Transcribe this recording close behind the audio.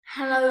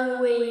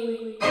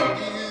Halloween.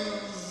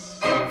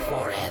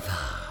 Forever.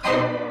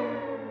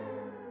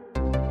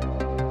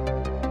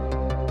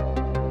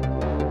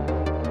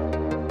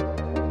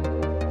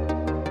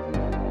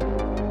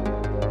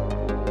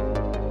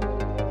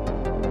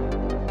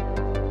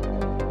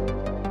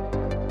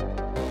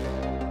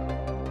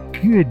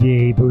 Good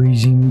day,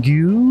 boys and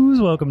ghouls.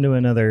 Welcome to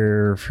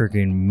another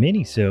freaking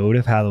mini-sode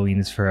of Halloween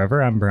is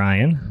Forever. I'm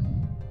Brian.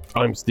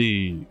 I'm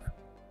Steve.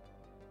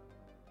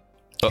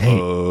 Hey,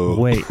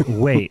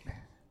 wait.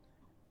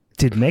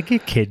 Did Meg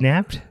get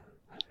kidnapped?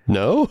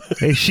 No?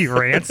 Is she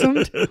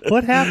ransomed?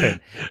 What happened?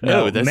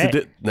 No,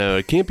 no,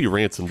 it can't be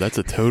ransomed. That's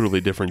a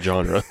totally different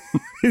genre.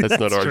 That's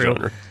not our true.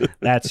 genre.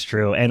 That's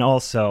true. And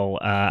also,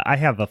 I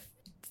have I'm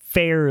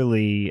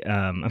fairly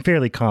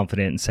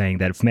confident in saying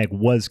that if Meg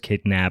was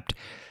kidnapped,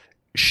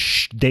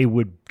 they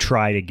would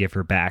try to give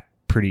her back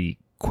pretty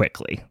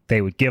quickly.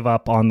 They would give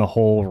up on the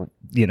whole,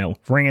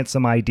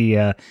 ransom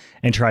idea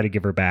and try to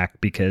give her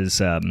back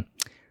because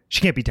she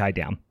can't be tied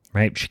down,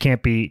 right? She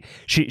can't be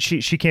she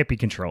can't be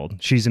controlled.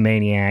 She's a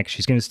maniac.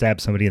 She's going to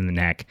stab somebody in the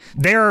neck.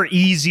 There are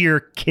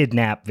easier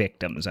kidnap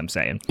victims, I'm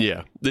saying.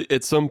 Yeah.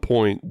 At some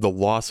point, the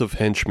loss of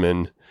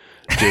henchmen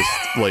just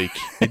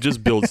it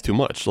just builds too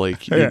much.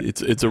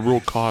 It's a real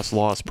cost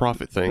loss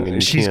profit thing,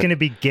 and she's going to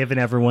be giving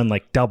everyone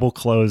double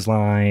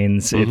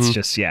clotheslines. Mm-hmm. It's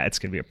just it's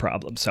going to be a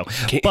problem. So,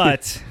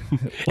 but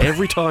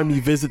every time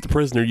you visit the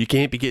prisoner, you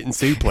can't be getting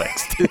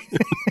suplexed.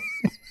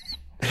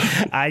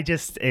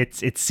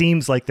 it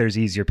seems like there's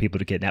easier people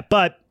to kidnap,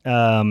 but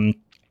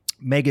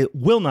Megan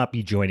will not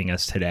be joining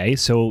us today.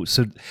 So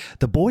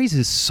the boys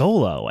is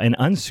solo and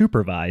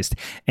unsupervised,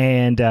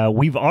 and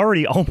we've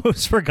already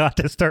almost forgot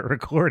to start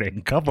recording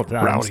a couple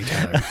times. Rowdy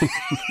time.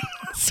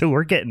 So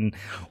we're getting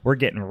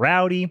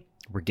rowdy,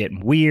 we're getting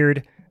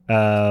weird.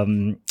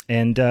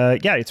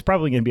 It's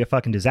probably going to be a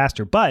fucking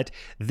disaster, but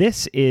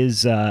this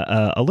is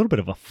a little bit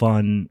of a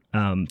fun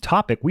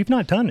topic. We've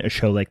not done a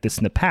show like this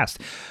in the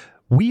past.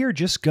 We are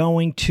just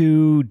going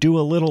to do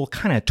a little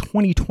kind of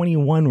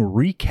 2021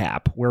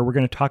 recap where we're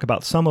going to talk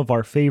about some of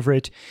our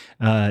favorite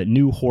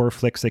new horror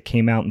flicks that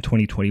came out in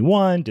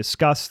 2021,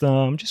 discuss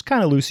them, just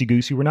kind of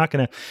loosey-goosey.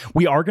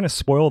 We are going to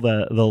spoil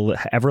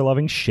the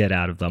ever-loving shit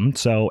out of them.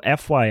 So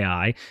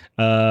FYI,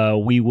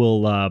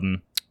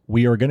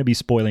 we are going to be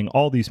spoiling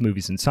all these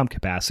movies in some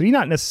capacity,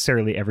 not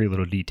necessarily every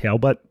little detail,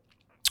 but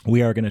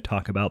we are going to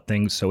talk about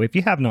things. So if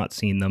you have not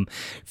seen them,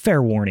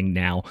 fair warning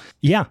now.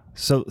 Yeah,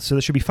 so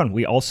this should be fun.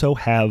 We also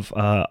have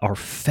our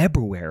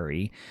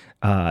February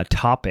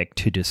topic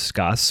to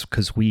discuss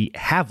because we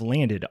have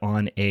landed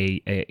on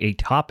a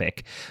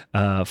topic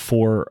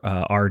for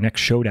our next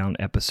Showdown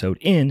episode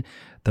in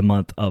the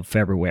month of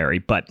February.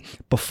 But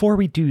before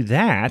we do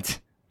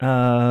that,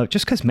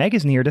 just because Meg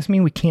isn't here doesn't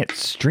mean we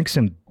can't drink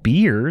some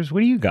beers.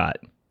 What do you got?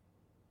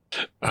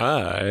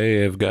 I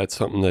have got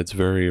something that's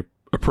very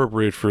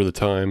appropriate for the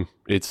time.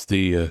 It's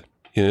the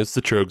it's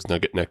the Trogs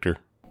Nugget Nectar.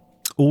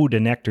 Oh, the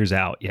nectar's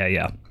out.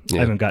 Yeah. I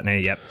haven't gotten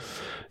any yet.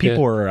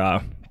 People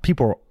are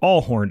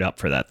all horned up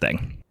for that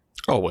thing.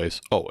 Always.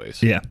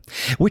 Yeah,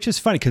 which is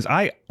funny because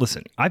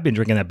I've been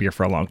drinking that beer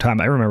for a long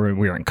time. I remember when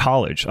we were in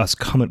college, us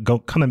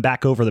coming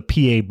back over the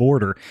PA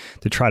border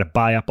to try to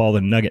buy up all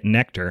the Nugget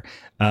Nectar,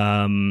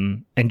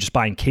 and just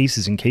buying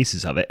cases and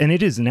cases of it. And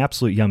it is an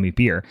absolute yummy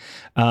beer.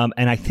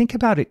 And I think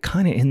about it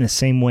kind of in the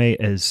same way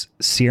as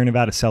Sierra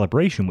Nevada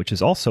Celebration, which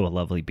is also a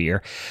lovely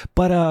beer,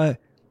 but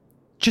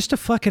just a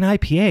fucking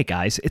IPA,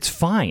 guys. It's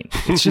fine.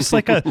 It's just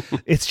like a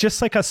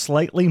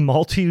slightly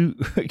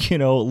malty,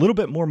 a little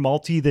bit more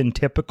malty than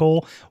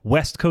typical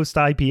West Coast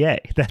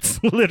IPA. That's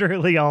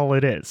literally all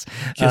it is.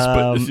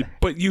 Yes,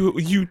 but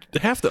you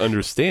have to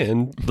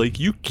understand,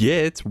 you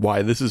get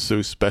why this is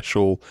so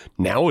special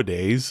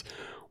nowadays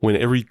when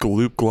every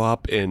Gloop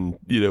Glop and,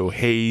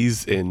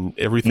 haze and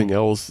everything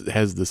else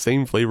has the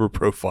same flavor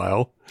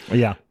profile.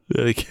 Yeah.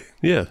 This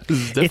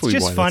is definitely it's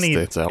just why funny.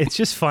 That stands out. It's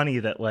just funny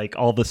that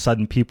all of a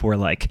sudden people were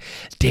like,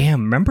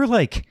 "Damn, remember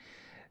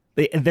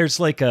there's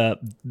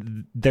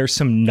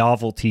some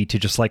novelty to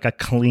just a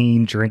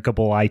clean,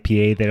 drinkable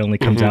IPA that only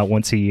comes out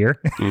once a year."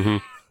 Mm-hmm.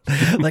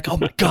 Oh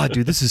my god,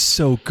 dude, this is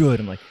so good.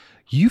 I'm like,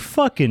 you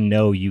fucking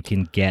know you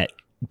can get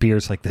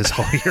beers like this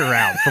all year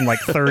round from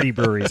 30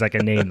 breweries. I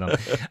can name them.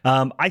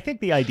 I think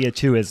the idea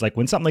too is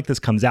when something like this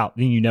comes out,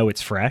 then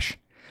it's fresh.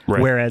 Right.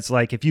 Whereas,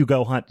 if you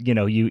go hunt,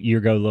 you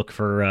go look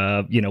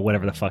for,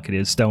 whatever the fuck it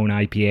is, Stone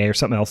IPA or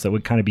something else that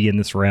would kind of be in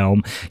this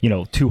realm,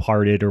 Two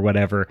Hearted or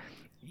whatever.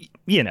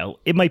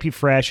 It might be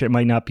fresh. It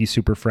might not be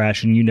super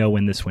fresh. And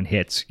when this one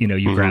hits,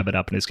 you grab it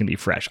up and it's going to be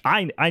fresh.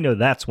 I know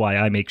that's why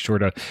I make sure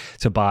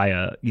to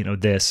buy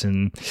this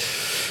and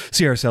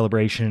Sierra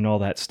Celebration and all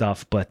that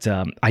stuff. But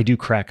I do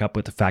crack up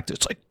with the fact that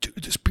it's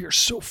dude, this beer's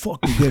so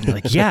fucking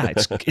good. Yeah,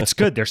 it's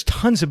good. There's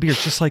tons of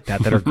beers just like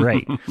that are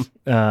great.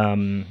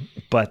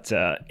 But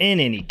in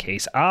any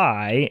case,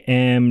 I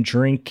am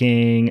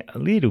drinking a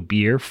little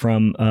beer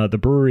from the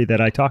brewery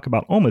that I talk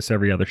about almost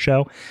every other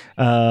show,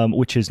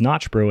 which is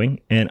Notch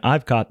Brewing. And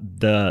I've got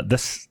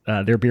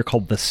their beer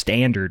called The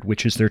Standard,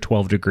 which is their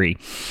 12 degree.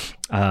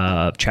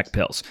 Czech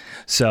pills.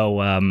 So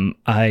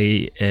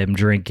I am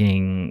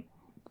drinking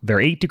their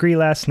 8 degree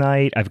last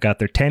night. I've got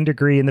their 10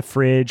 degree in the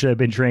fridge I've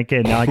been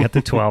drinking. Now I got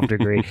the 12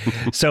 degree.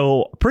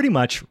 So pretty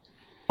much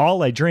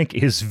all I drink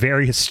is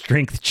various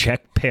strength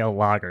Czech pale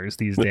lagers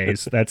these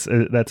days. That's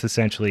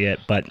essentially it.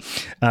 But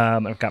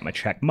I've got my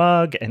Czech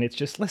mug, and it's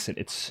just, listen,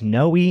 it's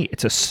snowy.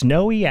 It's a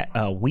snowy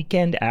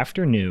weekend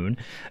afternoon.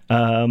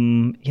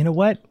 You know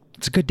what?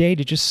 It's a good day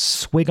to just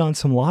swig on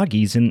some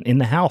loggies in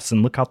the house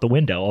and look out the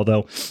window.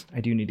 Although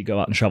I do need to go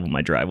out and shovel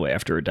my driveway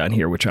after we're done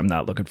here, which I'm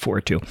not looking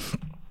forward to.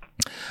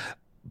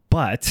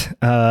 But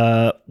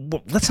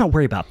let's not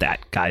worry about that,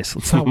 guys.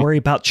 Let's not worry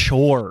about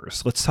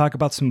chores. Let's talk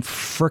about some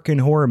frickin'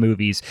 horror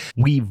movies.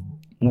 We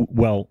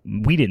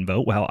didn't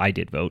vote. Well, I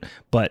did vote,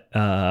 but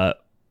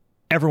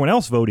everyone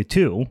else voted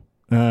too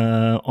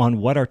on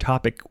what our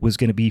topic was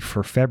going to be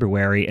for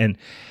February. And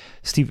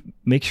Steve,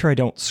 make sure I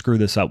don't screw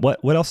this up.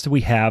 What else did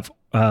we have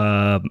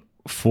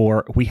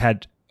we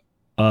had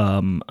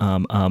horror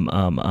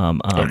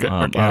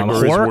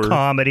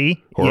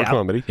comedy. Horror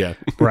comedy, yeah.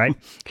 Right.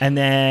 And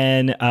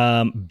then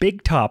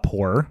Big Top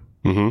Horror,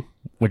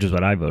 which is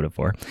what I voted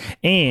for.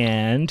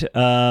 And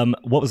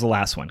what was the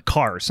last one?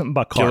 Cars. Something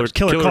about cars.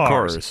 Killer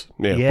Cars.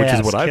 Yeah, yes, which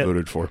is what I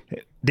voted for.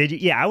 Did you?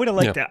 Yeah, I would have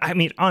liked that. I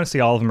mean, honestly,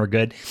 all of them are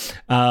good.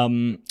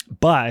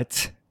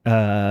 But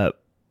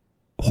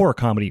horror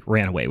comedy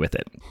ran away with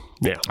it.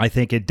 Yeah, I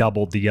think it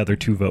doubled the other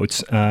 2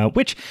 votes,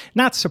 which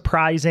not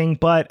surprising.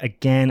 But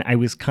again, I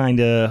was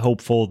kind of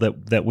hopeful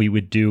that we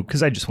would do,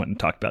 because I just went and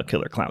talked about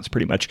Killer Clowns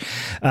pretty much.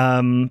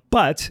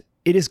 But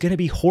it is going to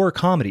be horror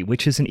comedy,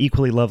 which is an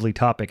equally lovely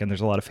topic. And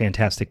there's a lot of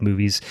fantastic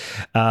movies.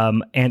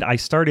 And I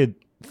started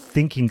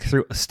thinking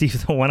through,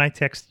 Steve, the one I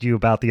texted you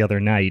about the other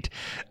night,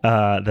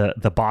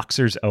 the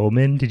Boxer's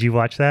Omen. Did you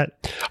watch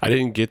that? I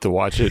didn't get to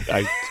watch it.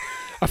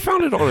 I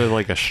found it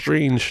on a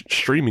strange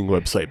streaming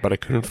website, but I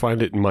couldn't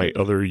find it in my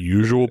other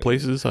usual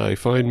places I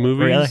find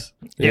movies. Really?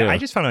 Yeah, I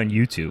just found it on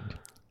YouTube.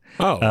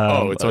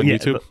 It's on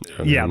YouTube?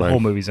 The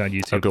whole movie's on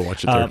YouTube. I'll go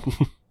watch it there.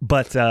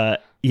 But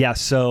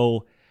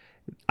so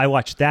I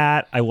watched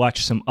that. I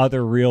watched some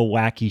other real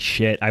wacky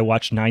shit. I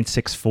watched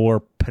 964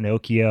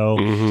 Pinocchio,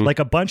 like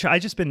a bunch of, I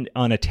just been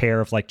on a tear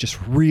of like just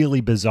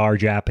really bizarre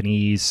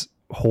Japanese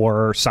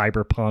horror,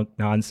 cyberpunk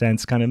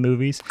nonsense kind of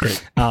movies.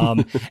 Great.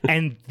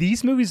 And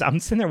these movies, I'm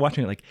sitting there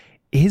watching it like,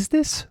 is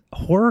this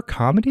horror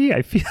comedy?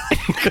 I feel like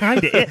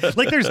kind of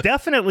like there's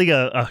definitely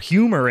a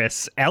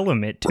humorous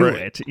element to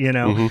it, you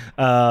know.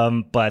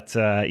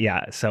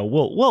 So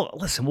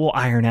we'll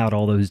iron out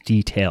all those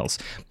details.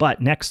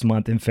 But next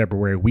month in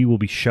February, we will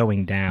be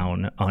showing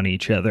down on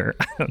each other.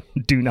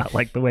 Do not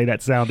like the way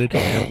that sounded.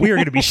 We are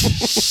going to be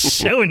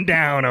showing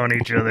down on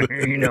each other.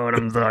 You know what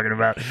I'm talking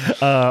about?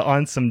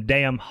 On some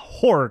damn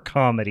horror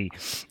comedy,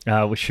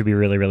 which should be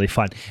really, really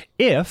fun.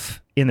 If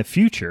in the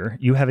future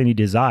you have any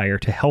desire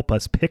to help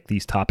us pick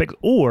these topics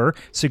or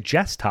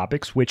suggest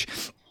topics, which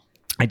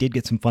I did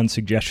get some fun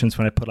suggestions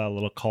when I put out a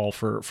little call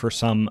for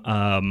some,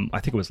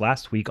 I think it was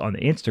last week on the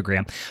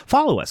Instagram.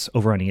 Follow us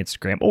over on the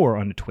Instagram or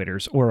on the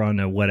Twitters or on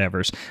the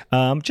whatevers.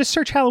 Just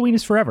search Halloween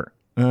is Forever.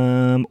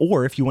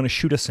 Or if you want to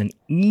shoot us an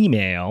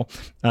email,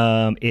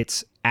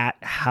 it's at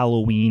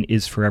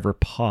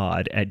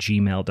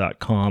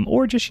HalloweenIsForeverPod@gmail.com,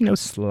 or just,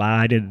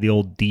 slide into the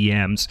old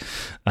DMs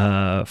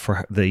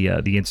for the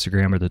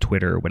Instagram or the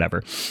Twitter or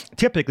whatever.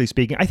 Typically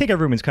speaking, I think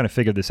everyone's kind of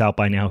figured this out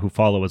by now who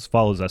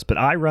follows us, but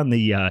I run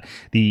the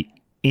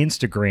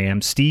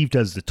Instagram. Steve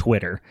does the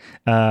Twitter.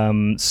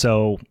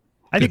 So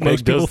I think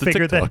most people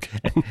figure that.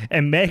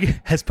 And Meg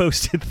has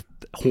posted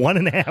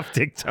 1.5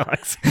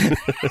 TikToks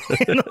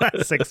in the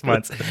last 6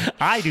 months.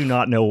 I do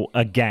not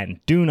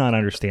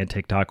understand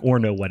TikTok or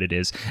know what it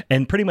is.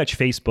 And pretty much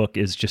Facebook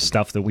is just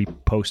stuff that we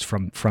post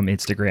from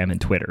Instagram and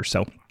Twitter.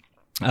 So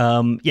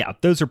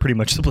those are pretty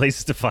much the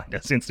places to find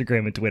us,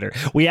 Instagram and Twitter.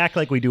 We act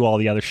like we do all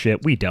the other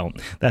shit. We don't.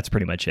 That's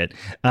pretty much it.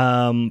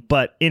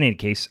 But in any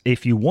case,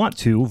 if you want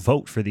to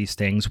vote for these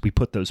things, we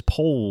put those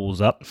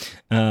polls up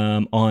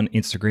on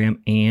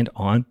Instagram and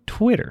on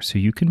Twitter, so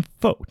you can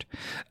vote.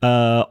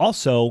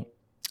 Also,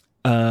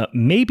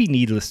 maybe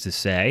needless to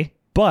say,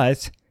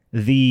 but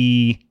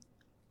the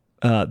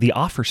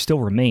offer still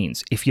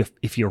remains. If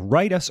you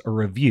write us a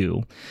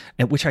review,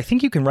 and which I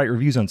think you can write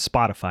reviews on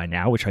Spotify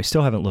now, which I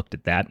still haven't looked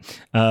at that,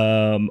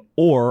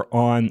 or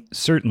on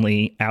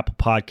certainly Apple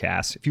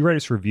Podcasts. If you write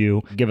us a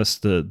review, give us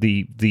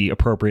the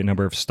appropriate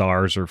number of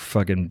stars or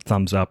fucking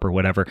thumbs up or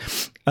whatever.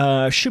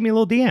 Shoot me a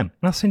little DM, and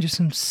I'll send you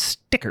some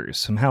stickers,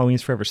 some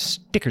Halloween's Forever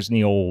stickers in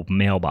the old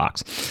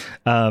mailbox.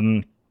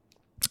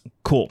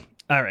 Cool.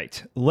 All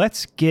right,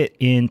 let's get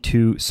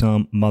into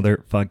some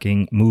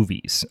motherfucking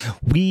movies.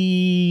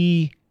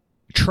 We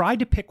tried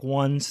to pick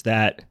ones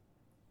that,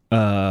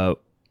 ones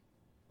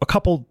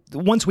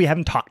we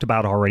haven't talked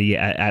about already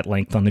at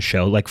length on the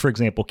show. Like, for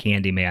example,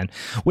 Candyman,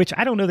 which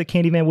I don't know that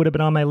Candyman would have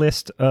been on my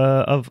list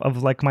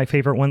of like my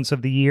favorite ones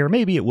of the year.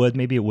 Maybe it would,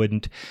 maybe it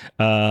wouldn't.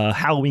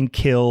 Halloween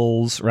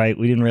Kills, right?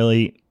 We didn't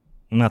really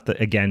not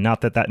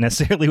that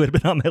necessarily would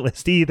have been on my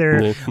list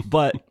either.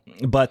 but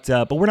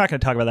we're not going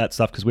to talk about that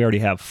stuff because we already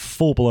have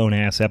full blown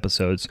ass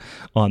episodes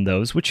on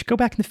those. Which go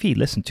back in the feed,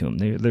 listen to them.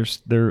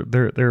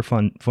 They're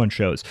fun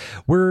shows.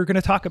 We're going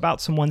to talk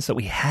about some ones that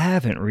we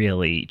haven't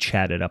really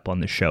chatted up on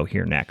the show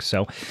here next.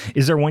 So,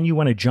 is there one you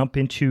want to jump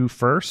into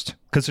first?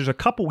 Because there's a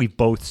couple we've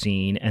both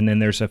seen, and then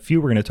there's a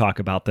few we're going to talk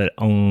about that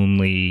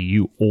only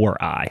you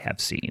or I have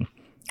seen.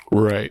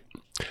 Right.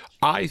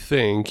 I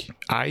think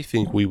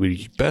we would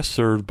be best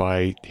served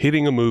by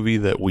hitting a movie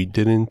that we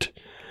didn't.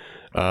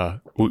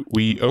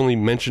 We only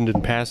mentioned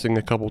in passing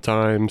a couple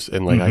times,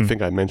 and I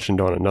think I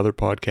mentioned on another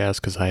podcast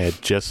because I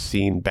had just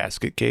seen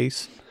Basket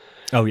Case.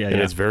 Oh yeah,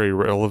 and it's very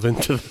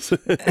relevant to this.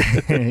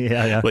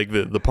 yeah. Like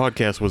the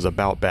podcast was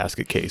about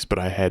Basket Case, but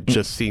I had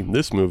just seen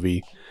this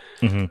movie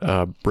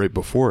right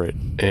before it,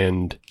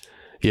 and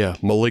yeah,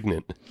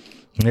 Malignant.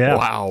 Yeah.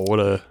 Wow,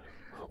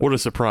 what a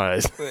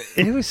surprise.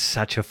 It was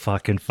such a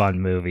fucking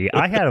fun movie.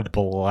 I had a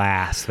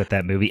blast with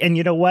that movie. And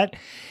you know what?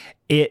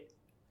 It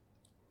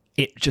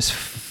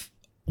just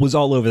was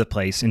all over the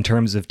place in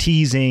terms of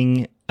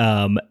teasing,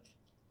 kind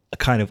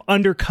of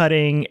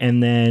undercutting,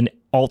 and then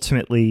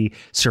ultimately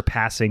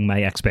surpassing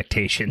my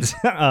expectations.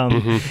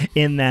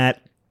 In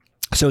that,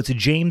 so it's a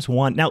James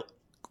Wan. Now,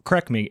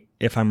 correct me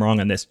if I'm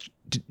wrong on this.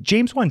 Did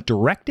James Wan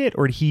direct it,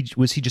 or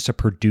was he just a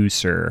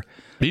producer?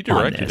 He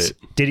directed it.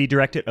 Did he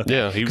direct it? Okay.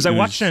 Yeah, because I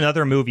watched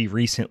another movie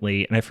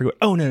recently, and I forgot.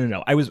 Oh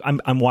no!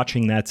 I'm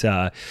watching that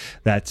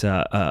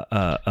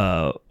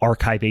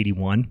Archive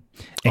 81,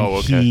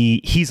 and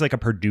he's like a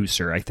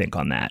producer, I think,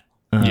 on that.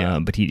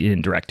 But he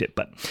didn't direct it.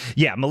 But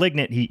yeah,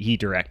 Malignant he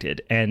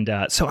directed, and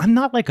so I'm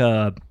not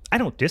I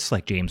don't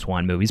dislike James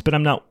Wan movies, but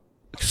I'm not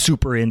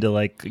super into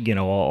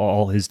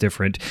all his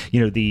different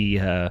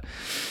the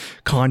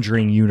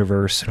Conjuring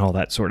universe and all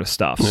that sort of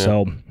stuff. Yeah.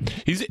 So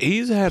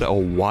he's had a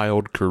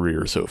wild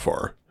career so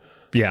far.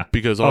 Yeah,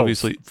 because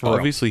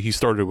obviously he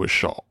started with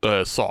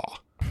Saw,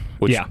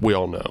 which we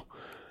all know.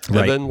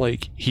 Right. And then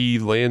he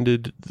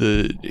landed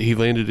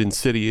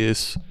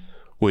Insidious,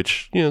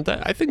 which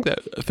I think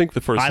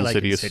the first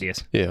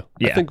Insidious. Yeah,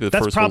 I think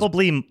that's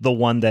probably the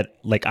one that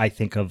I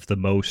think of the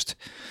most.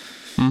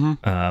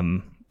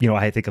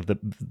 I think of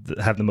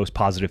have the most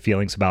positive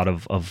feelings about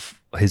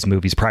of his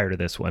movies prior to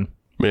this one.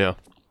 Yeah.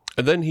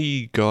 And then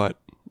he got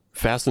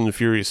Fast and the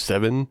Furious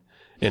 7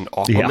 and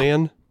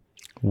Aquaman. Yeah.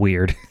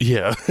 Weird.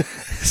 Yeah.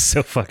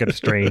 So fucking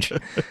strange.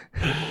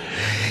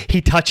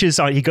 He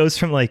goes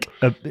from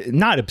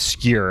not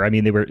obscure. I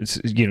mean, they were,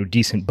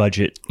 decent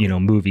budget,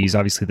 movies.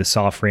 Obviously the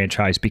Saw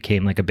franchise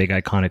became a big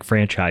iconic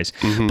franchise,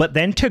 but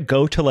then to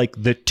go to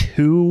the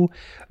two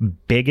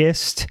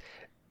biggest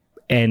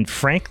and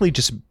frankly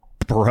just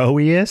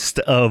broiest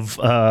of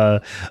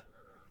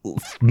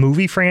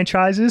movie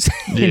franchises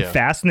in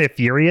Fast and the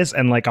Furious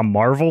and a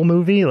Marvel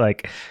movie,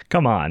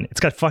 come on, it's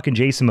got fucking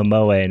Jason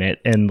Momoa in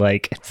it and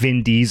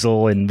Vin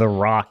Diesel and The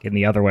Rock in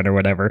the other one or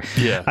whatever.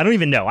 I don't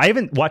even know. I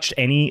haven't watched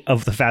any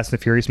of the Fast and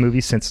the Furious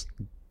movies since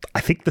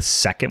I think the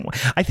second one.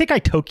 I think I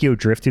Tokyo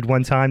drifted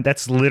one time.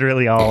 That's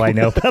literally all I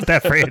know about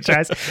that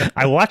franchise.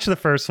 I watched the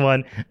first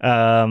one.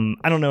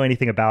 I don't know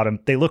anything about them.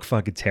 They look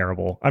fucking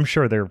terrible. I'm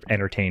sure they're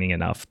entertaining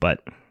enough,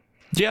 but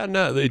yeah,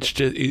 no, it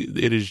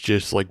is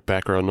just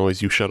background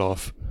noise you shut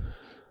off.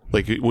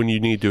 When you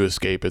need to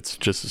escape, it's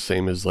just the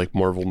same as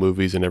Marvel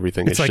movies and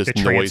everything. It's just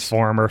the noise.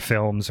 Transformer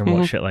films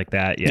and shit like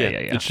that. Yeah.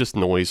 It's just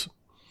noise.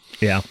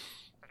 Yeah.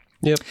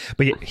 Yep.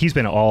 But he's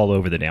been all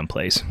over the damn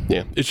place.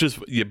 Yeah. It's just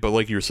but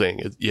like you were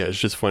saying, it's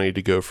just funny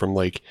to go from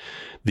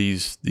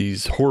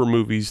these horror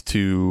movies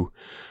to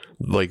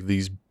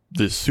this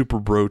super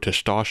bro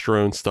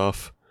testosterone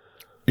stuff.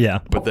 Yeah.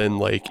 But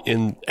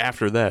then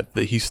after that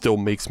he still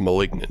makes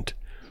Malignant,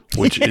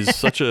 which is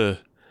such a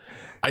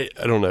I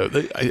don't know.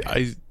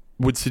 I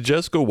would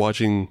suggest go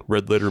watching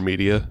Red Letter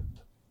Media,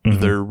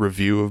 their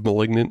review of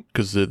Malignant,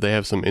 because they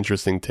have some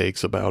interesting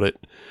takes about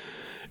it.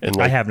 And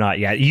I have not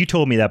yet. You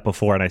told me that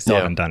before, and I still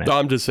haven't done it.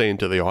 I'm just saying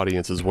to the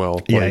audience as well.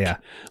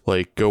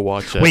 Go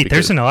watch that. Wait,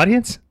 there's an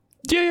audience?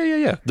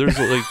 Yeah. There's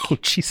oh,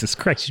 Jesus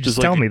Christ! You just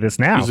tell me this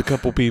now. There's a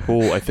couple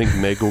people. I think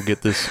Meg will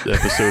get this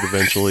episode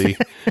eventually.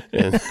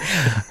 And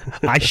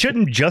I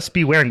shouldn't just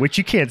be wearing, which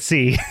you can't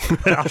see,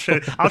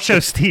 but I'll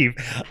show Steve.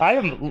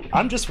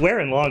 I'm just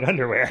wearing long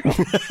underwear.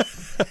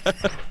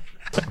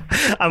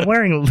 I'm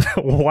wearing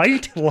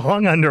white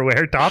long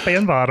underwear, top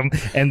and bottom,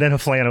 and then a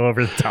flannel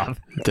over the top.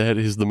 That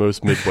is the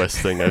most Midwest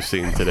thing I've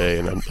seen today,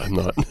 and I'm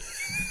not.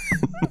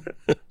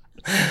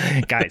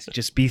 Guys,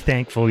 just be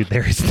thankful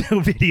there is no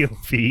video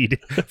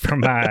feed for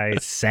my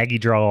saggy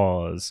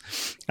draws.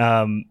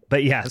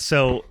 But yeah,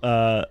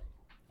 so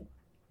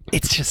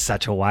it's just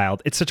such a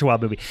wild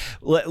movie.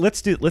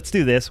 Let's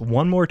do this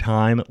one more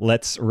time.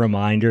 Let's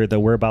reminder that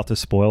we're about to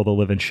spoil the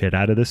living shit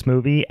out of this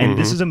movie, and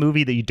this is a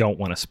movie that you don't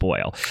want to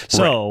spoil.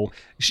 So,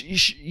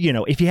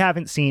 if you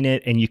haven't seen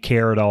it and you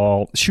care at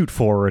all, shoot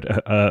forward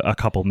a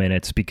couple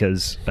minutes,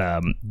 because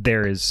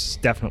there is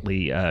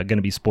definitely going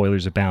to be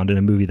spoilers abound in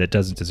a movie that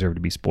doesn't deserve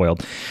to be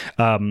spoiled.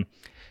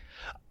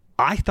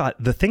 I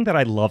thought the thing that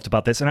I loved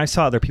about this, and I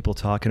saw other people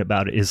talking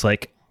about it, is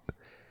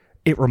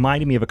it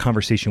reminded me of a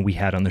conversation we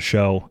had on the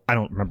show. I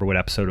don't remember what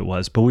episode it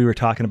was, but we were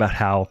talking about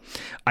how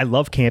I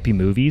love campy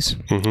movies,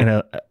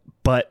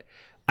 but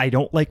I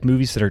don't like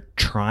movies that are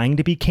trying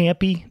to be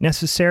campy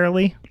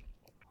necessarily.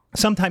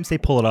 Sometimes they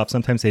pull it off,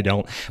 sometimes they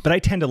don't. But I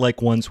tend to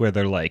like ones where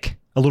they're like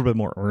a little bit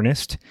more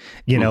earnest,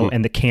 you know,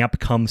 and the camp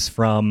comes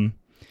from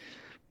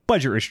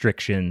budget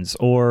restrictions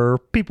or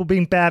people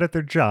being bad at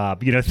their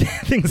job, you know,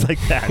 things like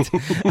that.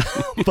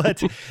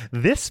 But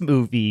this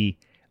movie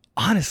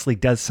honestly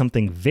does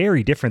something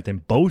very different than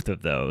both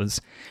of those,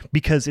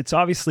 because it's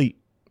obviously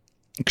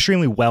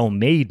extremely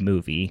well-made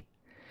movie,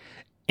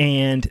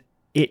 and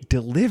it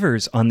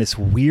delivers on this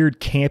weird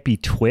campy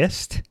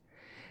twist,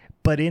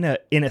 but in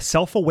a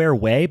self-aware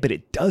way, but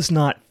it does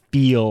not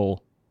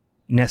feel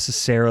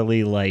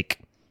necessarily like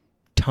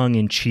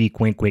tongue-in-cheek,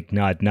 wink, wink,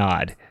 nod,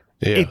 nod.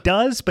 Yeah. It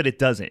does, but it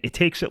doesn't. It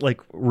takes it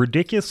like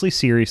ridiculously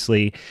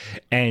seriously,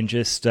 and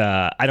just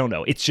I don't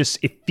know. It's just,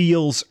 it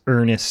feels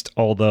earnest,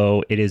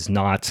 although it is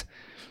not.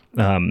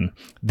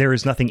 There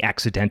is nothing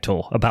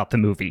accidental about the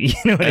movie. You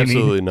know what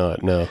Absolutely I mean?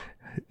 not. No.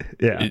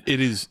 Yeah. It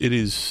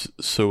is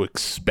so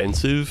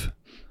expensive.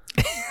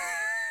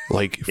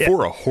 Like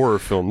for a horror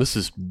film, this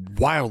is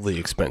wildly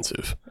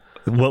expensive.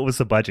 What was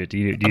the budget? Do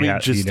you know?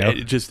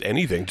 Just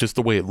anything, just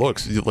the way it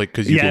looks. Like,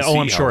 because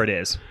I'm sure it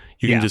is.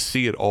 You can just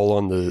see it all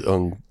on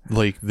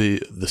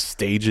the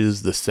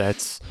stages, the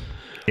sets.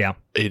 Yeah,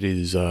 it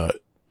is. I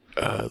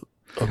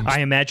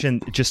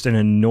imagine just an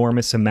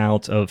enormous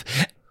amount of.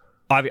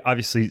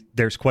 Obviously,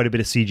 there's quite a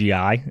bit of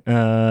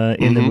CGI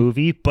in the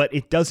movie, but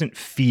it doesn't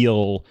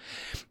feel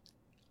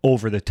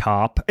over the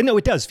top. No,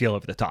 it does feel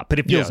over the top, but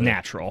it feels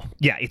natural.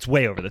 Yeah, it's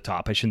way over the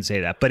top. I shouldn't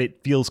say that, but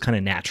it feels kind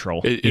of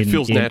natural. It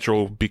feels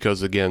natural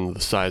because, again, the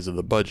size of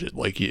the budget.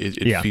 Like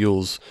it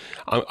feels.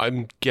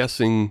 I'm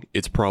guessing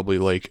it's probably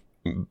like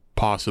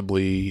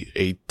possibly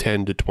a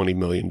 $10 to $20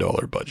 million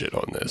budget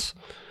on this.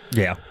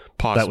 Yeah,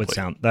 possibly.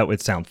 That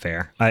would sound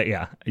fair.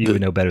 You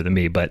would know better than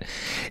me, but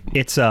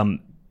it's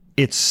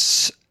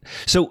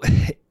so.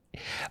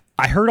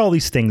 I heard all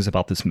these things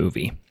about this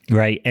movie,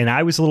 right? And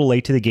I was a little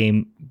late to the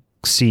game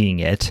seeing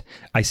it.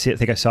 I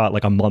think I saw it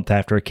like a month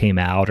after it came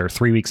out, or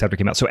 3 weeks after it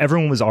came out. So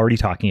everyone was already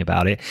talking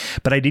about it,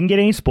 but I didn't get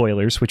any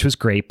spoilers, which was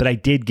great. But I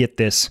did get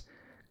this,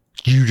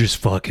 you just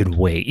fucking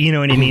wait. You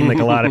know what I mean? Like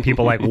a lot of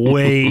people like,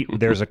 wait,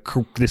 there's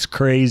this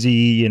crazy,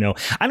 you know,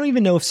 I don't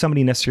even know if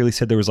somebody necessarily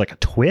said there was like a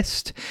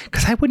twist,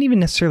 because I wouldn't even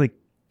necessarily,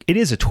 it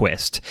is a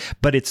twist,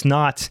 but it's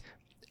not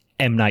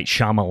M. Night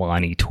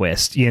Shyamalan-y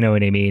twist. You know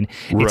what I mean?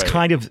 Right. It's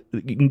kind of,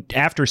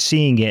 after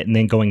seeing it and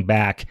then going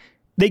back,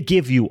 they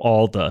give you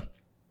all the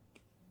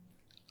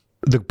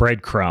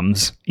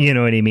breadcrumbs, you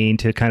know what I mean,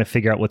 to kind of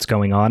figure out what's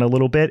going on a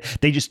little bit.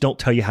 They just don't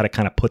tell you how to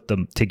kind of put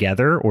them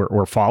together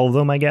or follow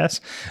them, I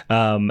guess.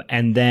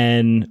 And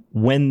then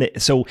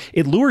so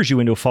it lures you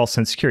into a false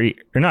sense of security,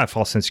 or not a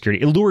false sense of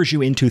security. It lures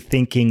you into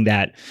thinking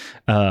that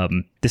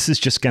this is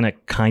just going to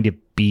kind of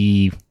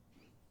be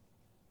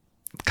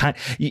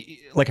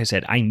like I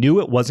said, I knew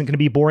it wasn't going to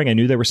be boring. I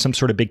knew there was some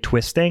sort of big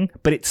twist thing,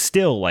 but it's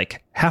still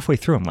like halfway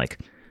through, I'm like,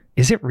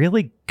 is it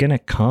really gonna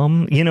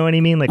come? You know what I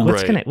mean? Like,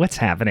 what's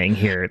happening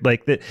here?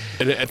 Like, not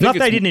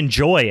that I didn't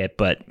enjoy it,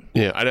 but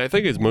yeah, and I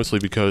think it's mostly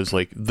because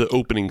like the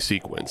opening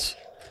sequence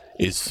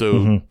is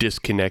so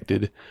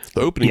disconnected.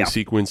 The opening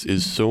sequence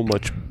is so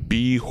much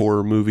B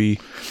horror movie,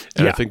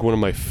 and I think one of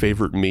my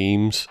favorite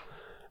memes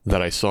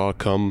that I saw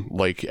come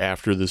like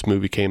after this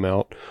movie came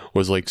out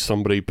was like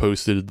somebody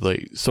posted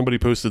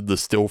the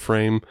still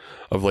frame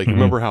of like,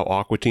 remember how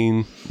Aqua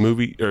Teen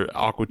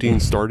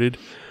started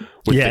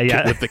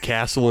with the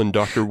castle and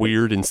Dr.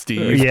 Weird and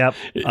Steve,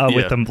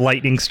 with the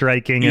lightning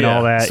striking and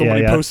all that.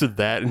 Somebody posted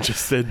that and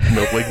just said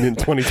Malignant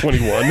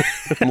 2021.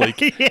 I'm like,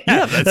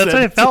 that's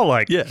what it felt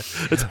like. Yeah,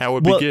 that's how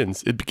it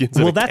begins. It begins.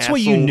 Well, that's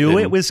what you knew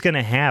it was going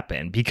to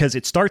happen, because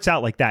it starts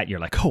out like that. You're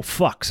like, oh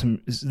fuck,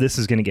 this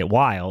is going to get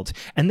wild,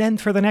 and then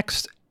for the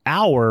next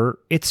hour,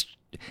 it's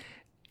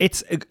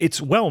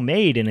well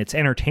made and it's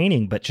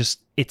entertaining, but just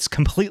it's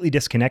completely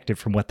disconnected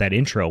from what that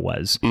intro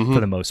was for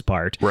the most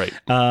part. Right.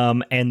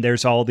 And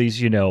there's all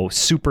these, you know,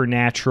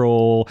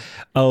 supernatural,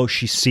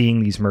 she's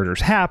seeing these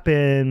murders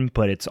happen,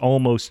 but it's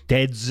almost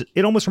dead.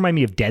 It almost reminded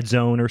me of Dead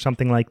Zone or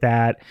something like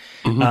that.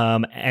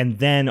 And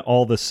then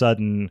all of a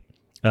sudden,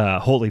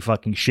 holy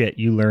fucking shit,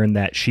 you learn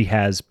that she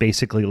has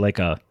basically like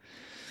a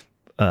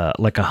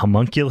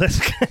homunculus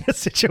kind of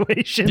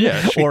situation,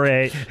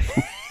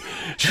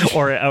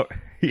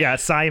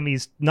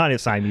 Siamese, not a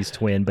Siamese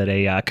twin, but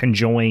a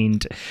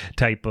conjoined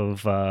type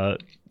of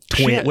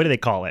twin. What do they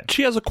call it?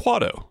 She has a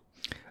quado.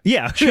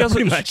 Yeah, she has a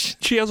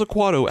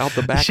quado out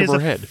the back of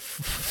her head.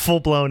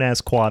 Full-blown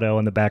ass quado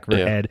on the back of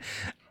her head.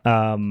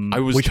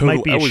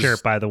 Might be a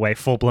shirt, by the way,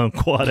 full-blown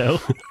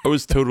quado. I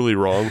was totally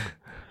wrong.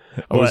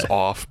 I was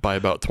off by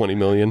about 20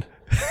 million.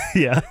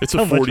 Yeah, it's a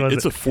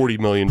 $40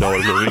 million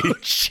movie.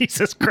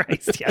 Jesus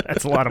Christ! Yeah,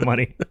 that's a lot of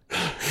money.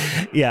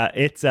 Yeah,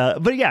 it's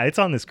but yeah, it's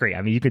on the screen.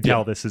 I mean, you could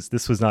tell this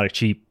was not a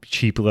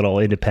cheap little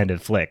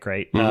independent flick,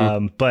 right?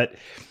 But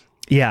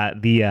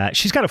Yeah,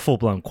 she's got a full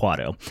blown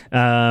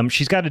Quado.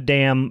 She's got a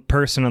damn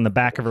person on the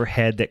back of her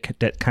head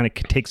that kind of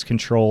takes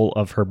control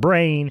of her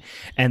brain,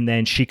 and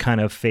then she kind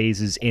of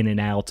phases in and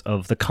out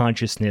of the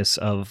consciousness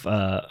of.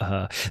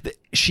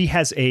 She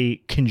has a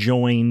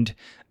conjoined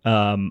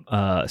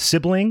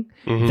sibling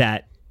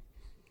that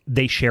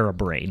they share a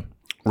brain.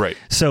 Right.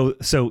 So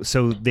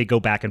they go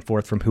back and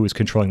forth from who is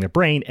controlling their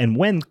brain, and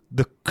when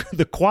the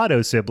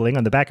Quado sibling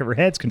on the back of her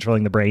head's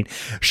controlling the brain,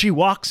 she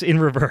walks in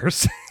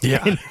reverse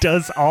and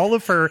does all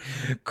of her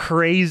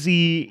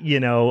crazy,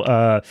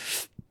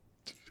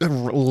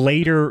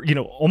 later,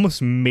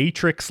 almost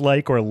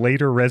Matrix-like or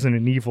later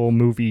Resident Evil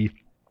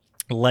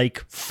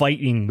movie-like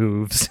fighting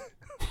moves.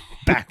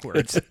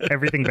 Backwards,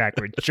 everything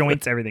backwards,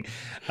 joints, everything,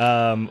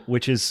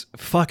 which is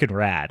fucking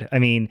rad. I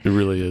mean, it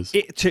really is.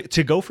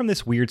 To go from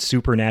this weird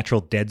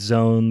supernatural Dead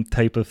Zone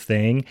type of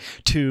thing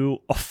to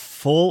a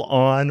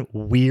full-on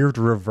weird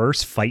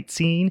reverse fight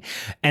scene,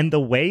 and the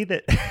way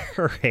that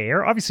her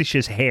hair, obviously she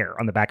has hair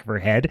on the back of her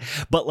head,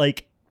 but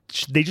like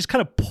they just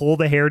kind of pull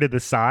the hair to the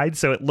side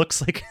so it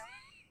looks like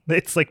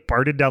it's like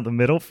parted down the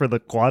middle for the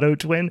Quado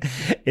twin.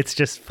 It's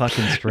just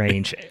fucking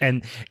strange.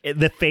 And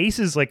the face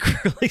is like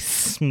really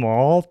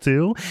small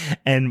too.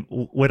 And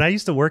when I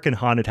used to work in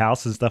haunted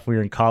houses and stuff, when we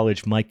were in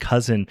college, my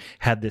cousin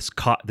had this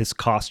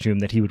costume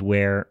that he would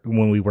wear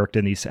when we worked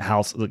in these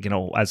houses,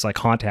 as like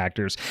haunt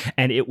actors.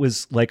 And it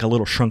was like a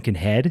little shrunken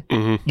head,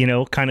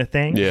 kind of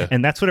thing. Yeah.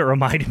 And that's what it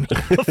reminded me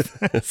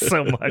of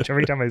so much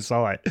every time I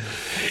saw it.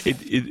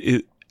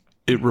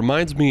 It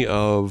reminds me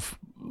of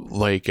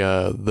like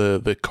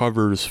the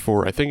covers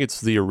for, I think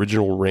it's the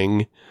original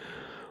Ring,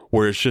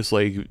 where it's just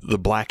like the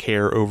black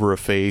hair over a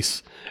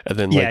face and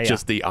then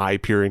just the eye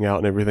peering out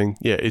and everything.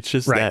 Yeah, it's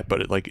just that,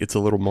 but it's a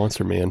little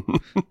monster man.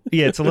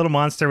 Yeah, it's a little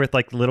monster with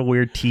like little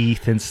weird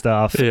teeth and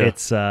stuff. Yeah.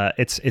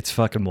 It's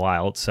fucking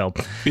wild. So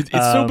it's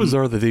so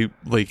bizarre that they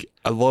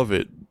I love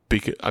it.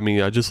 Because, I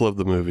mean, I just love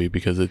the movie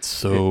because it's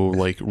so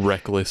like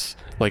reckless.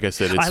 Like I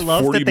said, it's I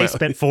love that they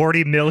spent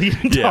 $40 million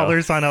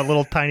on a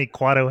little tiny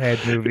Quado head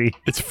movie.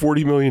 It's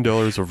 $40 million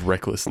of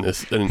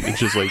recklessness, and it's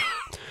just like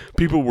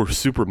people were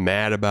super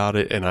mad about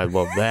it, and I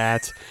love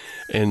that.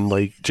 And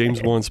like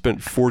James Wan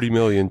spent $40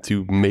 million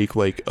to make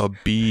like a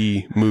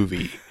B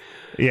movie.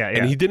 Yeah,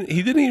 and he didn't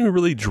even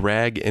really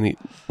drag any.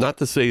 Not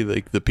to say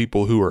like the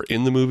people who are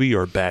in the movie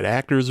are bad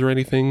actors or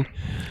anything.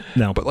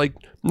 No, but like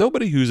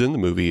nobody who's in the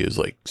movie is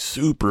like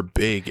super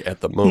big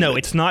at the moment. No,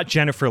 it's not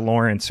Jennifer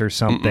Lawrence or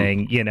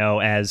something.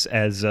 As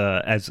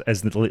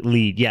the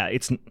lead. Yeah,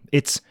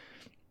 it's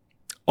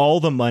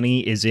all the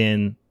money is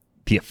in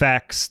the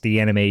effects,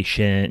 the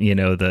animation,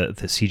 the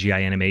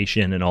CGI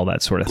animation and all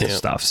that sort of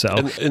stuff. So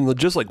and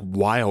just like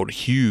wild,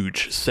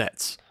 huge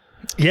sets.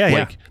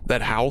 Yeah,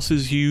 that house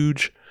is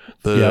huge.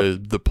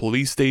 The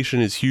police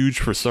station is huge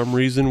for some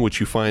reason, which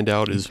you find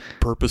out is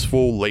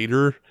purposeful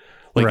later.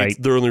 Like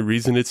the only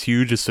reason it's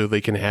huge is so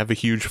they can have a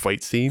huge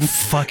fight scene.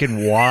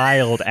 Fucking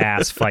wild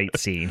ass fight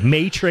scene,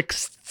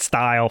 Matrix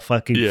style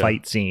fucking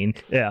fight scene.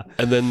 Yeah,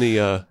 and then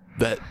the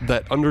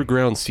that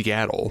underground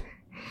Seattle,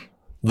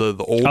 the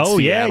old. Oh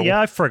Seattle,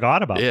 yeah, I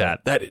forgot about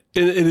that. That and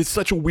it's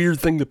such a weird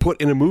thing to put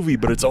in a movie,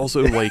 but it's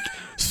also like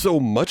so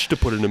much to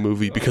put in a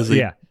movie because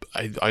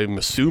I'm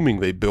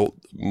assuming they built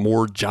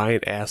more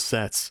giant ass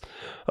sets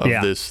of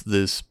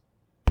this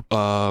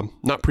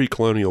not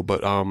pre-colonial,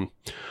 but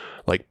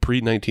like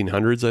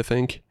pre-1900s, I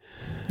think.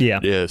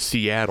 Yeah,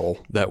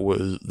 Seattle that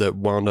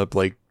wound up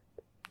like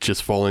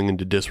just falling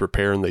into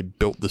disrepair, and they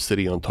built the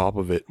city on top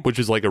of it, which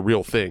is like a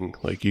real thing.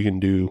 Like you can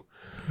do,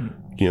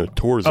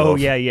 tours. Oh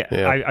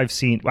yeah.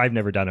 I've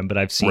never done them, but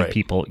I've seen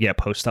people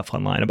post stuff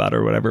online about it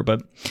or whatever.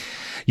 But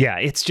yeah,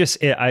 it's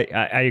just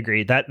I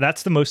agree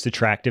that's the most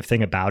attractive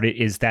thing about it,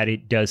 is that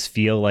it does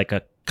feel like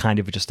a kind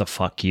of just a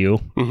fuck you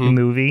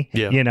movie.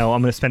 Yeah. I'm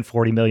going to spend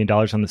 $40 million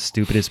on the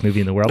stupidest movie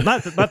in the world.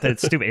 Not that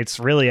it's stupid. It's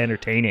really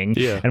entertaining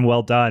and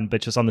well done,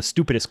 but just on the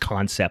stupidest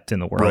concept in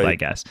the world, I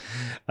guess.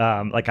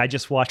 Like I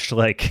just watched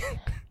I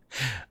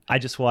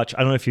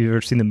don't know if you've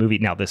ever seen the movie.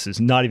 Now, this is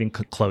not even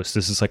close.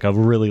 This is like a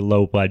really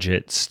low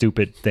budget,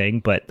 stupid thing,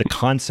 but the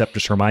concept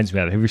just reminds me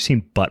of it. Have you ever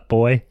seen Butt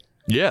Boy?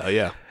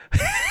 Yeah.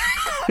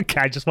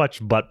 I just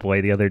watched Butt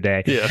Boy the other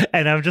day,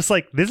 and I'm just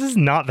like, this is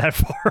not that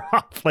far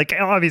off. Like,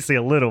 obviously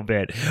a little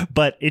bit,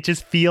 but it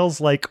just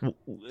feels like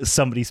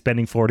somebody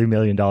spending $40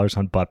 million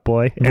on Butt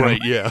Boy.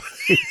 Right, yeah.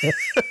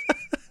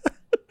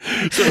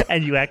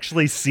 And you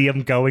actually see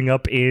him going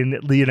up in,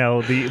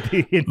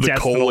 the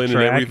colon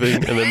tract. And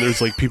everything, and then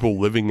there's like people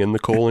living in the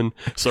colon.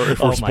 Sorry if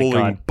we're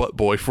spoiling Butt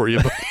Boy for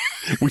you, but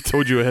we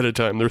told you ahead of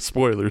time. They're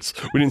spoilers.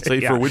 We didn't say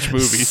for which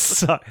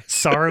movies.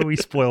 Sorry, we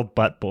spoiled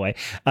Butt Boy.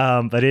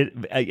 But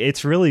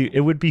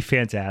it would be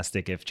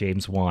fantastic if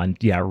James Wan,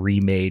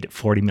 remade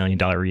 $40 million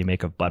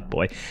remake of Butt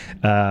Boy.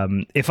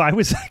 If I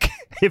was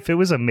if it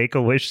was a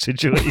Make-A-Wish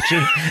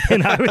situation,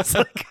 and I was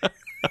like.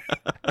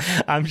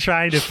 I'm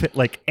trying to fit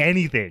like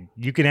anything.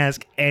 You can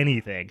ask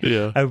anything.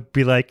 Yeah. I would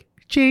be like,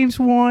 James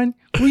Wan,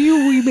 will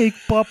you remake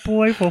Butt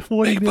Boy for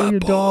 $40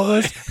 million?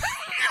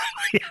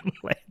 I'm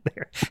laying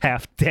there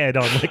half dead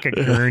on like a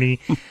gurney.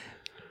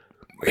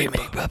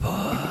 Remake my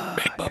boy.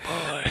 Make my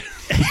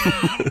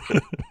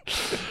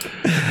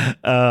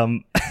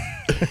boy.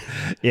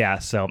 Yeah,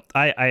 so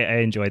I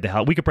enjoyed the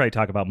hell. We could probably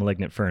talk about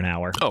Malignant for an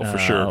hour. Oh, for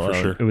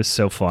sure. It was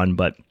so fun,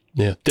 but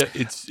yeah,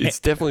 it's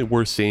definitely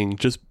worth seeing.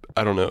 Just,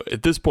 I don't know,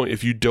 at this point,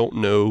 if you don't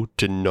know,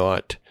 to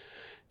not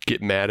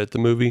get mad at the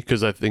movie,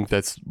 because I think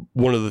that's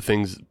one of the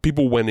things.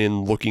 People went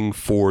in looking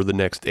for the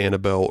next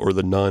Annabelle or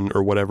the Nun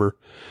or whatever,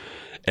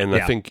 and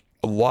I think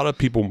a lot of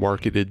people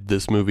marketed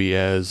this movie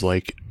as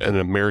like an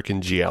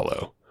American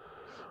Giallo,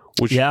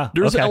 which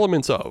there's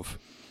elements of.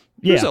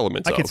 There's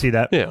elements I of. can see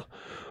that. Yeah.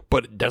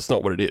 But that's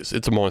not what it is.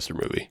 It's a monster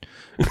movie.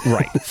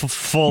 Right.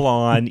 Full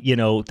on,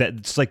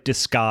 that's like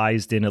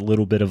disguised in a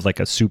little bit of like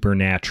a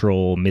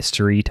supernatural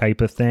mystery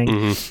type of thing.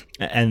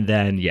 Mm-hmm. And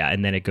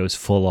then it goes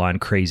full on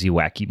crazy,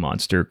 wacky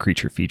monster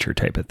creature feature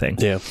type of thing.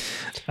 Yeah.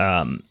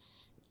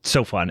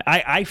 So fun.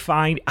 I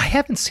find I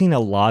haven't seen a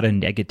lot of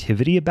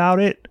negativity about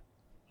it.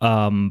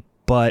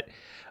 But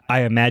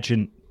I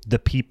imagine the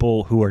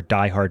people who are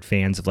diehard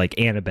fans of like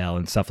Annabelle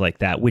and stuff like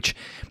that, which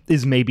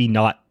is maybe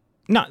not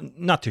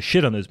to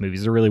shit on those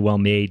movies. They're really well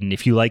made, and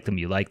if you like them,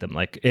 you like them.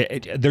 Like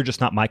they're just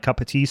not my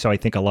cup of tea. So I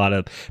think a lot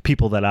of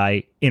people that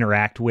I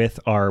interact with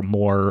are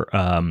more,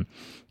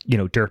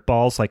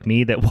 dirtballs like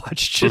me that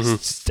watch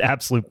just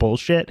absolute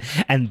bullshit,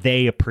 and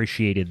they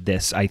appreciated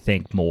this, I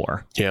think,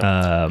 more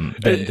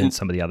than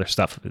some of the other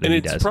stuff that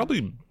he does.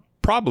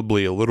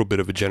 Probably a little bit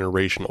of a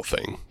generational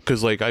thing,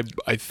 because like I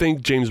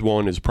think James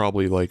Wan is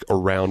probably like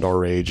around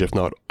our age, if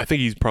not, I think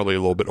he's probably a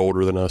little bit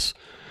older than us.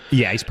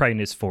 Yeah, he's probably in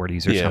his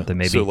 40s or something,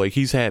 maybe. So like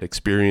he's had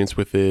experience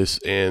with this,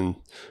 and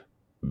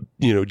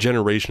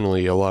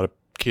generationally, a lot of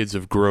kids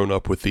have grown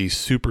up with these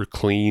super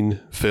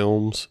clean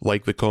films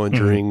like The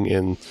Conjuring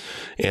and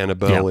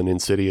Annabelle and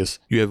Insidious.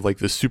 You have like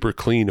this super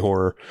clean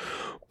horror,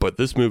 but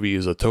this movie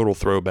is a total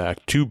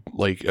throwback to,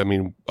 like, I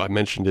mean, I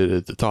mentioned it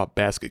at the top,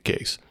 Basket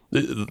Case.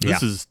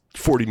 This is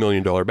 $40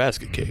 million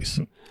Basket Case.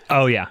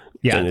 Oh yeah.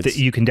 Yeah,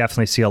 you can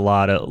definitely see a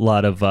lot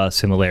of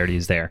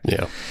similarities there.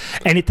 Yeah,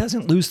 and it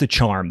doesn't lose the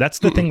charm. That's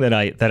the thing that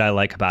I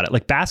like about it.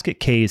 Like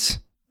Basket Case,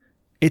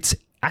 it's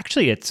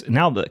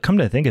now that come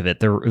to think of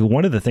it,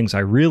 one of the things I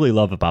really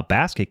love about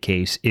Basket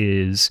Case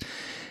is,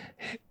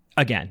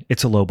 again,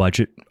 it's a low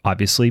budget,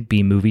 obviously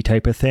B movie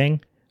type of thing,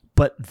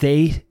 but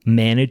they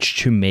managed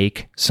to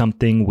make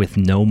something with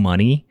no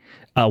money.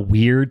 A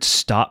weird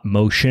stop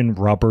motion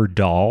rubber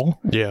doll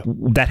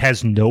that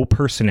has no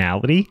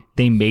personality.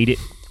 They made it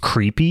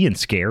creepy and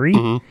scary.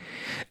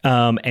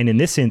 And in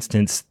this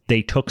instance,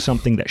 they took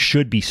something that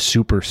should be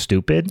super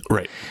stupid,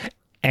 right,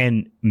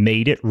 and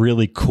made it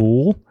really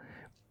cool.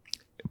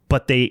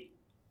 But they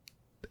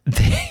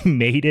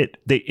made it.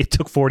 It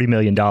took $40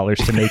 million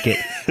to make it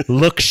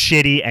look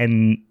shitty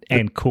and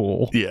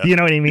cool. Yeah, you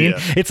know what I mean?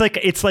 Yeah.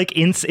 It's like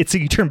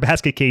you turn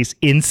Basket Case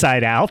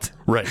inside out.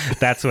 Right.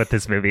 That's what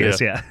this movie is.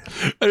 Yeah.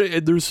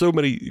 There's so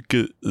many.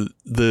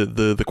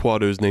 The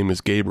Quado's name is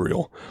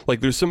Gabriel.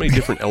 Like there's so many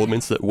different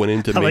elements that went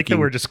into. I like that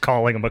we're just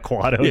calling him a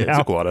Quado. Yeah, now.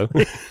 it's a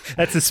Quado.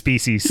 That's a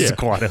species.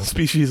 Quado.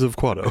 Species of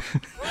Quado.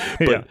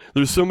 But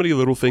there's so many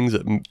little things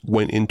that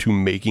went into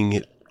making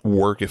it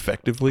work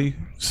effectively.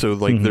 So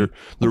like there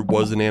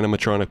was an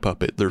animatronic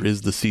puppet. There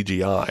is the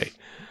CGI.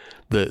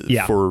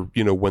 For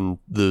when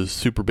the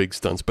super big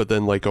stunts, but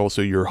then like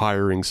also you're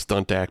hiring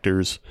stunt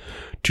actors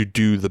to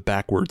do the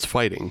backwards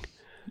fighting,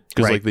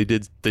 because like they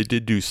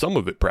did do some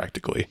of it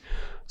practically.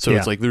 So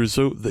it's like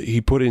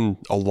he put in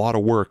a lot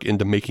of work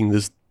into making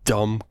this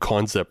dumb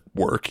concept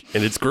work,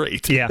 and it's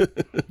great.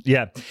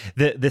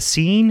 The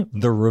scene,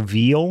 the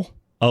reveal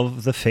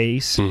of the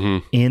face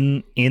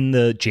in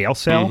the jail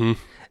cell,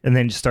 and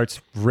then just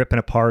starts ripping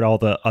apart all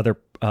the other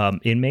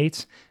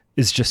inmates,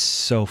 is just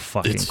so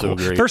fucking it's cool.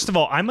 So great. First of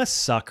all, I'm a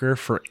sucker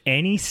for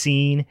any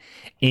scene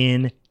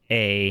in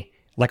a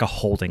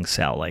holding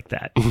cell like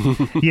that.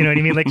 You know what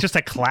I mean? Like just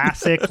a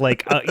classic,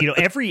 like,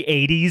 every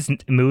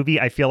 80s movie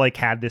I feel like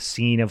had this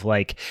scene of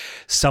like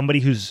somebody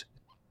who's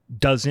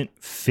doesn't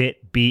fit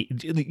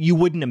you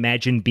wouldn't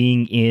imagine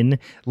being in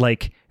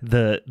like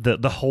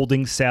the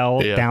holding cell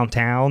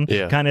downtown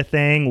kind of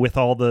thing with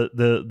all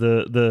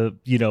the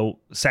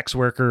sex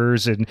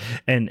workers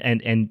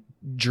and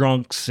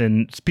drunks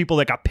and people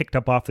that got picked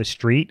up off the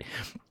street.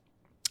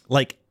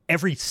 Like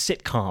every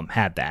sitcom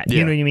had that.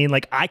 You know what I mean?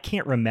 Like I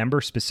can't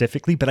remember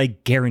specifically, but I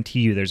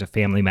guarantee you there's a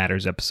Family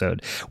Matters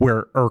episode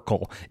where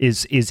Urkel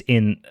is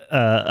in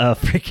a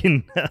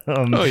freaking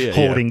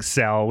holding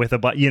cell with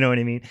you know what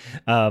I mean?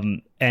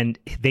 And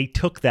they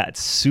took that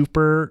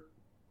super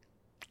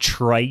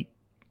trite,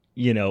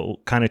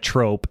 kind of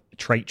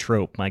trite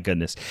trope, my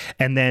goodness,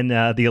 and then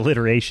the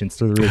alliterations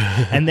through the roof,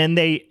 and then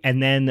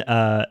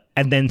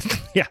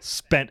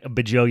spent $1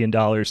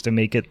 bajillion to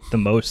make it the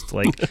most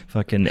like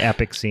fucking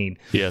epic scene.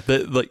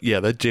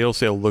 That jail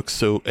cell looks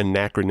so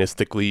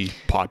anachronistically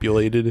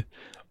populated.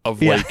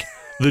 Like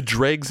the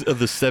dregs of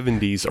the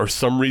 70s are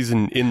some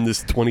reason in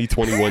this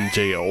 2021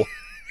 jail.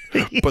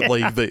 but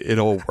like it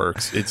all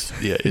works. It's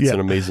an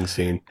amazing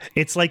scene.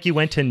 It's like you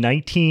went to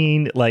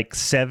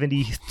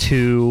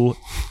 1972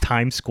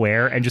 Times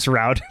Square and just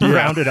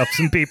rounded up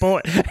some people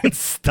and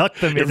stuck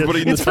them in.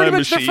 Everybody in the time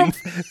machine.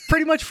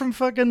 Pretty much from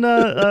fucking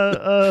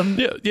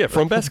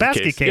from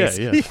Basket Case.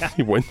 Yeah.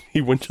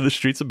 He went to the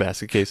streets of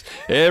Basket Case.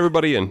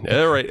 Everybody in.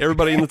 All right,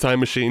 everybody in the time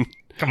machine.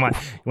 Come on. You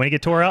want to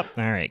get tore up?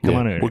 All right, come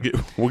on over.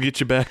 We'll get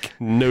you back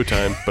in no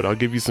time, but I'll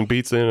give you some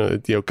pizza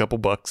and a couple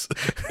bucks.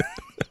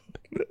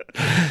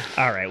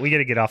 All right, we got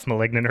to get off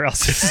Malignant, or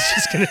else this is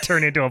just going to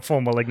turn into a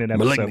full Malignant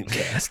episode. Malignant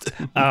cast.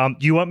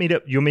 You want me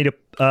to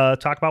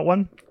talk about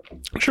one?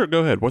 Sure,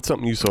 go ahead. What's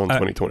something you saw in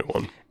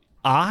 2021?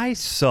 I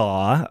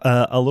saw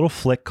a little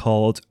flick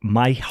called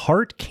 "My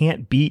Heart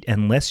Can't Beat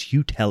Unless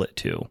You Tell It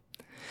To,"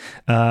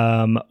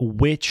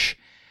 which,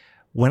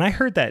 when I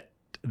heard that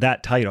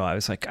title, I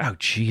was like, oh,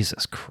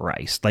 Jesus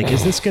Christ. Like,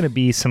 is this going to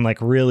be some like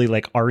really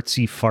like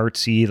artsy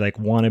fartsy, like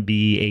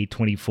wannabe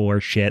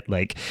A24 shit?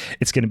 Like,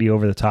 it's going to be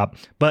over the top.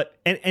 But,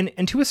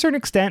 and to a certain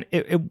extent,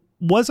 it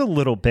was a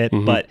little bit,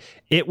 but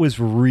it was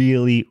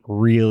really,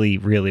 really,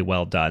 really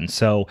well done.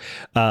 So,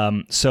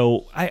 I'm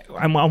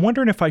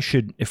wondering if I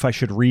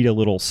should read a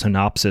little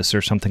synopsis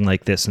or something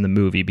like this in the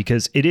movie,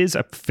 because it is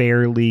a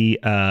fairly,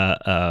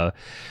 hard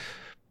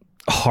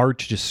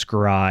to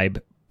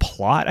describe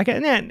plot.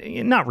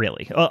 Not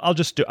really. I'll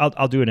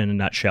do it in a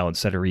nutshell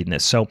instead of reading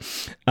this. So,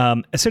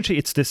 essentially,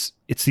 it's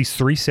these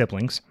three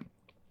siblings,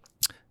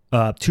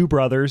 two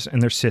brothers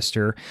and their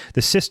sister.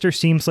 The sister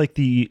seems like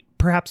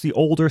perhaps the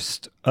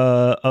oldest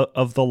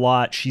of the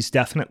lot. She's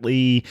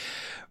definitely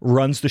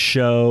runs the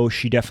show.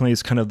 She definitely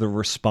is kind of the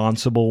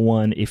responsible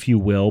one, if you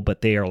will.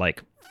 But they are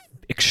like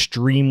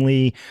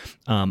extremely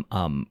kind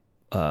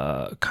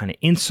of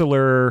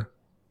insular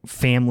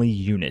family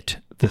unit,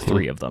 the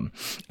three of them.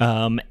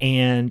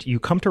 And you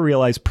come to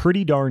realize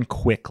pretty darn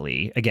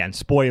quickly, again,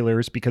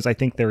 spoilers, because I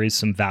think there is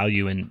some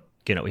value in,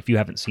 if you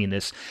haven't seen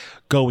this,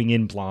 going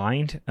in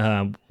blind,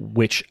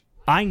 which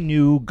I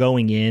knew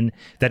going in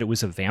that it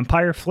was a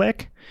vampire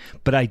flick,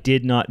 but I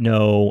did not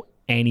know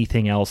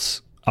anything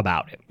else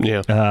about it.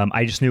 Yeah.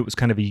 I just knew it was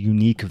kind of a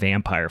unique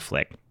vampire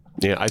flick.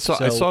 Yeah, I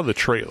saw the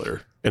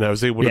trailer, and I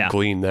was able to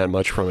glean that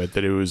much from it,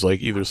 that it was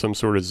like either some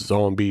sort of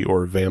zombie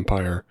or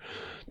vampire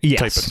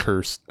type of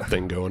curse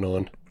thing going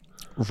on.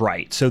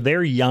 Right. So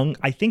they're young.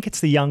 I think it's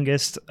the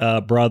youngest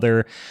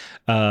brother.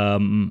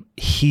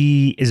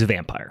 He is a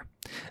vampire.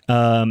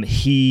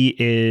 He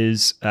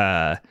is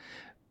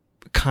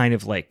kind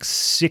of like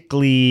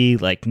sickly,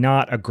 like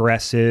not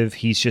aggressive.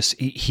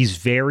 He's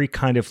very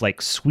kind of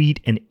like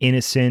sweet and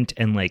innocent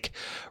and like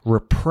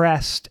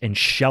repressed and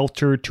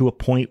sheltered to a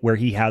point where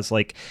he has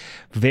like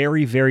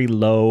very, very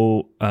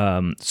low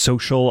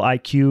social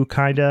IQ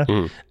kind of.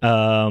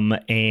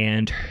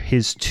 And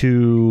his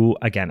two,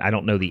 again, I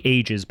don't know the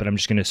ages, but I'm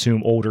just going to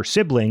assume older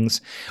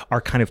siblings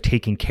are kind of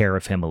taking care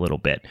of him a little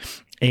bit.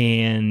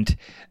 And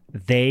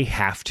they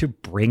have to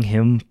bring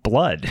him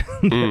blood.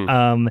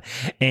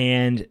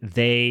 And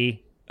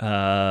they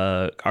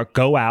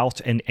go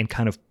out and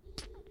kind of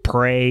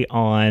prey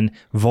on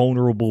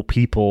vulnerable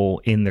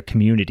people in the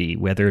community,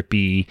 whether it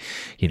be,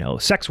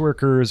 sex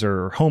workers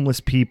or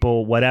homeless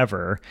people,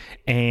 whatever,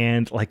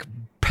 and like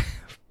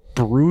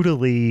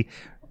brutally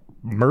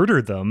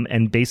murder them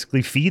and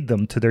basically feed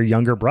them to their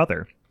younger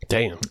brother.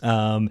 Damn.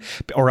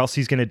 Or else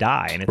he's going to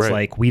die. And it's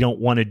like, we don't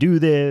want to do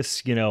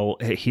this.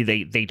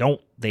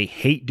 They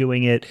hate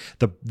doing it.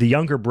 The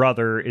younger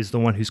brother is the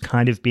one who's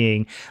kind of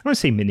being, I don't want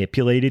to say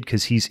manipulated,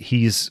 because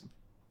he's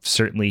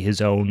certainly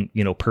his own,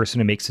 person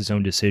who makes his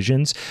own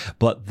decisions,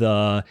 but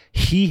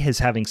he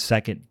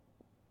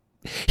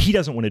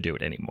doesn't want to do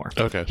it anymore.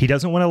 Okay. He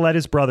doesn't want to let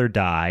his brother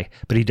die,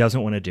 but he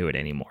doesn't want to do it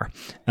anymore.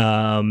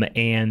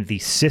 And the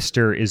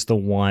sister is the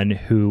one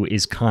who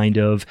is kind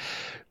of,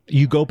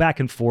 you go back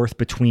and forth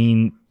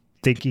between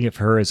thinking of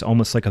her as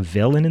almost like a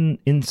villain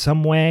in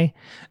some way,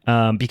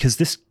 because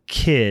this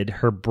kid,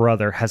 her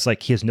brother,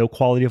 he has no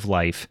quality of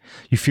life.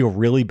 You feel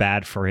really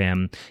bad for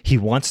him. He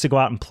wants to go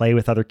out and play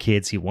with other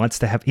kids.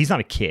 He's not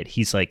a kid.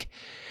 He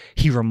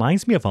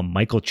reminds me of a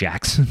Michael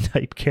Jackson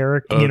type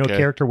character,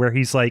 character where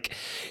he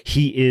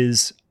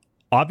is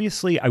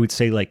obviously, I would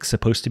say, like,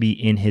 supposed to be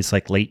in his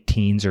like late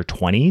teens or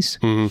 20s,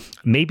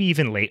 maybe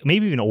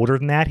even older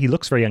than that. He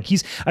looks very young.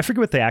 I forget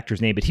what the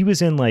actor's name, but he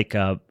was in like,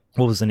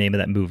 what was the name of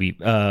that movie?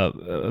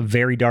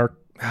 Very Dark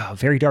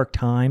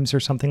Times or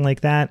something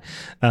like that.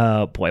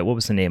 Boy, what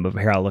was the name of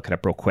it? Here, I'll look it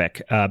up real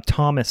quick.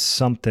 Thomas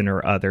something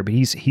or other, but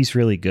he's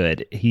really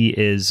good. He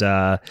is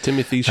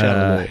Timothy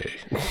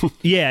Chalamet.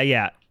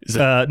 Yeah.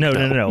 No.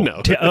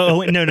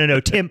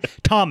 Tim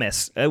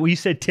Thomas. You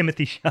said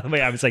Timothy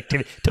Chalamet. I was like,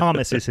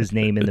 Thomas is his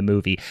name in the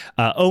movie.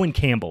 Owen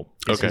Campbell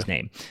is his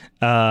name.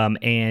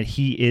 And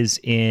he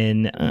is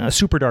in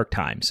Super Dark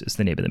Times is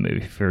the name of the movie.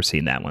 If you've ever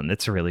seen that one,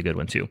 that's a really good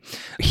one too.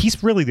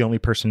 He's really the only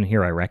person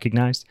here I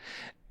recognized.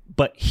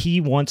 But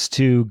he wants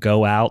to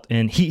go out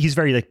and he's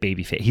very like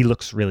baby face. He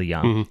looks really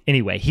young.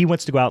 Anyway, he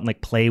wants to go out and like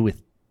play with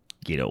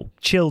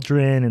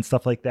children and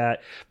stuff like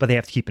that, but they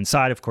have to keep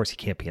inside. Of course, he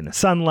can't be in the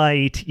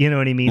sunlight. You know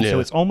what I mean? Yeah. So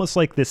it's almost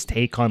like this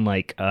take on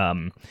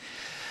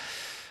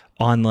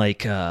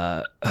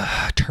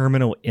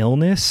terminal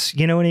illness,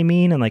 you know what I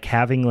mean? And like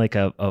having like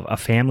a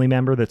family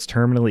member that's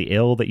terminally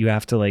ill that you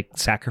have to like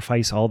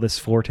sacrifice all this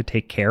for to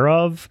take care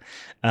of.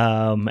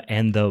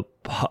 And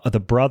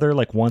the brother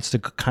like wants to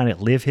kind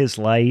of live his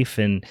life,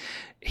 and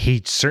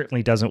he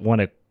certainly doesn't want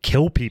to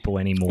kill people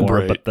anymore.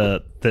 Right.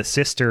 But the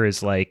sister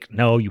is like,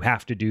 no, you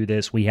have to do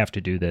this. We have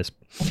to do this.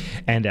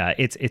 And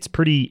it's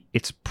pretty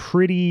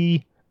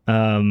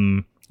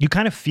you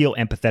kind of feel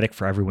empathetic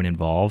for everyone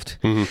involved,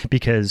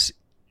 because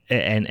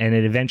and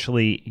it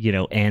eventually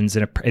ends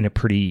in a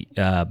pretty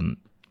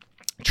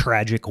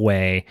tragic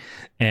way.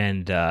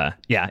 And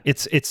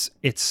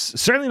it's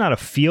certainly not a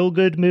feel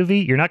good movie.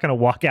 You're not going to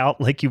walk out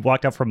like you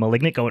walked out from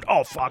Malignant going,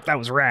 oh fuck, that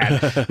was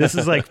rad. This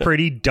is like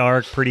pretty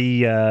dark,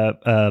 pretty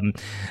kind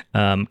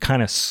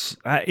of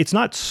it's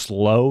not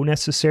slow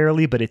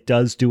necessarily, but it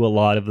does do a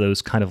lot of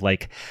those kind of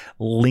like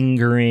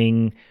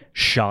lingering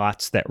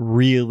shots that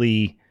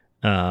really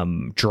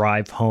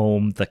drive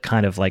home the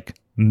kind of like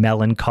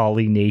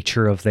melancholy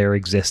nature of their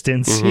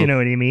existence. You know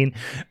what I mean?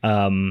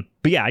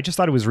 But yeah, I just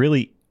thought it was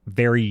really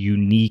very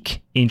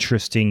unique,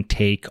 interesting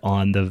take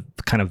on the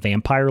kind of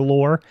vampire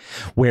lore,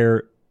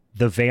 where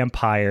the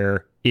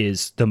vampire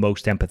is the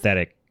most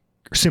sympathetic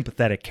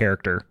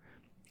character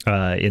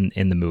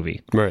in the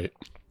movie. Right.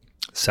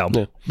 So,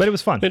 but it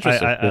was fun.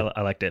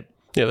 I liked it.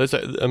 Yeah,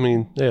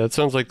 it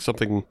sounds like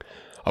something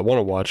I want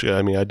to watch.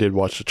 I mean, I did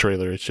watch the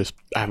trailer. It's just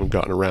I haven't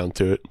gotten around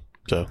to it.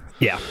 So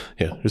yeah,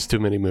 there's too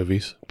many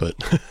movies, but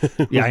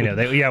yeah, I know.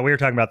 We were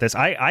talking about this.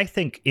 I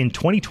think in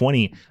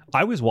 2020,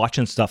 I was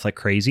watching stuff like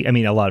crazy. I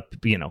mean, a lot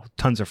of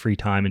tons of free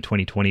time in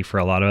 2020 for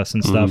a lot of us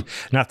and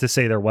stuff. Not to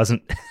say there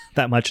wasn't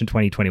that much in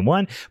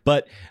 2021,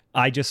 but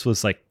I just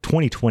was like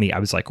 2020. I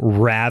was like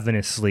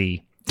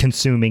ravenously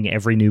consuming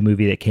every new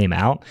movie that came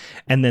out,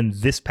 and then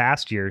this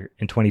past year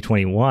in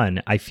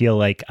 2021, I feel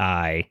like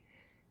I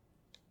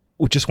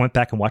just went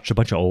back and watched a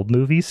bunch of old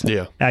movies.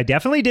 Yeah. I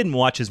definitely didn't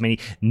watch as many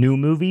new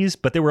movies,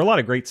 but there were a lot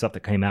of great stuff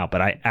that came out,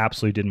 but I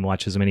absolutely didn't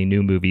watch as many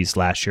new movies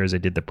last year as I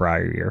did the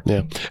prior year.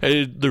 Yeah.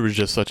 And there was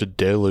just such a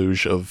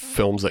deluge of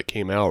films that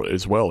came out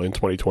as well in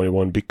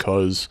 2021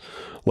 because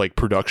like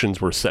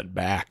productions were set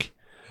back.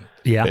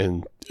 Yeah.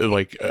 And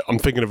like I'm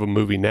thinking of a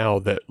movie now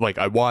that like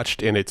I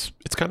watched and it's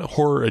kind of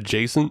horror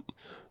adjacent.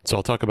 So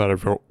I'll talk about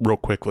it real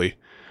quickly.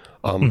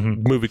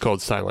 Movie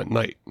called Silent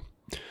Night.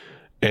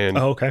 And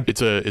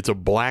it's a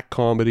black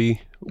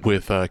comedy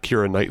with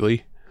Keira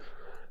Knightley.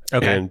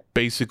 Okay. And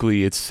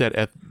basically it's set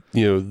at,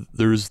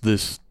 there's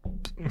this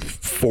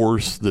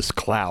force, this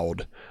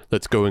cloud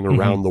that's going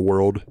around the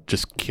world,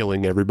 just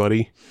killing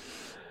everybody.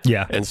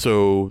 Yeah. And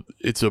so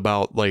it's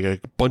about like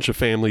a bunch of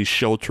families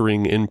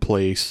sheltering in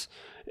place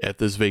at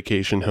this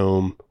vacation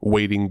home,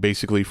 waiting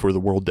basically for the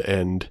world to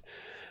end.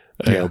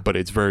 But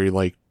it's very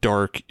like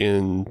dark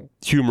and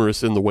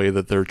humorous in the way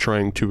that they're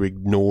trying to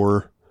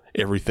ignore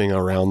everything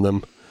around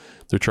them.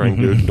 They're trying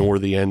to ignore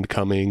the end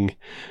coming.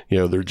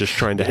 They're just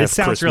trying to have Christmas.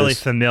 It sounds really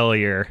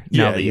familiar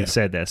now that you've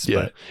said this.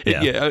 Yeah. But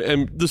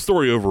and the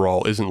story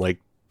overall isn't like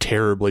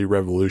terribly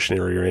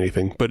revolutionary or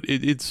anything, but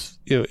it's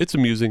it's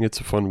amusing. It's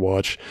a fun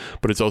watch,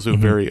 but it's also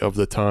very of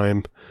the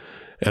time.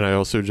 And I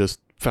also just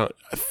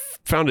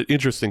found it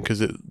interesting because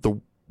the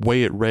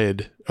way it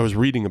read, I was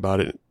reading about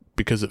it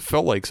because it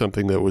felt like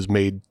something that was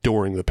made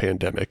during the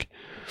pandemic.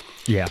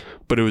 Yeah.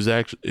 But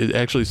it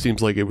actually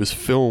seems like it was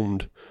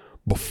filmed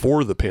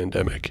before the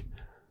pandemic,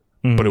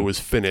 but it was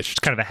finished. It's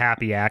kind of a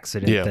happy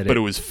accident. Yeah, but it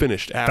was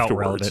finished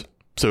afterwards.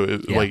 So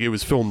it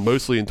was filmed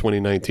mostly in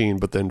 2019,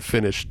 but then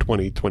finished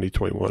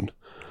 2021.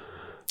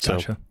 So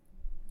gotcha.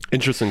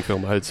 Interesting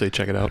film. I'd say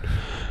check it out.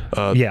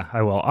 Yeah,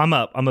 I will. I'm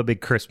a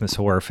big Christmas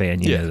horror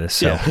fan. You know this,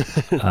 so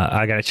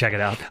I gotta check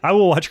it out. I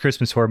will watch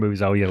Christmas horror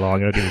movies all year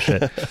long. I don't give a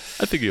shit.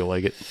 I think you'll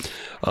like it.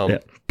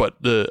 But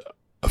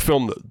a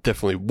film that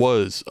definitely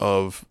was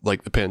of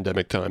like the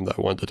pandemic time that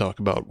I wanted to talk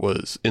about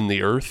was In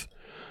the Earth,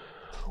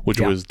 which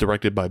was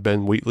directed by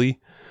Ben Wheatley.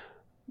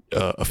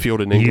 A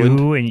Field in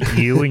England.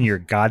 You and your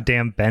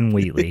goddamn Ben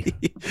Wheatley.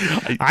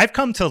 I've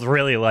come to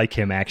really like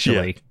him,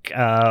 actually.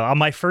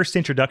 My first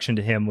introduction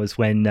to him was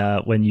when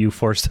you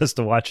forced us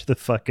to watch the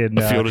fucking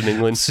A Field in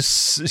England.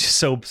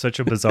 Such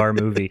a bizarre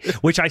movie,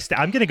 which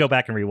I'm going to go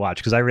back and rewatch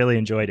because I really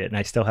enjoyed it, and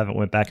I still haven't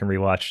went back and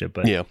rewatched it.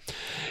 But yeah,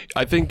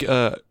 I think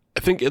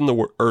In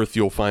the Earth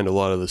you'll find a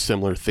lot of the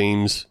similar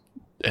themes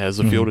as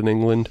A Field in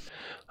England.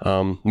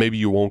 Maybe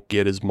you won't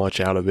get as much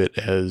out of it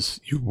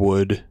as you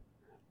would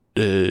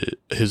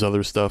his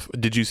other stuff.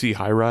 Did you see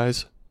High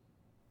Rise?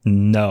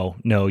 No,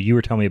 you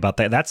were telling me about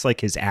that. That's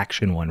like his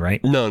action one, right?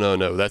 No,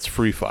 that's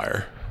Free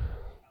Fire.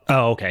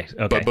 Oh, okay.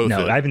 But both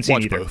I haven't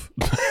seen either. Both.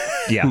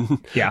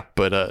 yeah.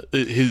 But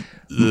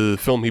the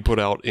film he put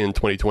out in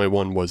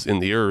 2021 was In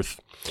the Earth,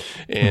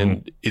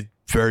 and it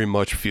very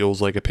much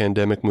feels like a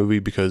pandemic movie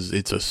because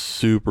it's a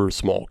super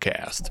small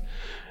cast.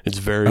 It's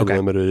very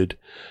limited.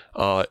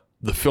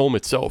 The film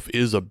itself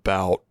is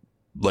about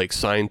like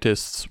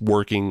scientists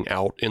working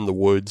out in the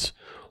woods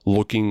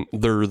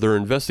they're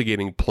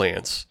investigating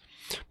plants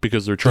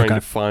because they're trying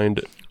to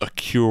find a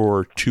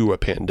cure to a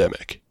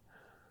pandemic.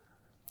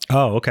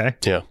 Oh, okay.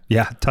 Yeah.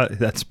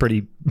 That's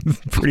pretty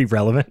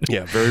relevant.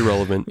 Yeah, very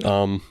relevant.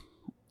 And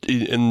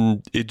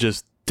it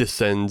just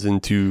descends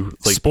into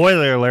like,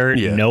 spoiler alert,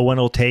 no one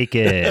will take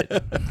it.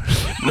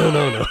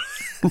 No.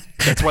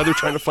 That's why they're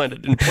trying to find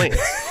it in plants.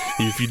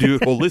 If you do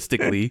it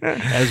holistically,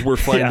 as we're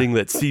finding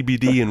that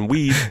CBD and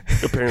weed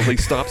apparently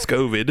stops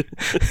COVID.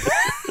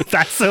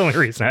 That's the only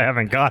reason I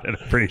haven't got it,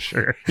 I'm pretty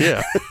sure.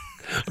 Yeah.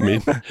 I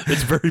mean,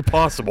 it's very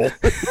possible.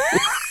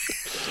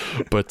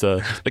 But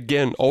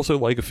again, also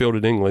like a field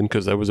in England,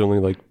 because there was only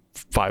like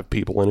 5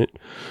 people in it.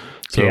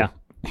 So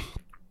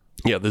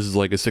yeah, this is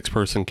like a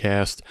 6-person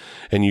cast,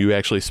 and you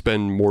actually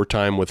spend more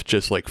time with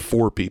just like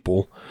 4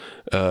 people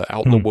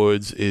out in the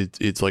woods.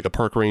 It's like a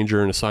park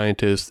ranger and a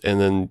scientist, and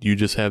then you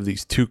just have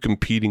these 2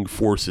 competing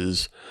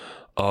forces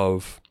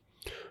of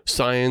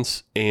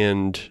science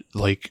and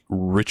like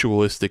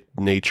ritualistic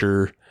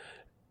nature,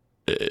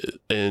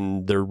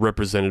 and they're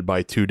represented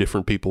by 2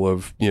 different people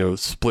of, you know,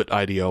 split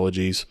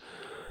ideologies.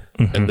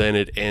 And then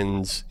it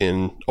ends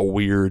in a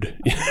weird,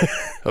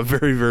 a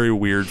very, very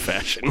weird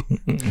fashion,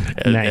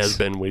 as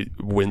Ben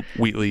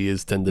Wheatley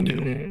is tend to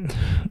do.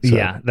 So.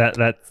 Yeah,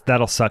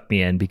 that'll suck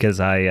me in, because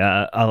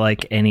I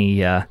like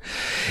any.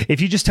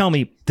 If you just tell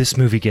me this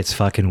movie gets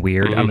fucking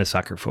weird, I'm a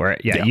sucker for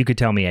it. Yeah, you could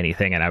tell me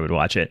anything and I would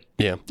watch it.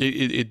 Yeah,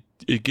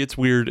 it gets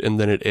weird, and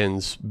then it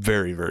ends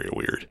very, very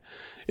weird.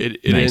 It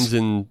ends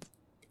in,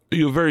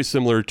 you know, very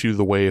similar to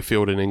the way A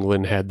Field in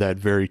England had that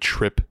very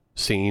trip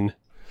scene.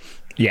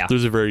 Yeah,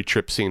 there's a very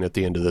trip scene at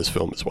the end of this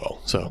film as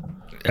well. So,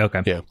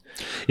 okay, yeah,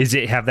 is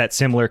it have that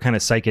similar kind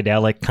of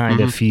psychedelic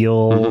kind of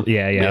feel?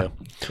 Yeah,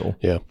 cool.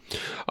 Yeah.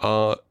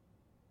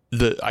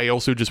 I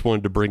also just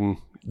wanted to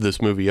bring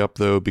this movie up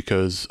though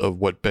because of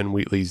what Ben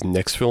Wheatley's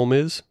next film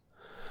is,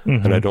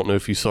 and I don't know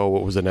if you saw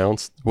what was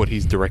announced, what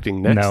he's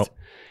directing next. No,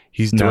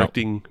 he's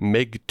directing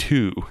Meg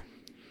 2.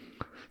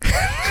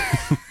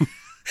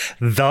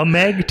 The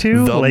Meg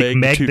 2, like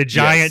Meg 2. The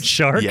giant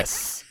shark.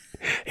 Yes.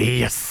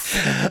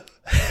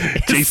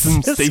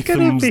 Jason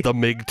Statham's The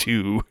Meg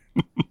 2.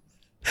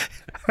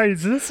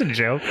 Is this a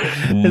joke?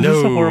 Is No.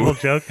 this a horrible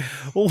joke?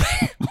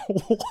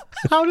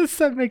 How does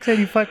that make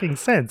any fucking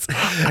sense?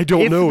 I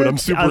don't know, and I'm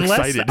super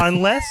excited.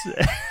 Unless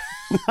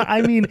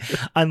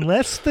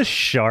the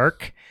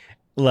shark,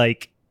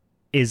 like,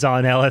 is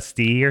on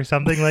LSD or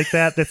something like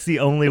that, that's the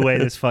only way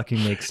this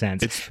fucking makes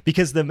sense.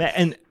 Because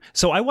and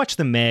so I watched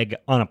The Meg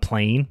on a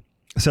plane.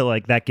 So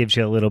like that gives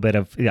you a little bit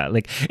of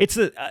like it's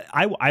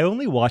I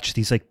only watch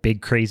these like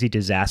big crazy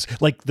disasters,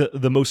 like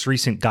the most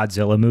recent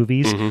Godzilla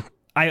movies.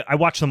 I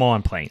watch them all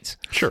on planes.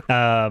 Sure.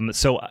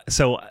 So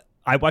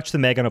I watched The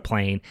Meg on a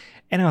plane,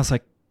 and I was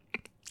like,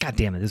 God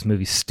damn it, this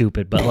movie's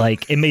stupid, but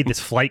like it made this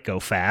flight go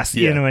fast.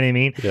 You know what I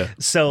mean? Yeah.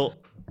 So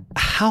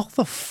how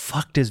the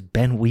fuck does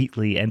Ben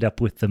Wheatley end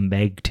up with The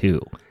Meg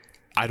 2?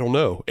 I don't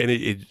know,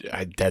 and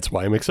that's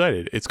why I'm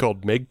excited. It's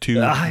called Meg 2: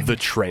 The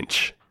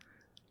Trench.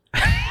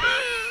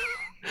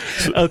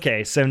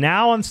 Okay, so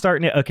now I'm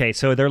starting to. Okay,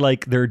 so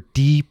they're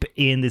deep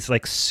in this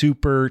like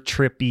super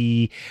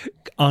trippy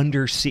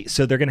undersea.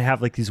 So they're gonna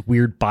have like these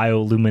weird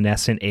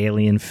bioluminescent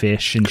alien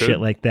fish and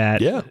shit like that.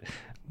 Yeah,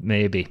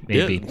 maybe.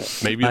 Yeah.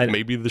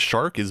 Maybe the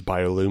shark is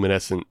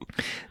bioluminescent.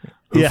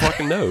 Who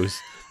fucking knows?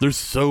 There's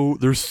so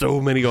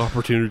many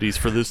opportunities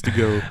for this to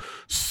go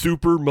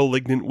super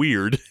malignant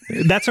weird.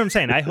 That's what I'm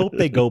saying. I hope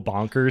they go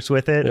bonkers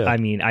with it. Yeah. I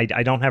mean,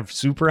 I don't have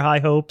super high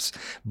hopes,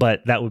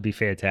 but that would be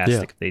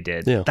fantastic if they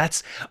did. Yeah.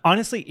 That's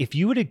honestly, if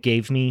you would have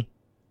gave me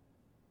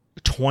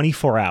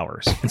 24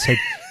 hours and said,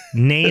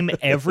 name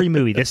every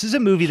movie. This is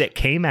a movie that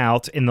came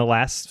out in the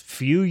last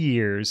few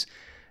years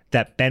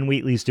that Ben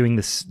Wheatley's doing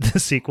the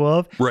sequel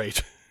of.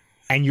 Right.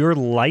 And your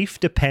life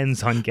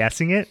depends on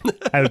guessing it,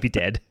 I would be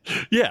dead.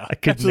 Yeah,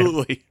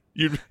 absolutely.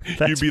 You'd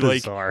be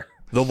bizarre.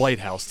 Like The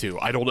Lighthouse too.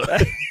 I don't know.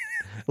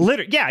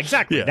 Literally, yeah,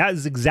 exactly. Yeah. That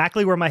is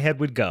exactly where my head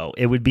would go.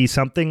 It would be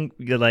something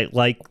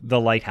like The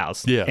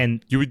Lighthouse. Yeah,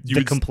 and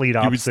the complete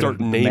opposite. You would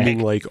start naming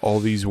like all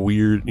these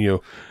weird,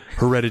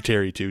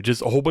 Hereditary too.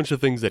 Just a whole bunch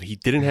of things that he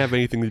didn't have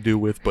anything to do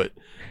with, but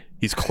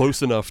he's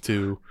close enough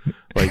to,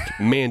 like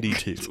Mandy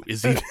 2.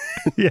 Is he?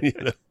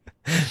 Yeah.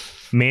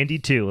 Mandy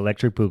 2,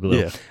 Electric Boogaloo.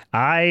 Yeah.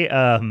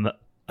 I'm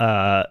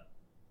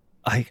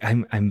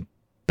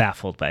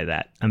baffled by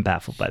that.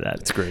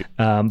 It's great.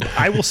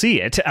 I will see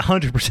it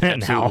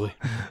 100% now.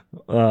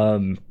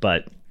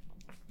 But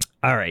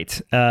all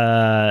right.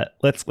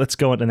 Let's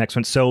go on to the next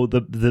one. So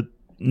the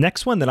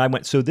next one that I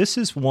went. So this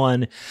is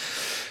one.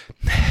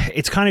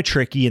 It's kind of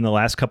tricky in the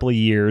last couple of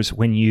years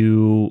when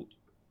you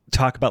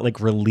talk about like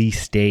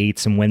release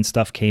dates and when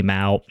stuff came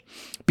out,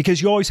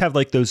 because you always have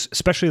like those,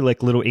 especially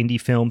like little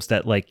indie films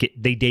that like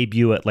they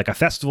debut at like a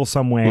festival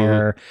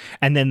somewhere,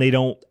 and then they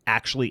don't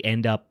actually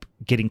end up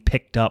getting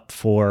picked up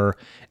for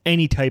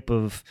any type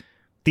of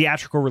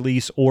theatrical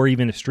release or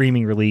even a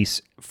streaming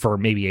release for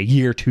maybe a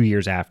year, 2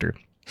 years after.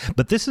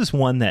 But this is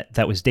one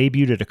that was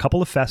debuted at a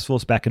couple of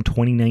festivals back in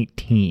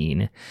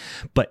 2019,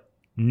 but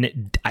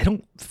I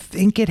don't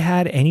think it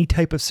had any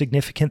type of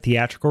significant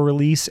theatrical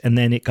release, and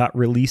then it got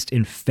released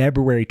in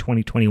February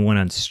 2021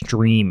 on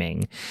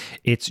streaming.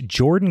 It's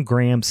Jordan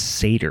Graham's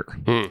Sator,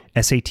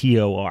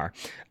 Sator.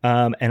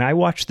 And I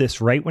watched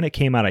this right when it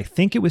came out. I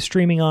think it was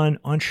streaming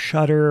on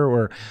Shudder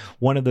or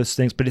one of those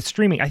things, but it's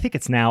streaming. I think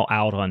it's now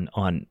out on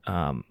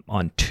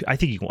I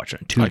think you can watch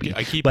it on Tubi.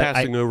 I keep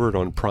passing over it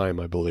on Prime,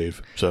 I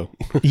believe. So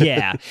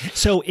yeah.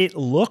 So it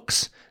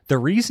looks. The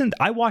reason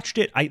I watched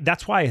it,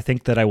 that's why I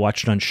think that I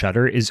watched it on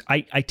Shudder, is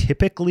I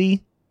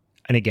typically,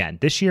 and again,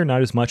 this year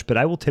not as much, but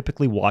I will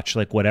typically watch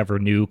like whatever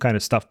new kind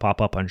of stuff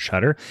pop up on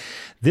Shudder.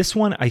 This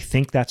one, I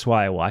think that's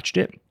why I watched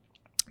it,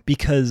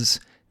 because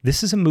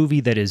this is a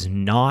movie that is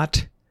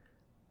not,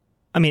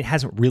 I mean, it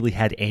hasn't really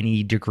had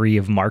any degree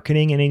of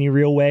marketing in any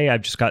real way.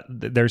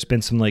 There's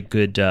been some like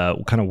good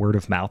kind of word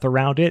of mouth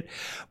around it,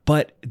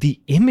 but the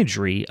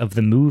imagery of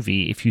the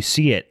movie, if you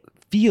see it,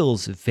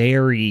 feels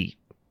very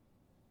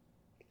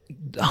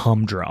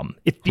humdrum.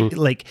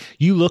 Like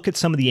you look at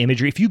some of the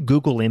imagery, if you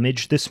Google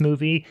image this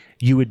movie,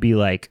 you would be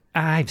like,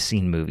 I've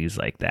seen movies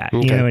like that.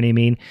 Okay. You know what I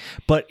mean?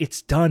 But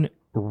it's done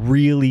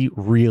really,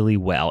 really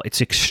well.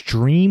 It's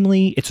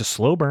a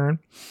slow burn.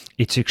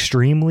 It's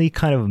extremely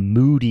kind of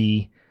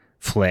moody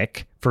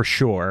flick for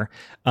sure.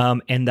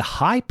 And the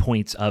high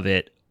points of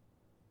it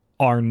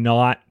are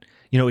not,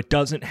 it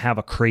doesn't have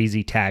a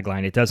crazy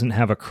tagline. It doesn't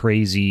have a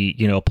crazy,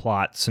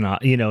 plot. So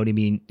not, you know what I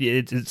mean?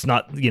 It's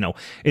not,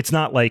 it's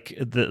not like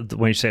the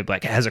when you say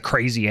like it has a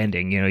crazy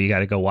ending, you got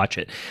to go watch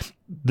it.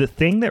 The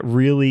thing that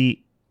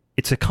really,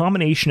 it's a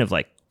combination of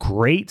like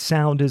great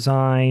sound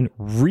design,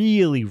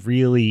 really,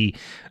 really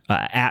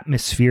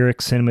atmospheric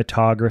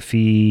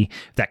cinematography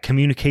that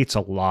communicates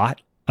a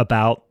lot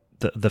about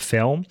the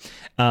film,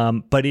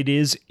 but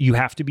you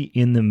have to be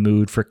in the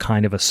mood for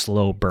kind of a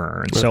slow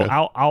burn. Okay.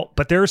 So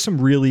but there are some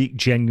really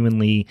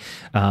genuinely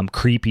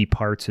creepy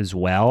parts as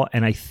well.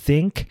 And I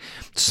think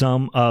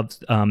some of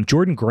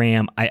Jordan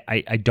Graham,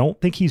 I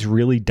don't think he's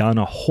really done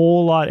a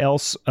whole lot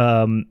else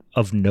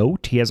of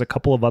note. He has a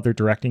couple of other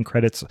directing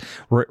credits,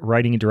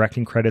 writing and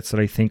directing credits that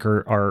I think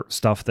are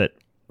stuff that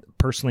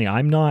personally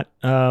I'm not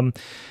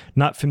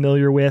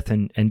familiar with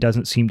and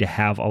doesn't seem to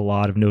have a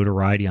lot of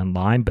notoriety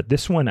online, but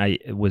this one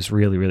was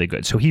really, really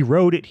good. So he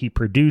wrote it, he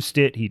produced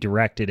it, he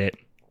directed it.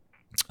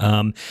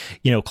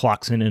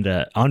 Clocks in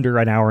at under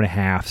an hour and a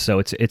half, so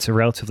it's a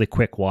relatively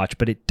quick watch,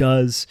 but it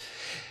does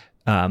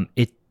burn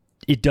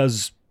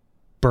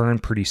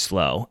pretty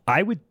slow.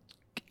 I would,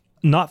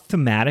 not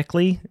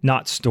thematically,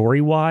 not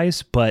story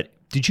wise, but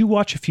did you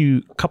watch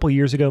a couple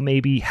years ago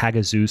maybe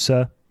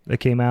Hagazusa that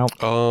came out?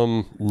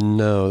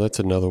 No, that's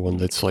another one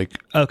that's like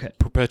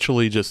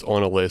perpetually just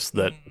on a list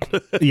that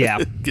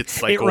gets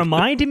cycled. It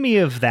reminded me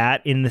of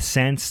that in the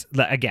sense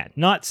that, again,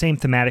 not same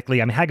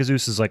thematically. I mean,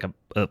 Hagazusa is like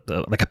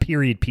a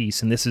period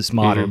piece, and this is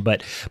modern.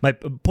 But my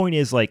point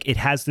is, like, it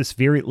has this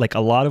very like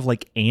a lot of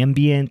like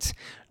ambient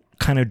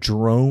kind of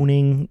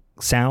droning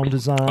sound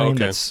design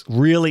that's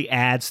really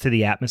adds to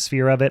the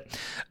atmosphere of it.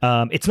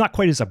 It's not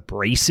quite as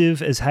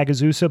abrasive as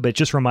Hagazusa, but it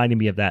just reminded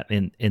me of that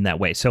in that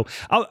way. So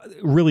I'll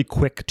really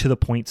quick to the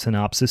point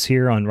synopsis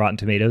here on Rotten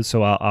Tomatoes.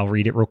 So I'll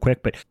read it real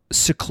quick. But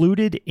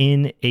secluded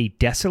in a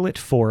desolate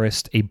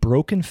forest, a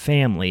broken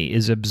family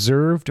is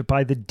observed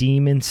by the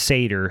demon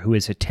Sator, who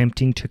is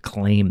attempting to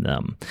claim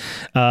them.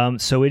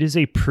 So it is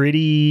a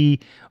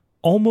pretty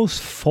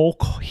almost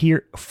folk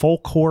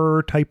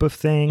horror type of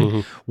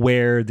thing,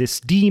 where this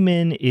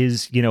demon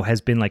is,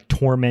 has been like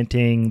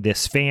tormenting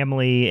this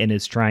family and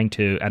is trying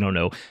to, I don't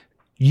know,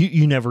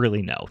 you never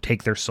really know,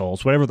 take their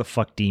souls, whatever the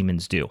fuck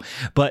demons do.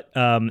 But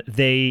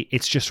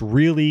it's just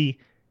really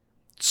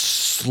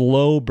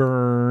slow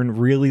burn,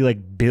 really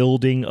like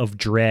building of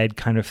dread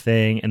kind of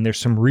thing. And there's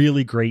some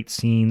really great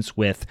scenes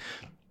with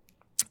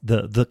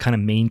the kind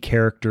of main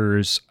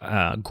character's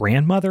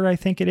grandmother, I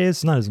think it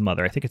is. Not his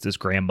mother. I think it's his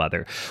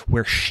grandmother,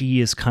 where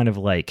she is kind of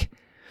like,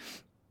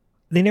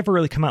 they never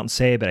really come out and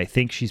say, but I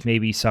think she's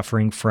maybe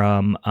suffering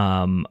from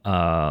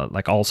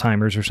like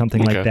Alzheimer's or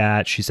something like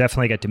that. She's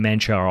definitely got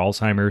dementia or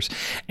Alzheimer's,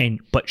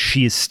 but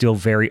she is still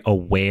very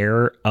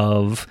aware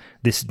of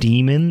this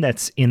demon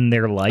that's in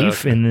their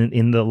life and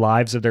in the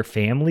lives of their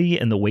family.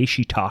 And the way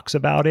she talks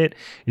about it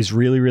is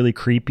really, really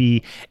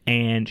creepy.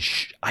 And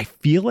I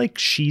feel like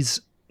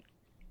she's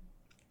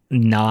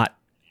not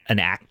an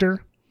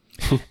actor.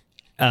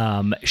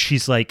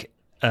 She's like,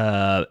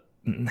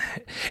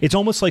 it's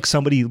almost like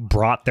somebody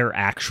brought their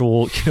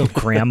actual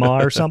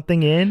grandma or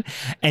something in,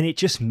 and it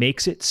just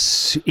makes they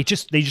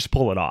just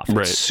pull it off.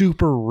 Right. It's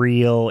super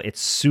real, it's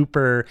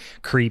super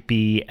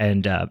creepy,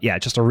 and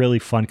just a really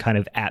fun kind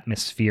of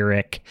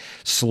atmospheric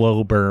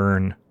slow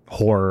burn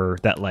horror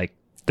that like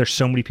there's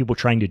so many people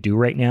trying to do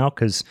right now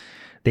because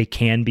they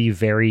can be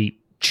very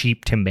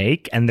cheap to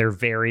make, and they're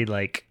very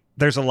like,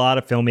 there's a lot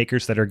of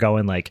filmmakers that are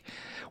going like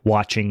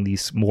watching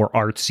these more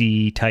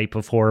artsy type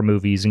of horror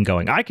movies and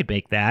going, I could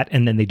make that,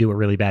 and then they do a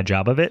really bad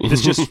job of it.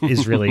 This just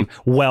is really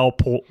well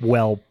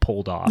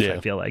pulled off. I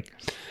feel like,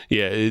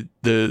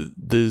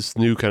 this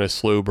new kind of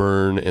slow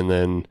burn, and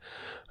then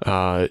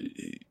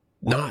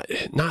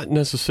not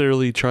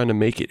necessarily trying to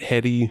make it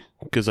heady,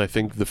 because I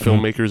think the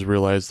filmmakers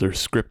realize their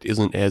script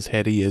isn't as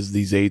heady as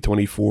these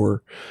A24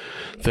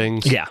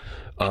 things. Yeah.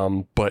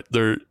 But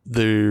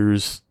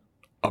there's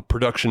a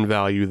production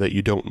value that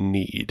you don't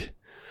need.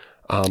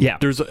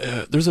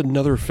 There's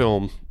another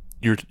film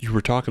you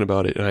were talking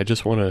about it, and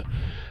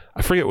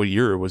I forget what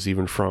year it was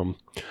even from,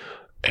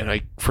 and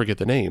I forget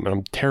the name, and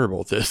I'm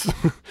terrible at this.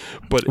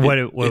 But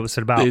what was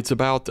it about? It's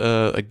about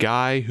a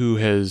guy who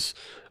has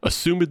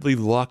assumedly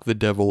locked the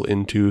devil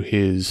into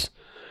his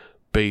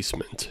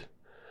basement,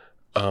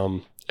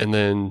 and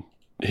then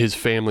his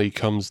family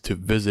comes to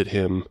visit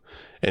him,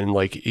 and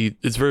like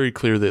it's very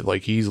clear that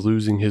like he's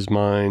losing his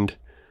mind.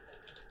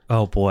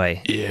 Oh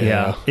boy.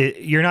 Yeah.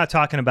 You're not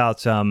talking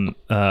about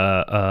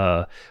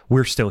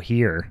We're Still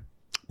Here.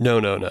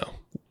 No.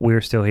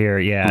 We're Still Here.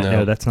 Yeah. No.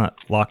 No, that's not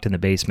Locked in the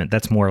Basement.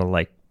 That's more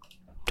like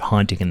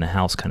Haunting in the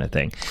House kind of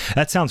thing.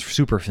 That sounds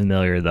super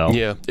familiar though.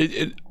 Yeah.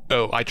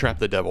 I Trapped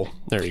the Devil.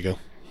 There you go.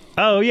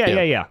 Oh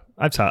yeah.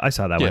 I saw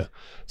that one.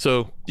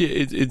 So yeah,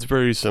 it's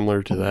very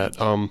similar to that.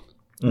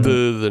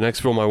 The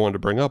next film I wanted to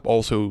bring up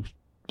also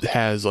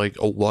has like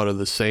a lot of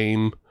the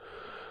same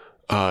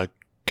kind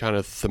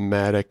of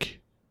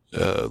thematic,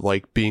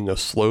 like being a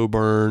slow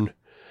burn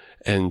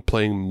and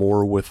playing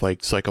more with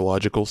like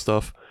psychological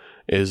stuff,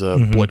 is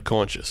Blood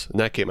Conscious, and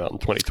that came out in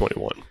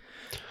 2021.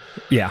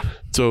 Yeah.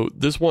 So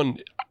this one,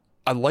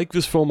 I like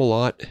this film a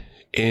lot,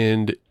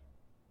 and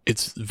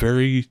it's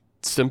very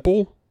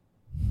simple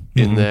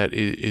in that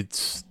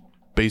it's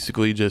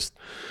basically just,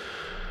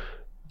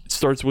 it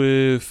starts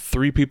with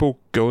 3 people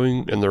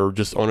going, and they're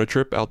just on a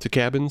trip out to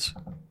cabins.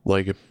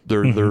 Like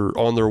they're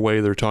on their way.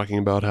 They're talking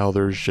about how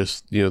there's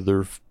just,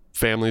 their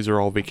families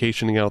are all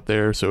vacationing out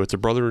there. So it's a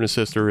brother and a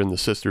sister, and the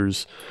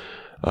sister's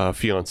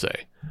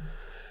fiance.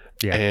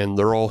 Yeah. And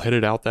they're all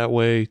headed out that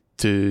way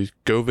to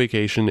go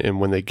vacation.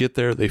 And when they get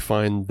there, they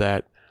find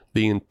that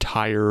the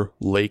entire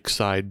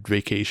lakeside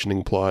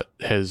vacationing plot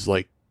has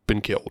like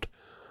been killed.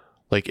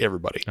 Like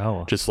everybody.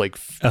 Oh. Just like,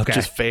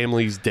 just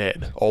families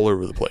dead all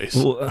over the place.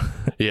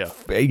 Yeah.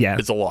 Yeah.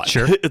 It's a lot.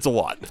 Sure. It's a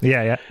lot.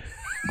 Yeah.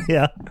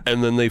 Yeah.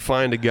 And then they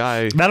find a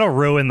guy. That'll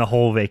ruin the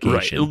whole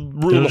vacation.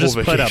 Right. It'll just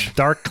whole put vacation. a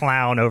dark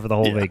clown over the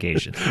whole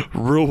vacation.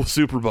 Real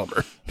super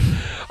bummer.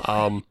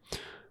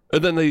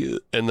 And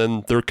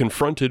then they're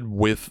confronted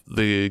with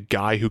the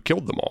guy who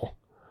killed them all.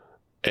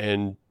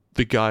 And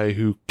the guy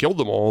who killed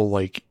them all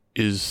like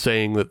is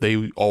saying that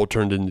they all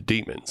turned into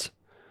demons.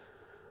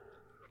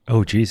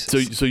 Oh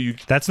Jesus! So you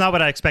that's not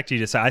what I expected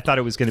you to say. I thought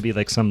it was going to be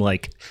like some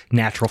like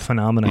natural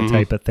phenomena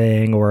type of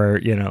thing, or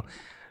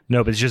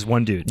no, but it's just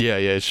one dude. Yeah,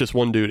 it's just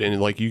one dude,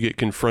 and like you get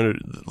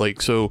confronted.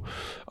 Like so,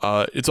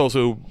 it's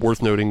also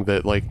worth noting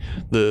that like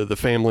the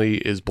family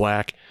is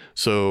black,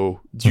 so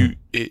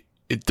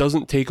it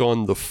doesn't take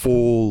on the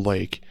full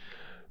like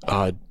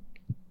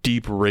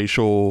deep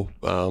racial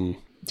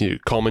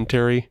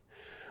commentary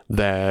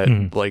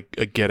that like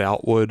a Get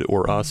Out would,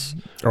 or Us.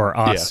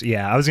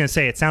 Yeah. I was gonna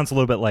say it sounds a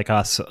little bit like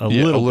Us, a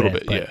little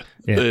bit,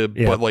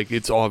 but like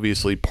it's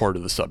obviously part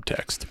of the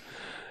subtext.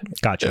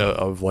 Gotcha.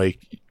 Of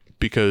like,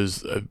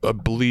 because I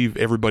believe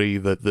everybody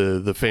that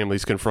the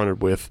family's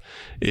confronted with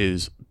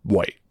is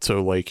white.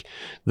 So like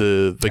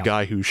the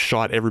guy who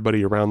shot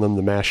everybody around them,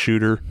 the mass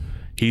shooter,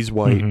 he's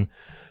white.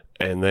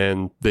 And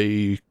then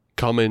they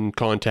come in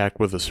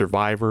contact with a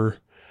survivor,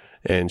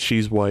 and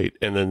she's white.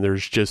 And then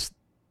there's just,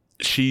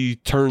 she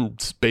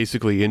turns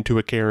basically into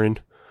a Karen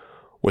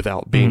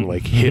without being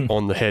like hit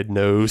on the head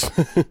nose.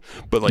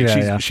 But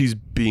like she's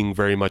being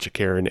very much a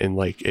Karen and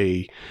like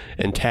a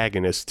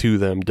antagonist to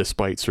them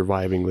despite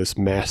surviving this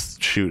mass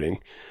shooting.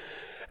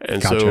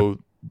 And so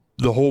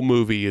the whole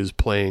movie is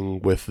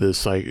playing with the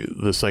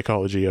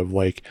psychology of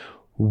like,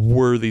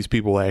 were these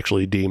people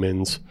actually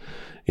demons?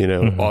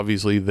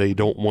 Obviously they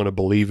don't want to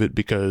believe it,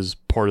 because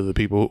part of the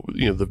people,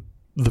 the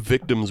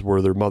victims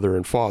were their mother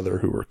and father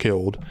who were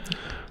killed.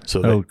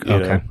 So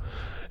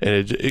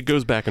and it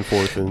goes back and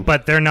forth.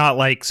 But they're not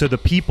like, so the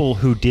people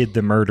who did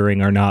the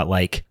murdering are not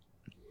like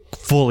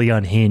fully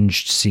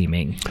unhinged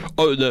seeming.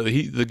 Oh no,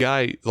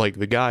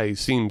 the guy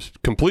seems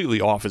completely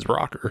off his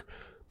rocker,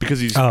 because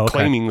he's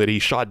claiming that he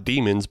shot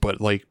demons, but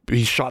like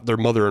he shot their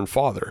mother and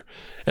father,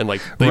 and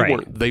like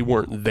they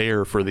weren't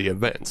there for the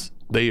events.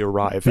 They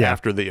arrive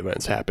after the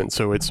events happened.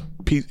 So it's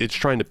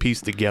trying to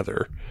piece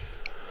together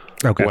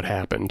what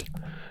happened.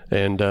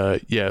 And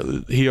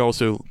he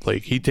also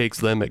like he takes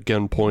them at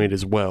gunpoint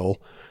as well.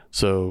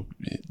 So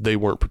they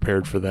weren't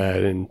prepared for that,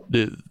 and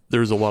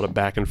there's a lot of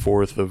back and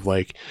forth of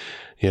like,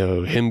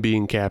 him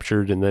being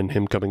captured and then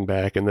him coming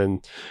back, and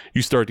then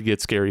you start to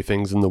get scary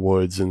things in the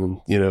woods, and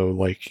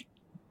like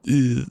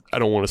I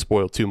don't want to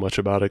spoil too much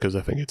about it because I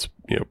think it's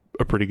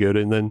a pretty good.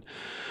 And then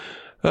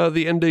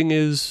the ending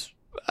is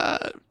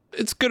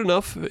it's good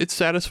enough. It's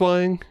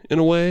satisfying in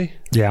a way.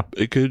 Yeah,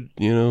 it could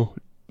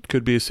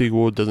could be a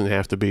sequel. It doesn't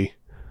have to be,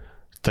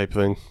 type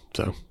thing.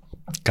 So.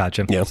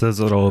 Gotcha. Yeah, so it's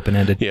a little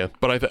open-ended. Yeah,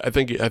 but I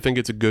think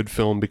it's a good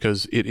film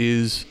because it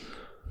is,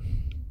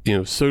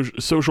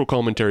 social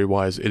commentary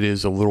wise, it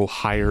is a little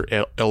higher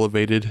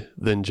elevated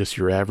than just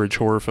your average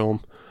horror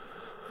film.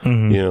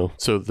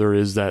 So there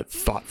is that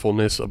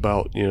thoughtfulness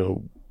about,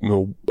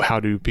 how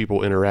do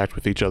people interact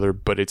with each other,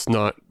 but it's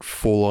not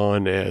full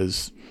on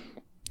as,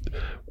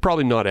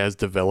 probably not as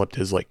developed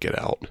as like Get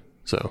Out.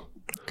 So.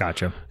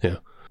 Gotcha. Yeah.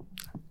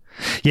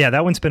 Yeah,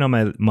 that one's been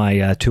on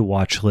my to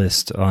watch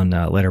list on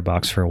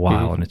Letterboxd for a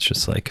while, and it's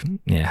just like,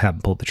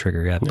 haven't pulled the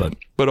trigger yet.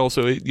 But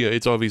also,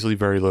 it's obviously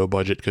very low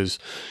budget because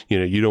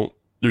you don't.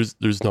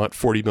 There's not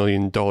 $40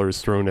 million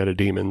thrown at a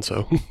demon,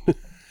 so.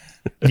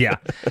 Yeah,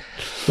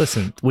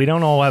 listen, we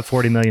don't all have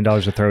 $40 million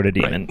to throw at a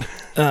demon.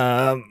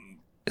 Right.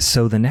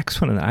 So the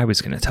next one that I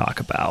was going to talk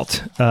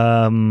about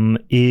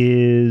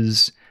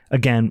is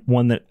again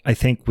one that I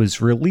think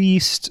was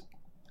released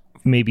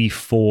maybe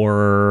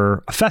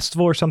for a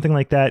festival or something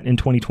like that in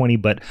 2020,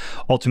 but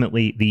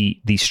ultimately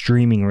the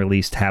streaming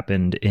release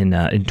happened in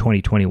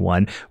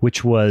 2021,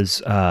 which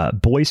was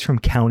Boys from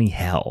County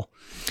Hell,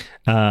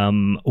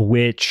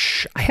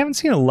 which I haven't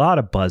seen a lot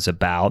of buzz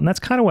about, and that's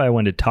kind of why I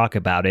wanted to talk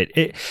about it.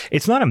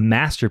 It's not a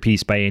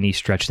masterpiece by any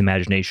stretch of the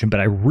imagination,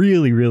 but I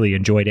really, really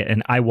enjoyed it,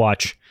 and I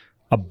watch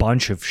a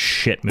bunch of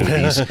shit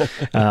movies,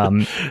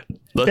 and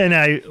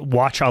I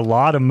watch a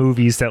lot of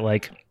movies that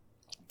like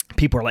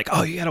people are like,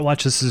 oh, you gotta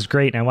watch this is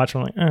great, and I watch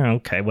them like, oh,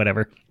 okay,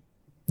 whatever.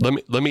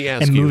 Let me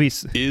ask you,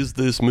 movies, is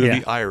this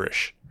movie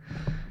Irish?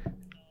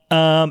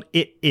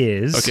 It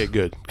is. Okay,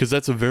 good, because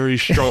that's a very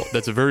strong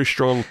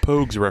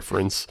Pogues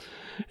reference.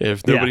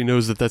 If nobody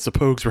knows that's a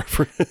Pogues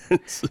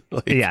reference.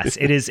 Yes,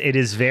 it is. It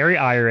is very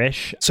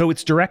Irish. So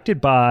it's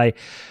directed by,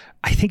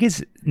 I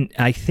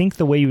think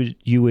the way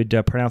you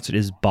would pronounce it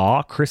is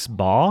Chris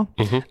Baugh.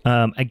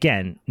 Mm-hmm.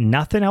 Again,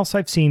 nothing else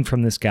I've seen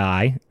from this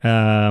guy.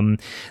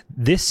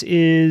 This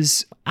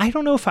is, I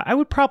don't know if I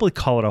would probably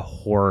call it a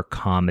horror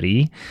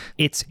comedy.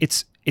 It's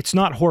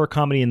not horror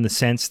comedy in the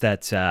sense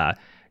that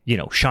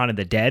Shaun of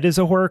the Dead is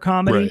a horror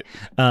comedy,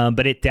 right.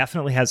 But it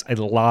definitely has a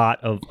lot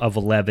of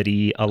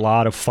levity, a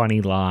lot of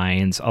funny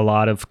lines, a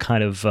lot of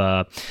kind of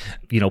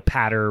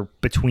patter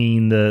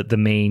between the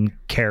main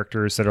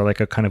characters that are like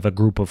a kind of a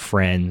group of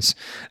friends.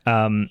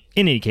 In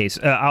any case,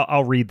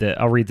 I'll read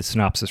the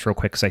synopsis real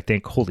quick because I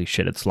think, holy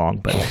shit, it's long.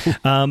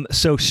 But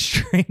so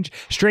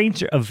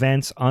strange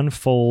events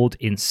unfold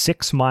in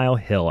 6 Mile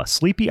Hill, a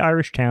sleepy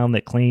Irish town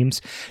that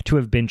claims to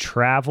have been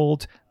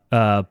traveled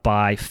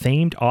by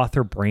famed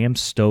author Bram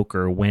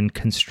Stoker when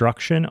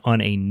construction on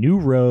a new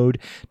road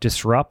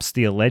disrupts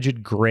the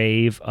alleged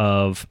grave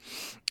of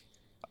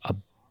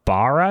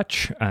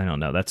Barach. I don't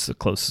know. That's the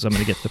closest I'm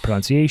going to get to the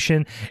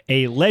pronunciation.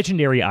 A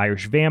legendary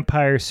Irish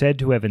vampire said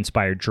to have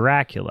inspired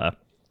Dracula.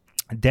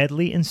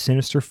 Deadly and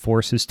sinister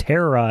forces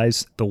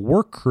terrorize the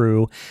work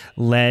crew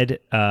led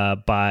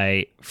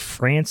by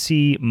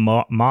Francie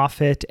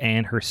Moffat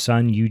and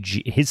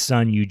his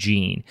son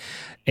Eugene,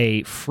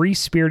 a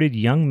free-spirited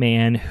young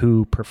man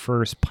who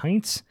prefers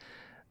pints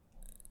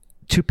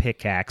to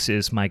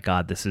pickaxes. My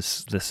God, this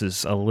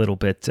is a little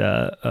bit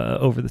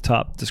over the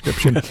top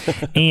description.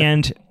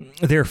 And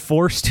they're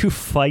forced to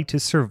fight to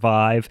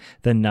survive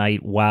the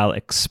night while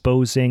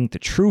exposing the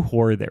true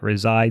horror that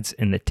resides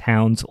in the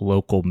town's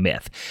local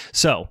myth.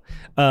 So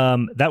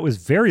that was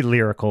very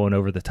lyrical and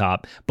over the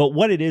top. But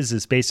what it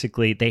is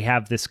basically they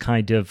have this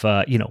kind of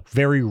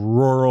very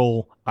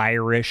rural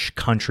Irish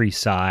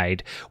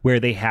countryside where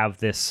they have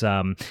this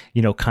kind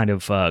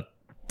of I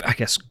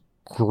guess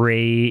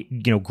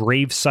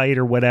grave site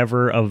or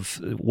whatever of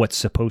what's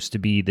supposed to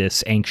be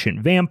this ancient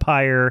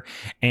vampire,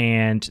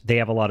 and they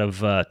have a lot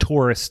of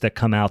tourists that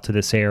come out to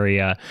this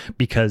area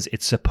because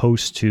it's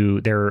supposed to,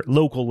 their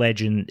local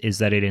legend is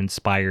that it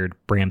inspired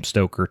Bram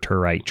Stoker to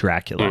write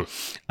Dracula.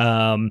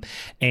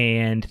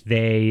 And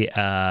they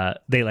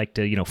like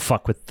to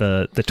fuck with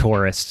the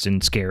tourists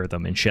and scare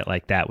them and shit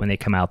like that when they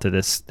come out to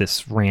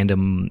this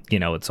random,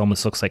 it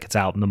almost looks like it's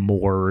out in the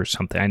moor or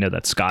something. I know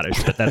that's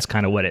Scottish, but that's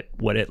kind of what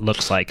it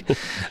looks like.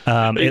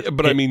 I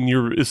mean,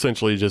 you're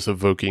essentially just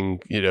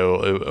evoking,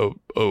 a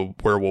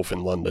werewolf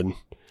in London.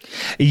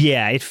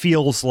 Yeah, it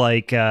feels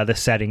like the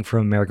setting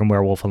from American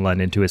Werewolf in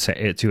London to a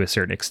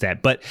certain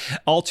extent. But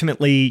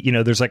ultimately,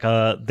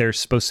 there's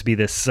supposed to be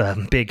this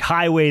big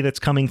highway that's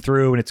coming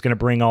through, and it's going to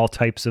bring all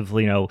types of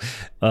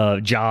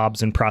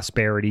jobs and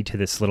prosperity to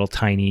this little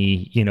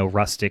tiny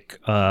rustic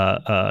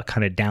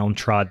kind of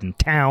downtrodden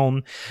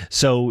town.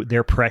 So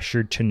they're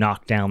pressured to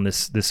knock down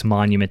this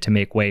monument to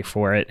make way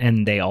for it,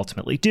 and they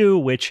ultimately do,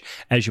 which,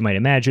 as you might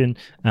imagine,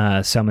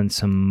 summons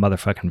some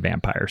motherfucking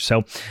vampires.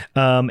 So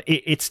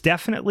it's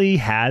definitely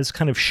has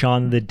kind of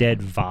Shaun of the Dead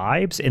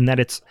vibes in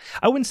that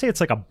I wouldn't say it's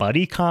like a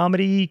buddy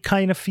comedy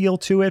kind of feel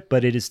to it,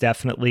 but it is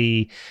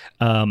definitely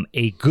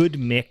a good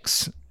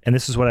mix. And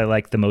this is what I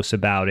like the most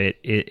about it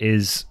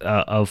is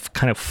of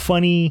kind of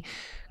funny,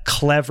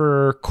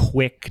 clever,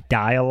 quick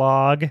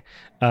dialogue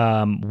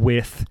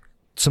with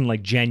some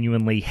like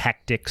genuinely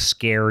hectic,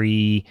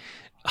 scary,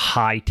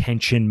 high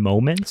tension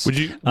moments. Would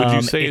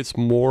you say it's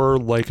more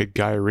like a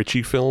Guy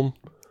Ritchie film?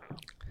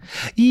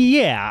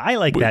 Yeah, I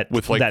like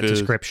with like that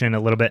description a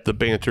little bit. The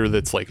banter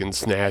that's like in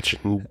Snatch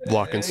and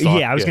Lock and Stock.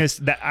 Yeah,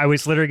 I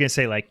was literally gonna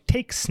say, like,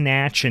 take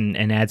Snatch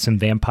and add some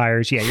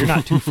vampires. Yeah, you're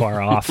not too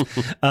far off.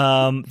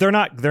 They're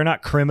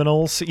not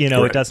criminals. You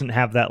know, It doesn't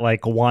have that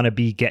like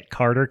wannabe Get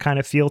Carter kind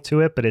of feel to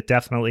it, but it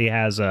definitely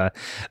has a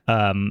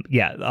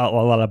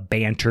lot of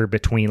banter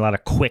between, a lot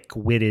of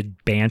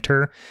quick-witted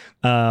banter.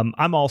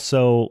 I'm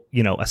also,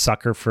 a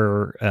sucker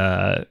for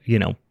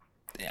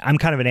I'm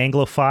kind of an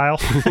Anglophile,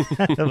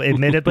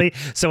 admittedly.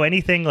 So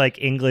anything like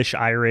English,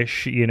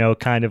 Irish,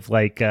 kind of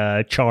like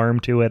charm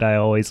to it, I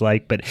always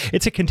like. But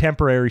it's a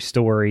contemporary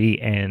story.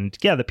 And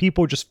yeah, the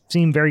people just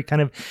seem very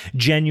kind of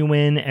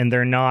genuine, and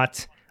they're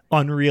not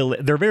unreal.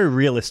 They're very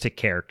realistic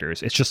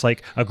characters. It's just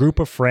like a group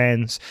of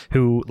friends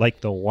who,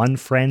 like, the one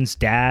friend's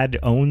dad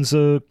owns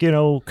a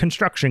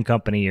construction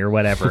company or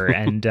whatever,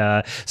 and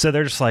so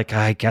they're just like,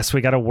 I guess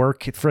we got to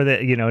work for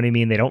the, you know what I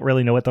mean? They don't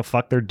really know what the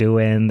fuck they're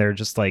doing. They're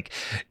just like,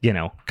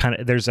 kind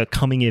of, there's a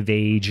coming of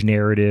age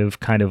narrative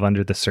kind of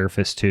under the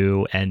surface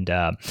too, and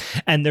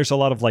there's a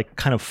lot of like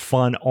kind of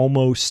fun,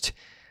 almost.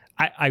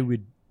 I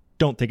would.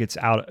 Don't think it's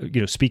out,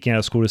 speaking out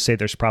of school to say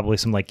there's probably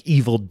some like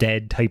Evil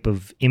Dead type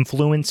of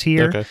influence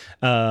here,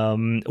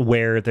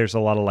 where there's a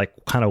lot of like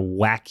kind of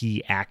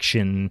wacky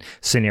action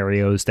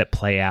scenarios that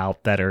play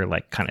out that are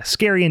like kind of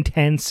scary,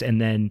 intense, and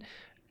then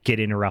get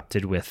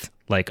interrupted with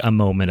like a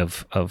moment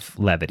of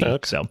levity.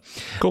 Okay. So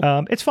cool.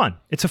 It's fun.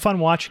 It's a fun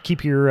watch.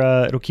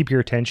 It'll keep your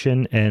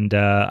attention. And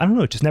I don't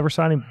know, just never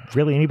saw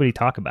anybody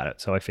talk about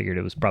it. So I figured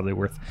it was probably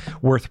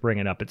worth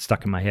bringing up. It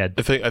stuck in my head.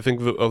 I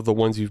think of the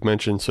ones you've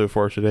mentioned so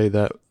far today,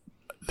 that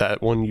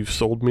one you've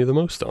sold me the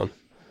most on.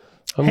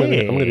 I'm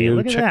gonna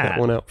go check that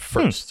one out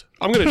first.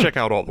 I'm gonna check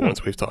out all the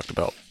ones we've talked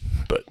about,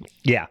 but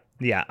yeah.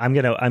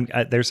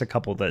 There's a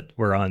couple that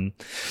were on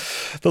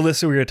the list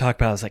that we were gonna talk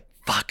about. I was like,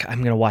 fuck, I'm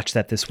gonna watch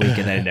that this week,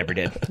 and then I never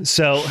did.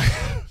 So,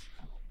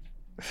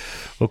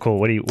 well, cool.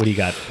 What do you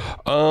got?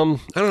 I don't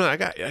know. I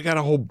got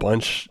a whole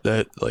bunch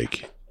that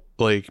like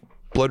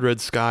Blood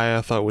Red Sky.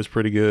 I thought was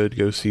pretty good.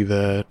 Go see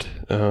that.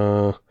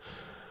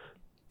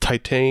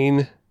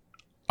 Titan.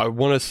 I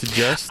want to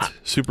suggest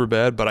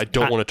Superbad, but I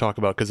don't want to talk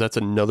about, because that's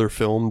another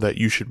film that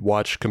you should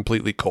watch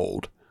completely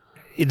cold.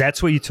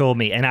 That's what you told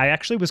me. And I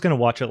actually was going to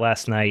watch it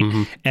last night.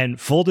 Mm-hmm. And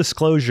full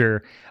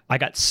disclosure, I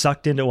got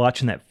sucked into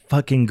watching that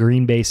fucking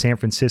Green Bay San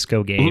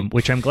Francisco game,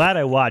 which I'm glad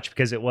I watched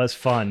because it was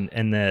fun.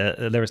 And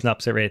there was an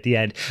upset right at the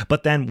end.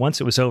 But then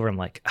once it was over, I'm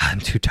like, I'm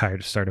too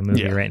tired to start a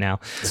movie right now.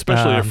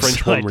 Especially a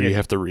French one where you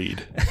have to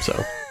read. So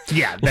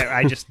yeah,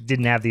 I just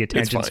didn't have the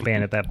attention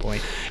span at that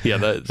point. Yeah,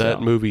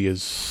 that movie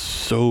is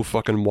so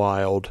fucking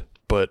wild,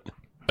 but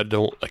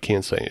I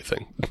can't say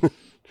anything.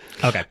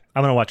 Okay,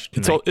 I'm gonna watch it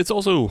tonight. It's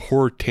also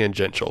horror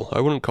tangential.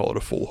 I wouldn't call it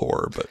a full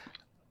horror, but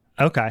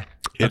okay.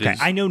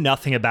 I know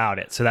nothing about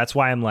it, so that's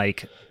why I'm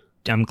like,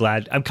 I'm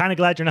kind of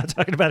glad you're not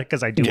talking about it,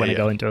 because I do want to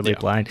go into totally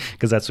blind,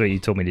 because that's what you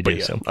told me to do.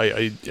 So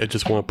I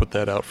just want to put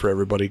that out for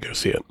everybody. Go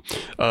see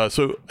it.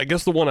 So I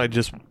guess the one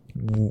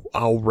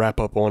I'll wrap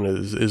up on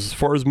is as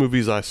far as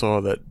movies I saw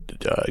that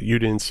you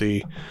didn't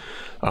see.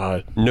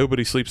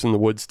 Nobody Sleeps in the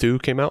Woods 2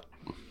 came out.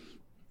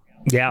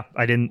 Yeah,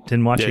 I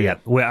didn't watch it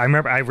yet. Well, I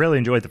remember I really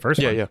enjoyed the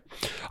first one. Yeah.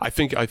 I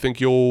think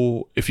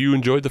if you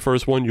enjoyed the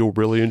first one, you'll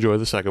really enjoy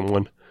the second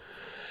one.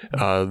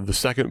 The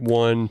second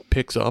one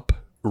picks up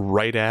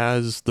right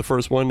as the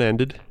first one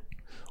ended,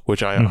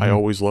 which I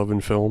always love in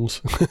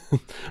films.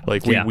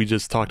 Like we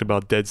just talked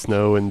about Dead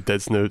Snow, and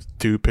Dead Snow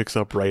 2 picks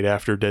up right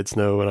after Dead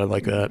Snow, and I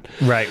like that.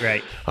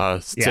 Right.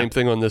 Same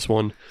thing on this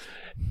one.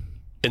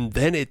 And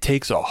then it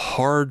takes a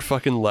hard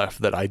fucking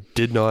left that I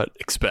did not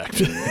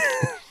expect.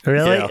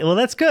 Really? Yeah. Well,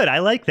 that's good. I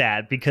like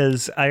that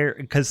because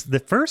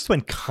the first one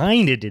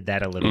kind of did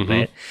that a little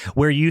bit,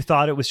 where you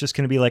thought it was just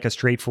going to be like a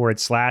straightforward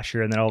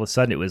slasher, and then all of a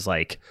sudden it was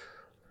like,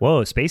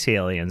 whoa, space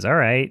aliens. All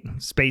right.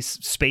 Space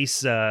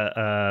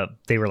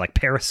they were like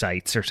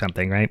parasites or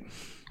something, right?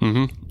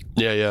 Mm-hmm.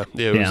 Yeah.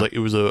 It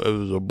was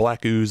a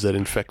black ooze that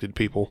infected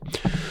people.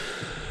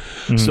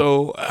 Mm-hmm.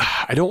 So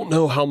I don't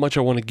know how much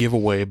I want to give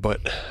away, but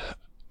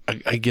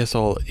I guess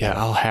I'll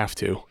have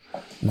to.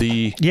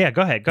 Go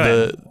ahead.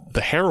 The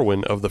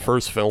heroine of the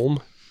first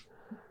film,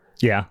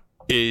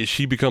 is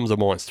she becomes a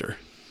monster.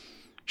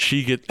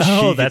 She gets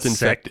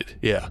infected.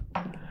 Sick.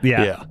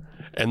 Yeah.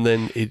 And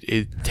then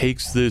it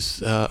takes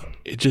this.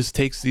 It just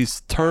takes this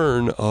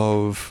turn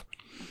of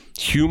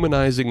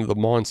humanizing the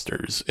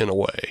monsters in a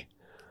way.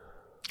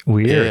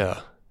 Weird.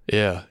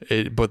 Yeah.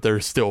 But they're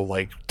still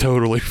like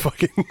totally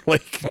fucking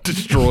like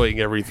destroying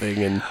everything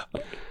and.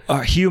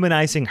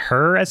 Humanizing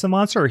her as a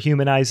monster, or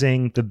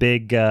humanizing the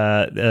big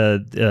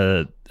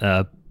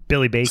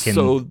Billy Bacon?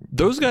 So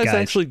those guys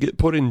actually get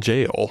put in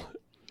jail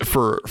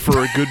for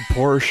a good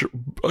portion,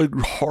 a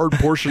hard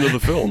portion of the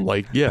film.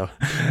 Like, yeah.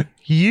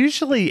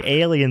 Usually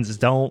aliens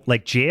don't,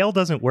 like, jail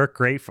doesn't work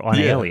great on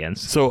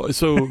aliens. So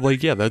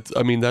like, yeah,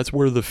 that's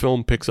where the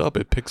film picks up.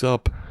 It picks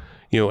up,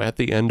 at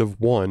the end of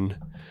one,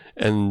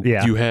 and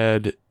you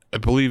had, I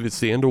believe it's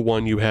the end of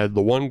one, you had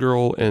the one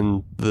girl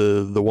and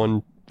the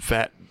one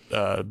fat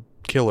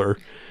killer,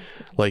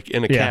 like,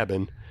 in a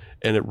cabin,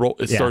 and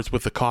it starts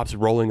with the cops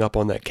rolling up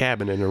on that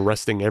cabin and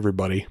arresting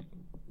everybody.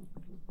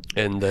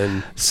 And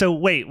then, so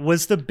wait,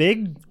 was the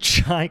big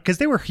giant, because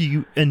they were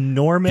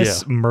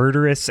enormous,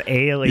 murderous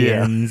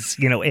aliens,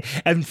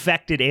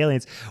 infected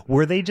aliens.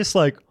 Were they just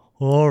like,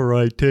 all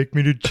right, take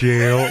me to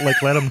jail,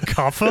 like let them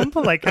cuff them?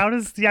 Like how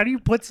do you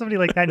put somebody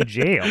like that in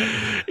jail?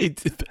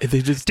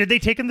 Did they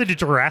take him to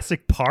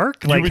Jurassic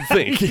Park? Like, you would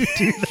think,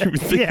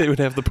 they would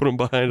have to put them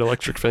behind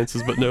electric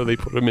fences, but no, they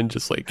put them in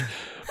just like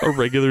a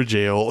regular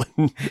jail,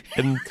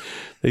 and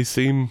they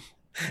seem.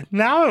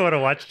 Now I want to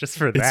watch just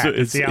for that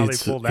and see how they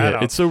pull that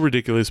off. It's so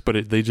ridiculous,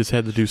 but they just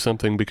had to do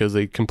something because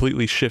they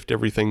completely shift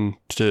everything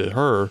to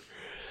her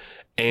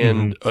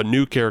and a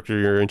new character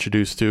you're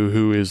introduced to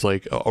who is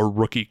like a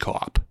rookie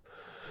cop.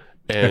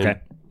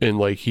 And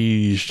like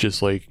he's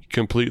just like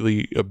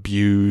completely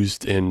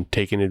abused and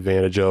taken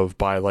advantage of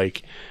by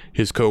like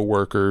his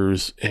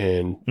coworkers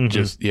and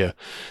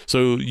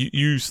So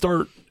you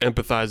start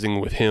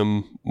empathizing with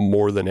him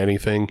more than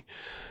anything.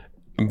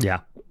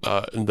 Yeah.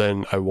 And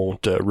then I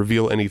won't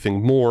reveal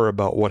anything more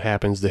about what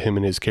happens to him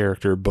and his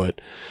character,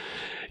 but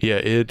yeah,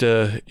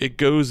 it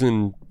goes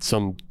in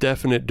some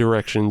definite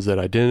directions that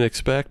I didn't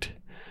expect,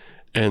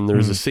 and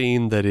there's a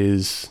scene that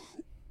is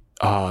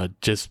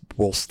just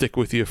will stick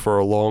with you for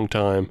a long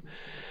time,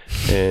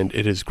 and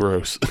it is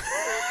gross.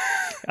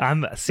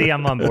 I'm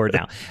on board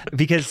now,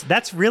 because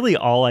that's really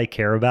all I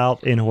care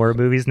about in horror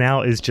movies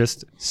now is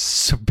just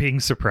being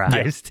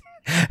surprised. Yeah.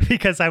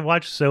 Because I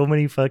watch so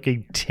many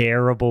fucking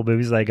terrible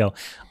movies that I go,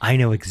 I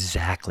know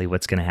exactly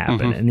what's going to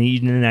happen. And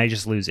then I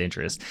just lose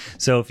interest.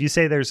 So if you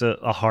say there's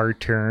a hard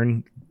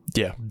turn,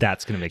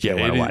 that's going to make me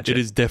want to watch it.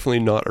 It is definitely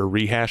not a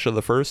rehash of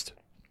the first.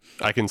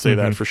 I can say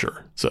that for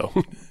sure. So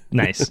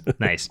nice.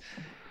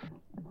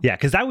 Yeah,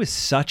 because that was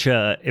such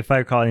a, if I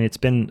recall, and it's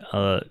been,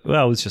 it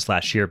was just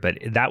last year, but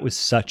that was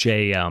such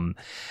a,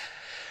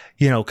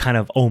 kind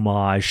of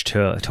homage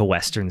to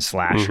Western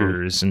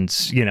slashers and,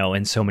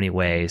 in so many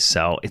ways.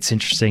 So it's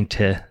interesting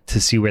to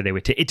see where they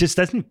would take. It just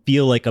doesn't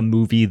feel like a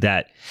movie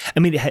that,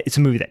 it's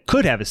a movie that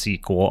could have a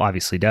sequel,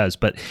 obviously does,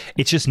 but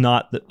it's just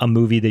not a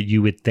movie that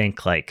you would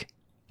think like,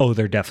 oh,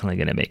 they're definitely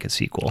going to make a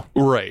sequel.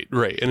 Right.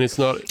 And it's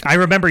not. I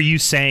remember you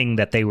saying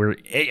that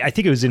I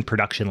think it was in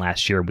production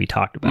last year. We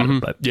talked about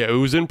it, but yeah, it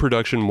was in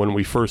production when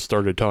we first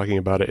started talking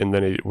about it. And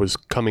then it was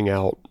coming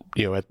out,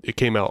 it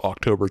came out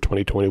October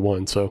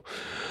 2021. So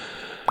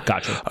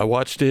gotcha. I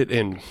watched it,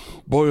 and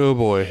boy, oh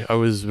boy, I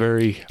was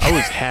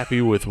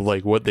happy with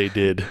like what they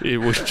did. It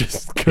was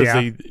just because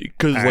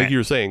like you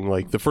were saying,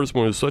 like the first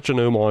one was such an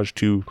homage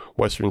to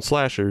Western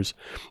slashers.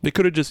 They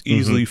could have just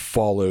easily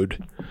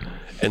followed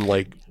and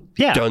like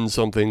done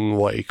something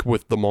like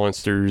with the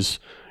monsters,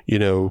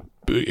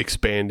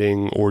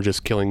 expanding or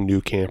just killing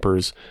new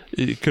campers.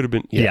 It could have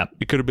been,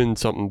 it could have been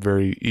something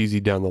very easy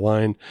down the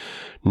line.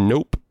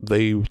 Nope.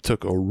 They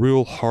took a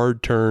real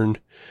hard turn.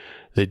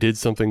 They did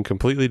something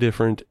completely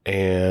different,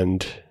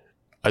 and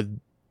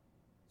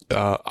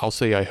I'll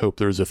say I hope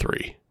there's a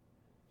 3.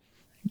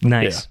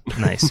 Nice.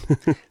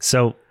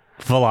 So,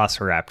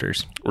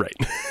 Velociraptors. Right.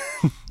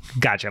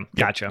 Gotcha.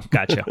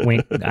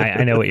 Wink.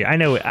 I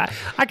know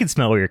I can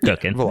smell what you're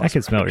cooking. I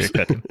can smell what you're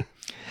cooking.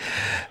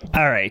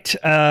 All right.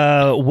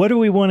 What do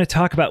we want to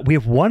talk about? We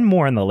have one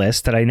more on the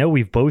list that I know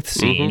we've both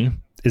seen.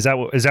 Is that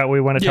what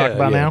we want to talk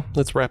about now?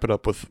 Let's wrap it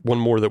up with one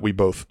more that we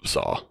both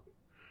saw,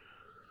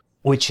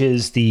 which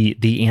is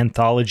the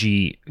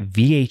anthology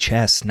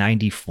VHS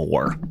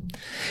 94.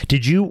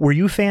 Were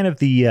you a fan of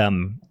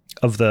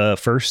the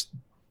first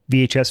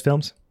VHS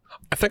films?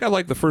 I think I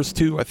liked the first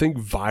 2. I think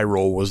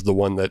Viral was the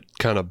one that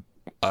kind of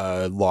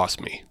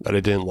lost me, that I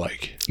didn't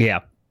like.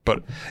 Yeah.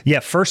 But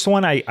first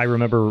one, I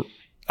remember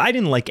I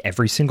didn't like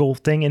every single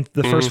thing in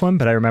the first one,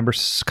 but I remember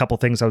a couple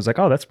things I was like,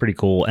 oh, that's pretty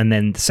cool. And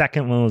then the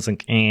second one was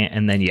like,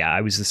 and then,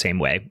 I was the same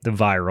way. The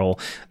Viral,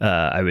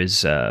 I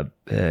was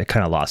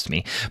kind of lost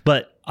me.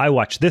 But I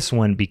watched this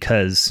one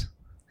because,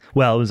 it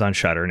was on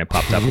Shudder and it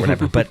popped up or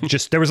whatever, but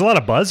just there was a lot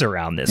of buzz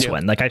around this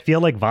one. Like, I feel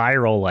like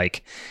Viral,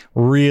 like,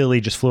 really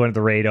just flew under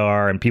the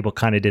radar and people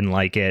kind of didn't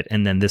like it.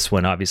 And then this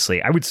one,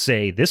 obviously, I would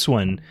say this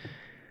one,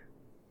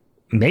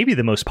 maybe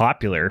the most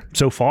popular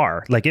so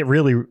far. Like, it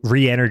really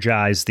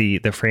re-energized the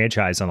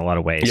franchise in a lot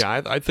of ways.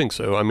 Yeah, I think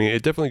so.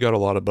 It definitely got a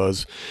lot of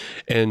buzz.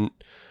 And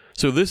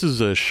so this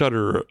is a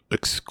Shudder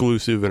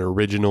exclusive and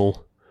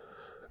original.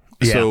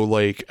 Yeah. So,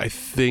 like, I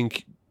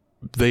think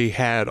they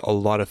had a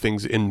lot of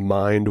things in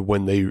mind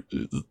when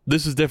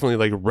this is definitely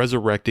like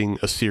resurrecting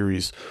a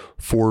series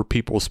for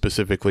people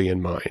specifically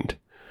in mind.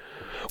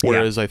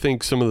 Whereas I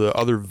think some of the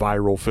other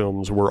Viral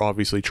films were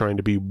obviously trying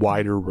to be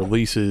wider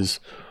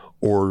releases,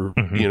 or,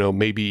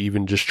 maybe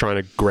even just trying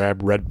to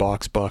grab red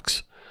box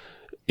bucks,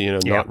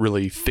 not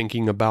really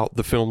thinking about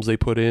the films they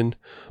put in.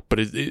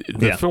 But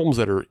the films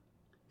that are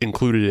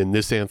included in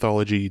this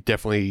anthology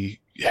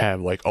definitely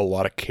have like a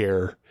lot of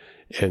care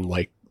and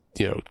like,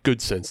 good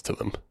sense to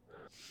them.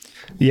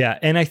 Yeah,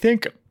 and I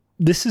think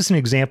this is an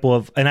example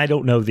of, and I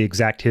don't know the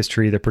exact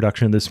history of the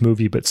production of this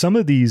movie, but some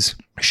of these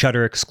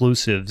Shudder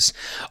exclusives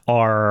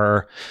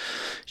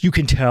you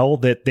can tell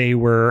that they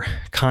were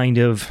kind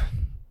of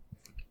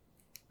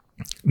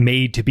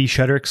made to be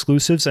Shudder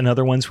exclusives, and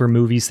other ones were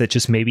movies that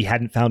just maybe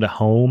hadn't found a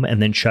home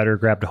and then Shudder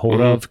grabbed a hold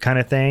of, kind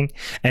of thing,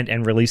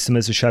 and released them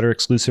as a Shudder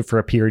exclusive for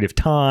a period of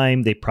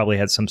time. They probably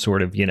had some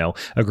sort of,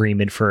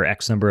 agreement for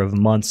X number of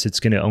months. It's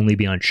going to only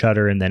be on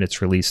Shudder, and then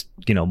it's released,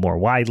 more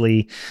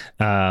widely.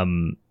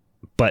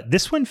 But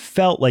this one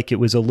felt like it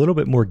was a little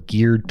bit more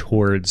geared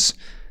towards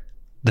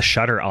the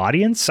Shudder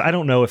audience. I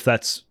don't know if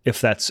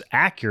that's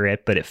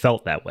accurate, but it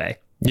felt that way.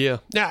 Yeah,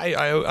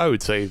 I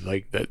would say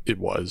like that. It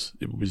was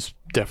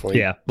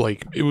definitely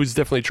like it was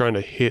definitely trying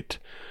to hit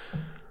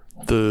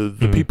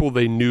the people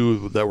they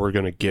knew that were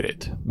going to get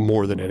it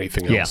more than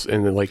anything else.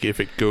 And then like if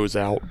it goes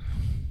out,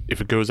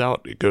 it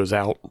goes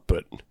out.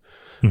 But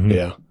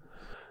yeah,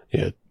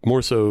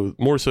 more so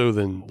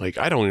than like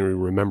I don't even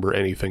remember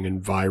anything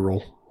in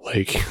Viral.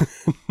 Like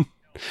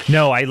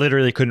no, I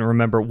literally couldn't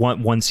remember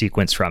one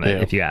sequence from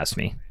it. If you ask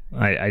me,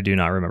 I do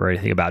not remember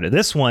anything about it.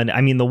 This one,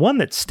 I mean, the one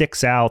that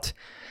sticks out.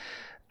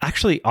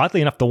 Actually,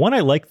 oddly enough, the one I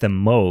liked the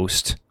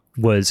most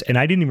was, and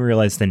I didn't even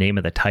realize the name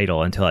of the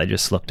title until I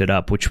just looked it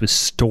up, which was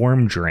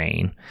Storm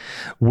Drain,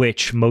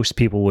 which most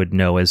people would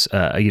know as,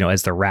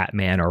 as the Rat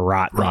Man or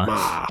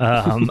Ratma.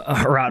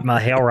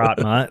 Ratma, hail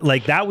Ratma.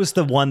 Like that was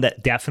the one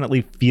that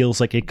definitely feels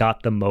like it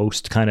got the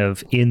most kind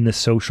of in the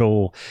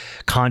social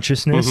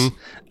consciousness.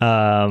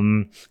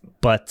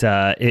 But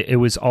it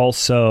was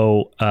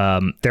also,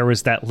 there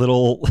was that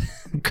little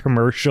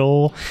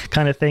commercial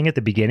kind of thing at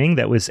the beginning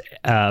that was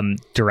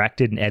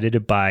directed and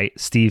edited by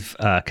Steve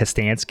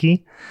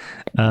Kostanski,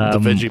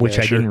 which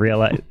I didn't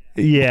realize.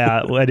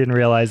 Yeah, I didn't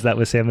realize that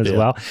was him as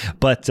well.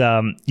 But,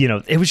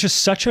 it was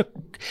just such a...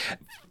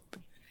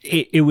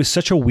 It was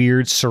such a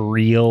weird,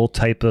 surreal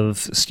type of,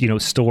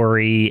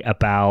 story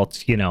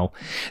about,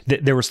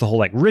 there was the whole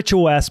like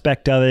ritual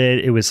aspect of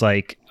it. It was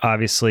like,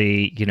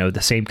 obviously, the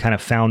same kind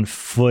of found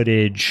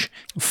footage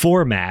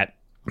format.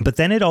 But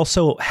then it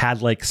also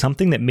had like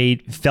something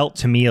that felt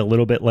to me a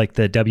little bit like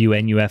the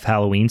WNUF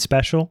Halloween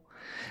special,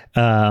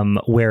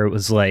 where it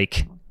was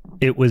like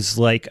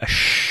a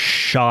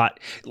shot.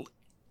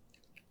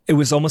 It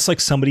was almost like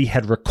somebody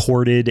had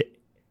recorded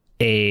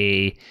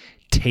a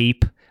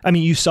tape. I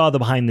mean, you saw the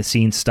behind the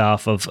scenes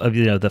stuff of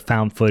the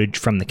found footage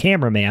from the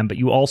cameraman, but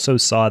you also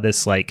saw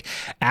this like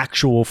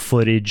actual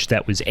footage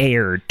that was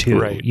aired too.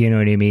 Right. You know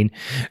what I mean?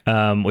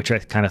 Which I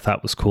kind of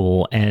thought was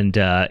cool. And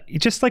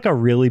just like a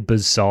really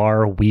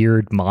bizarre,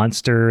 weird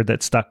monster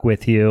that stuck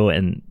with you.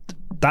 And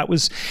that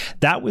was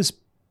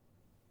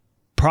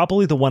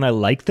probably the one I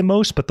liked the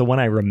most, but the one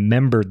I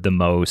remembered the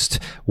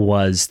most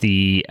was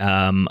the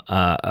what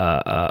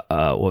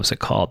was it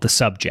called? The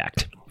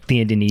Subject, the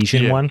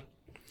Indonesian one.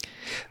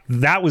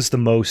 That was the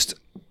most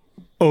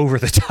over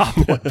the top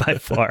one by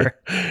far.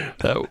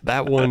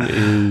 That one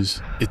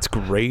it's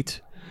great.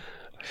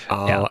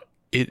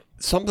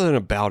 Something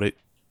about it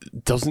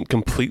doesn't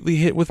completely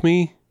hit with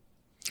me.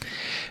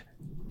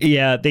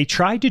 Yeah, they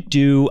tried to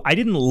do. I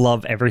didn't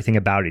love everything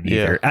about it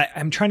either. Yeah.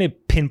 I'm trying to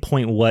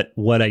pinpoint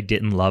what I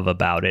didn't love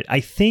about it. I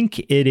think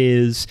it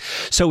is.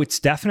 So it's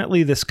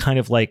definitely this kind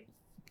of like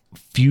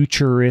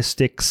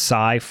futuristic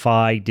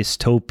sci-fi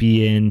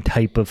dystopian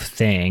type of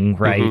thing,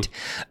 right?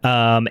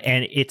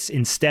 And it's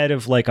instead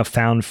of like a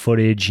found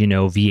footage,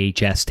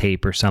 VHS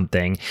tape or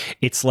something,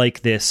 it's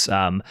like this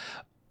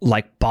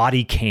like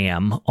body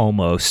cam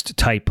almost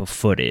type of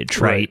footage,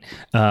 right?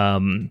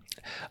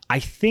 I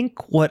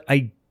think what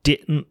I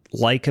didn't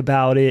like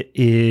about it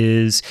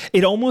is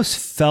it almost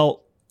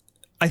felt,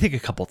 I think a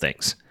couple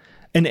things.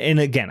 And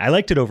again, I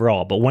liked it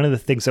overall, but one of the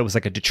things that was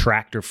like a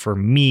detractor for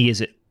me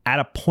is it at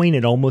a point,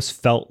 it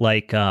almost felt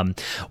like,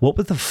 what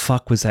the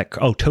fuck was that?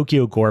 Oh,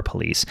 Tokyo Gore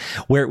Police,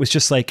 where it was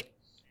just like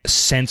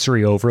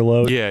sensory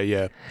overload. Yeah.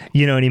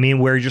 You know what I mean?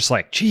 Where you're just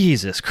like,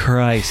 Jesus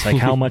Christ, like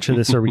how much of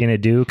this are we going to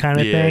do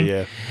kind of thing?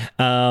 Yeah.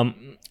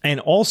 And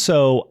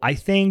also, I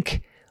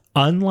think,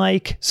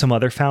 unlike some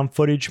other found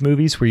footage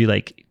movies where you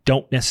like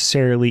don't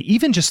necessarily,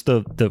 even just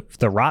the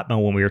Ratma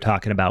one we were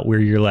talking about, where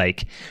you're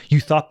like, you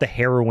thought the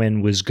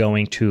heroine was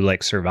going to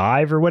like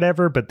survive or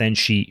whatever, but then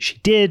she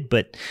did,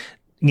 but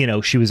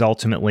she was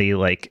ultimately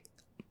like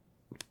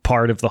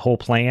part of the whole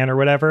plan or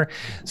whatever.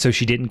 So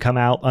she didn't come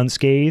out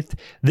unscathed.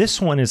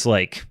 This one is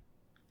like,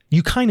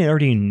 you kind of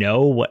already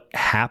know what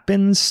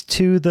happens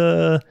to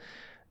the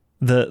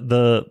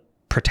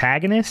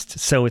protagonist.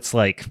 So it's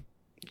like,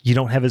 you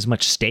don't have as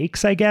much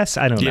stakes, I guess.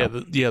 I don't know.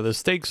 The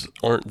stakes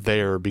aren't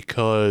there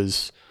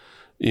because,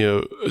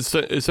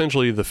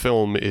 essentially the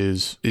film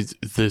is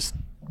this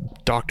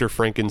Dr.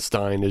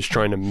 Frankenstein is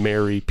trying to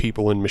marry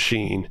people in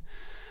machine.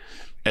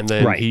 And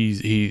then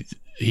he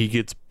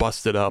gets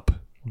busted up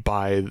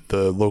by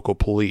the local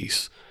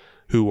police,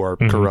 who are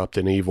corrupt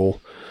and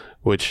evil,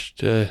 which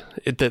I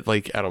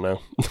don't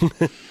know.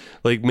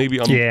 Like maybe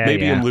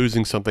I'm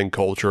losing something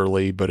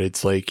culturally, but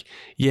it's like,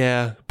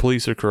 yeah,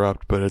 police are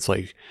corrupt, but it's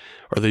like,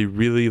 are they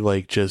really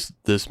like just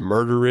this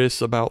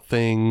murderous about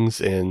things?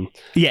 And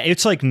yeah,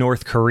 it's like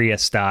North Korea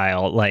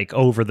style, like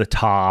over the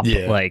top,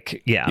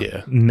 like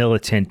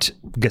militant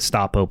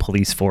Gestapo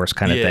police force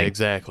kind of thing. Yeah,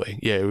 exactly.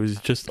 Yeah, it was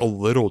just a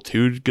little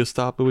too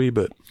Gestapo-y,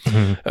 but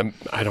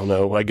I don't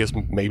know. I guess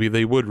maybe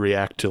they would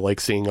react to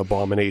like seeing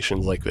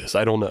abominations like this.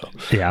 I don't know.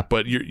 Yeah,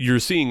 but you're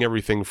seeing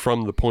everything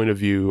from the point of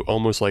view,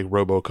 almost like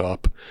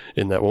RoboCop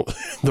in that one,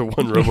 the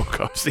one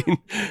RoboCop scene.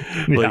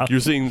 Like you're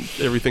seeing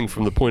everything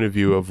from the point of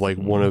view of like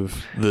one of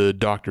the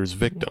doctor's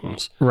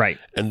victims, right?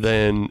 And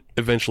then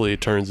eventually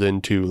it turns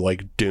into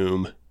like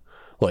Doom,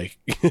 like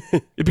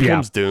it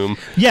becomes Doom.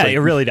 Yeah, like, it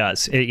really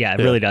does. It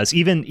really does.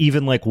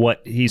 Even like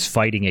what he's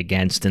fighting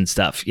against and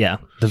stuff. Yeah,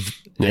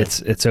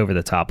 it's over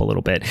the top a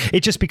little bit.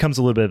 It just becomes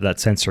a little bit of that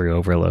sensory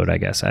overload, I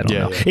guess. I don't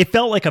know. Yeah. It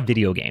felt like a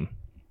video game.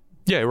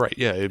 Yeah, right.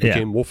 Yeah, it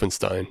became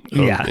Wolfenstein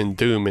and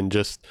Doom, and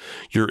just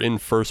you're in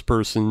first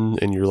person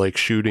and you're like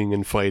shooting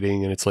and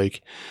fighting, and it's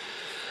like,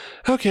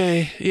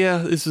 okay, yeah,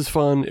 this is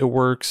fun. It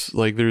works.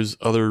 Like there's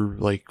other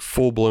like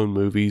full blown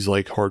movies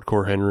like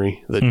Hardcore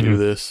Henry that do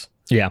this.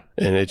 Yeah,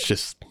 and it's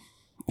just,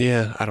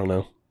 I don't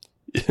know.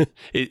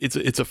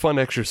 It's a fun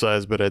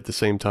exercise, but at the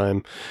same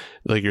time,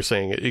 like you're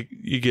saying,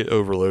 you get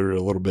overloaded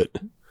a little bit.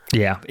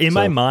 Yeah. In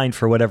my mind,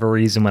 for whatever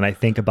reason, when I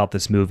think about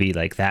this movie,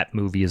 like that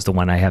movie is the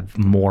one I have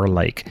more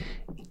like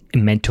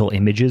mental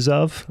images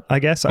of, I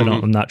guess.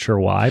 I'm not sure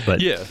why,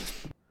 but yeah.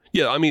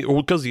 I mean,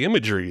 because the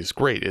imagery is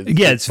great.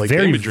 It's like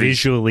very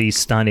visually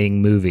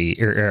stunning movie.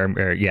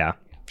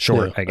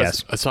 I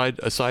guess.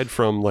 Aside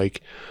from like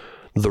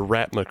the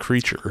Ratma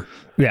creature.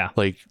 Yeah.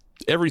 Like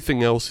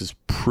everything else is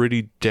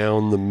pretty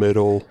down the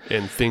middle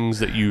and things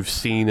that you've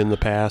seen in the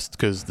past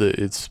because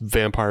it's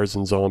vampires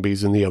and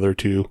zombies in the other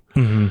two.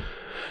 Mm-hmm.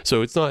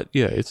 So it's not,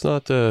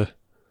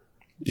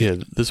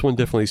 this one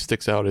definitely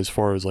sticks out as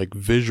far as like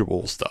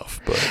visual stuff,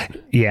 but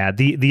yeah,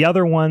 the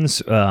other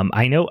ones,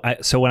 I know.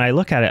 So when I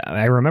look at it,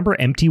 I remember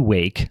Empty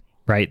Wake,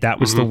 right? That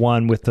was the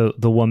one with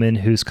the woman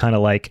who's kind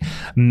of like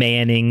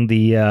manning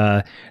the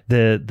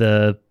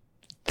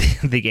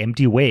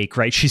empty wake,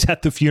 right? She's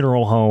at the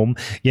funeral home,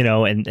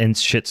 and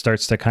shit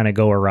starts to kind of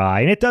go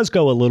awry. And it does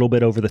go a little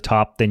bit over the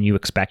top than you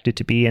expect it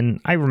to be. And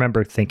I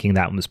remember thinking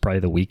that one was probably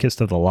the weakest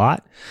of the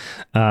lot.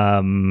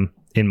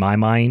 In my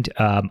mind,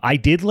 I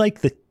did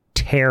like the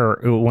Terror.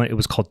 It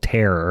was called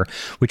Terror,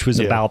 which was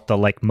about the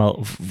like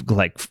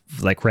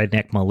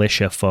redneck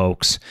militia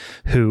folks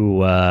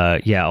who,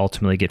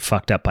 ultimately get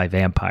fucked up by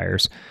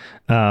vampires.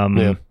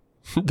 And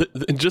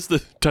just to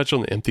touch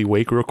on the Empty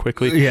Wake real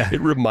quickly, it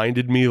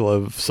reminded me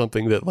of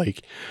something that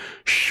like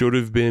should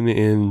have been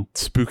in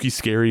Spooky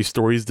Scary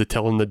Stories to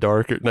Tell in the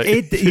Dark at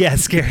night.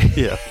 Scary.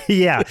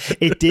 Yeah.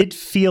 It did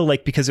feel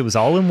like, because it was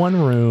all in one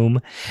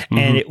room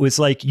and it was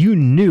like you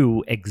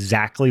knew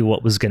exactly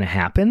what was going to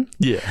happen.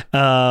 Yeah.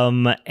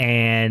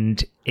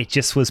 And it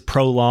just was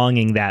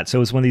prolonging that. So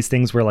it was one of these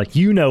things where like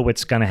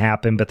what's going to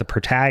happen, but the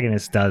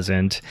protagonist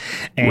doesn't.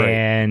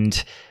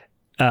 And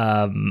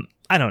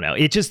I don't know.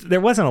 There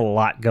wasn't a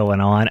lot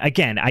going on.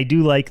 Again, I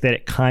do like that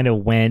it kind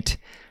of went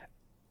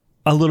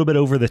a little bit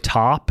over the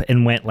top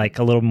and went like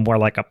a little more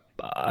like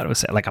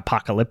like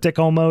apocalyptic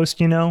almost,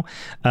 But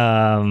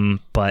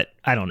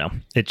I don't know.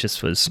 It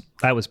just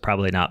that was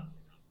probably my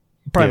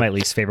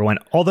least favorite one.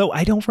 Although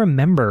I don't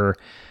remember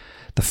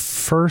the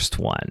first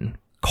one,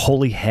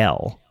 Holy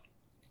Hell.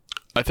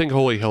 I think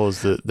Holy Hell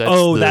is that's the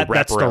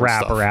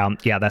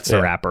wraparound. Yeah, that's the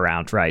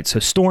wraparound, right? So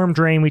Storm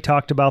Drain, we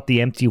talked about,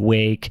 the Empty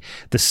Wake,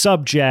 the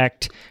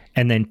Subject,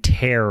 and then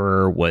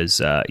Terror was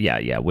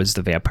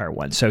the vampire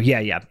one. So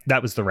that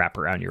was the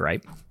wraparound. You're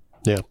right.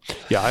 Yeah.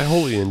 I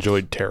wholly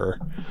enjoyed Terror.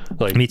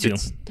 Like me too.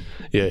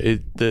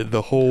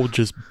 The whole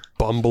just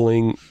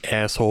bumbling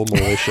asshole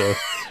militia.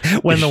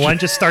 When the one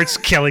just starts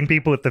killing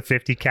people with the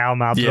 50 cal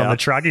mounted on the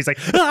truck, he's like,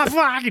 "Ah,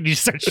 fuck!" and you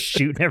start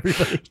shooting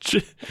everybody.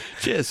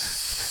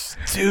 Just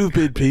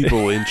stupid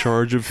people in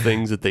charge of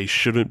things that they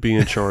shouldn't be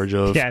in charge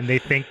of. Yeah, and they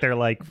think they're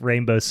like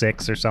Rainbow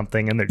Six or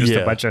something, and they're just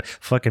a bunch of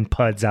fucking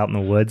puds out in the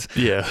woods.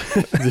 Yeah.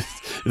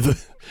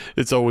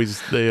 It's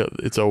always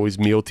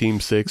Meal Team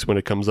 6 when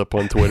it comes up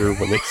on Twitter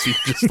when they see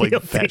just like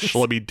fat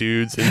schlubby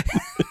dudes in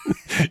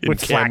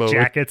with flak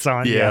jackets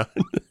on. Yeah.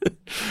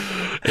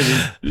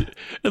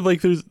 and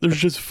like there's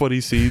just funny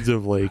scenes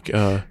of like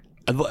I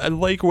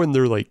like when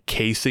they're like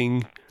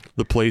casing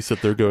the place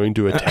that they're going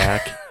to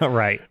attack.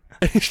 Right.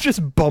 It's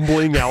just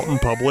bumbling out in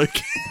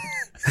public.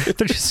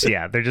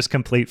 they're just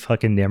complete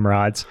fucking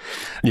Nimrods.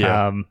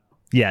 Yeah.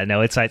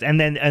 It's nice. And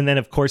then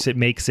of course it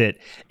makes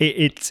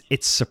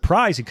it's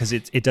surprising because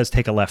it does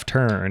take a left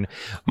turn,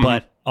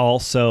 but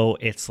also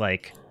it's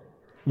like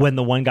when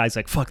the one guy's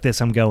like, fuck this,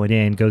 I'm going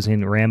in, goes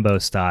in Rambo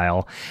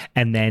style,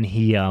 and then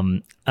he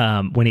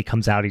when he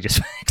comes out he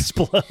just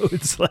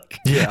explodes. Like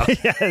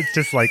it's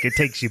just like it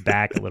takes you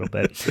back a little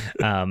bit.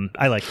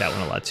 I like that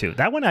one a lot too.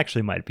 That one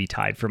actually might be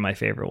tied for my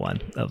favorite one.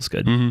 That was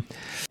good.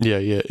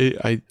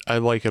 I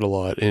like it a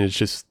lot, and it's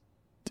just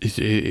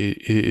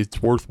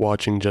it's worth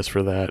watching just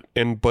for that.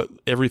 But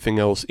everything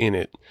else in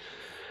it.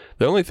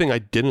 The only thing I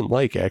didn't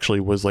like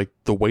actually was like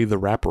the way the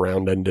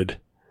wraparound ended.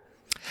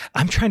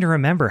 I'm trying to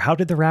remember, how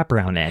did the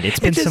wraparound end? It's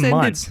been some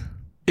months.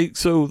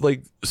 So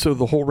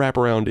the whole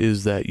wraparound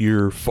is that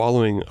you're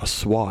following a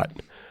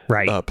SWAT,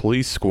 right?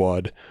 Police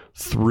squad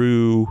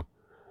through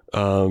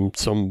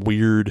some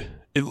weird.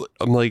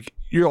 I'm like,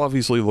 you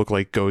obviously look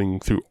like going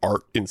through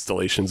art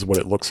installations. What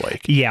it looks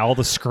like. Yeah, all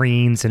the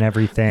screens and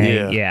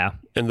everything. Yeah.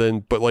 And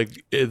then, but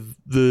like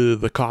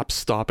the cops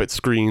stop at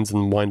screens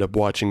and wind up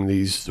watching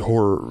these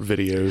horror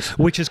videos,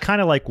 which is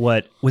kind of like,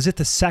 what was it?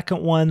 The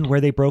second one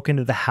where they broke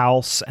into the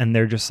house and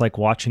they're just like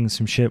watching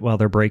some shit while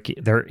they're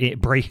breaking.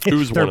 It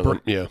was one of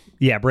them.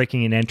 Yeah,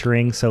 breaking and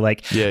entering. So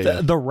like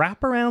the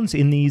wraparounds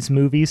in these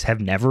movies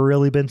have never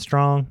really been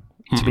strong,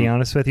 to be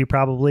honest with you,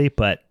 probably,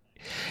 but.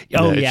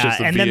 Oh yeah,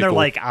 and then their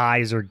like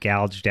eyes are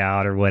gouged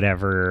out or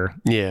whatever.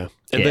 Yeah,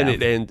 and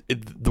then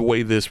the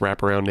way this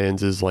wraparound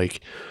ends is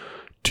like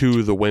two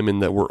of the women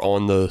that were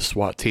on the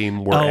SWAT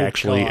team were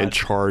actually in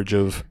charge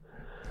of.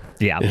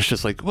 Yeah, and it's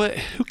just like, what?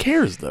 Who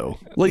cares though?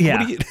 Like,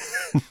 what do you?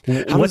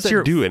 How does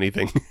that do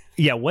anything?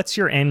 Yeah, what's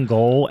your end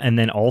goal? And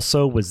then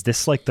also, was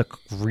this like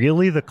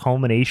the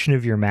culmination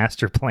of your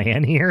master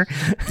plan here?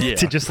 Yeah.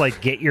 To just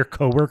like get your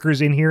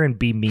coworkers in here and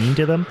be mean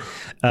to them?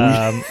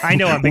 I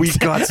know we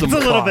got some.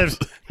 It's a little bit.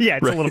 Yeah,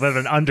 it's a little bit of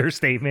an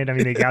understatement. I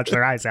mean, they gouge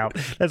their eyes out.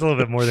 That's a little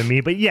bit more than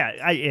me, but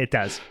yeah, it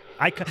does.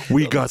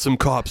 We got some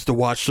cops to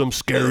watch some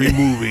scary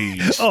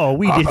movies. Oh,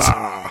 we did.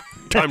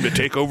 Time to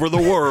take over the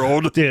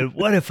world. Dude,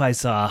 what if I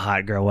saw a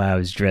hot girl while I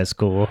was dressed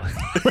cool?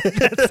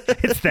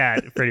 It's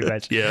that, pretty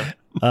much. Yeah.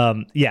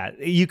 Yeah,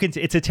 you can.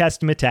 It's a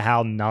testament to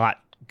how not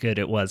good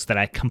it was that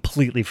I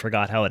completely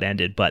forgot how it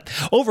ended. But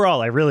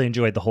overall, I really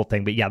enjoyed the whole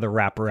thing. But yeah, the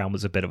wraparound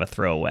was a bit of a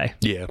throwaway.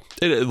 Yeah,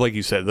 like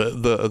you said,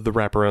 the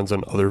wraparounds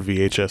on other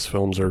VHS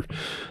films are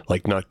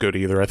like not good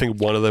either. I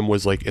think one of them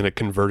was like in a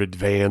converted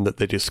van that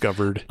they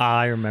discovered.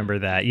 I remember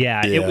that.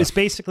 Yeah, it was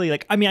basically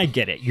like, I mean, I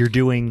get it. You're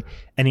doing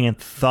an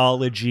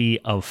anthology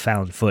of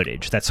found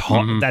footage. That's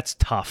hard. Mm-hmm. That's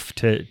tough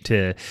to.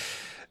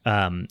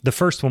 The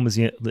first one was,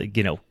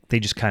 they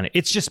just kind of,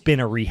 it's just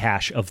been a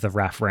rehash of the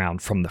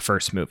wraparound from the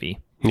first movie.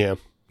 Yeah.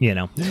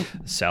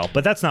 So,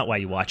 but that's not why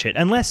you watch it,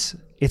 unless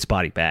it's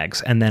Body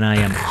Bags, and then I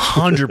am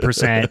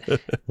 100%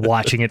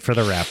 watching it for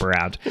the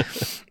wraparound.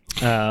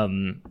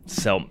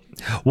 So,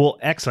 well,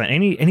 excellent.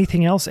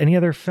 Anything else? Any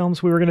other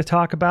films we were going to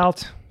talk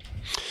about?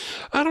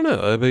 I don't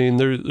know. I mean,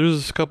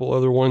 there's a couple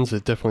other ones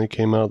that definitely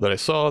came out that I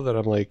saw that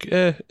I'm like,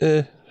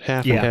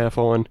 half and half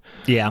on.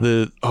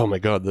 Yeah. Oh my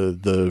God,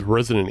 the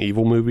Resident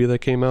Evil movie that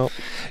came out.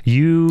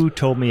 You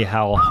told me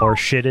how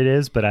horseshit it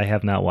is, but I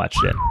have not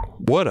watched it.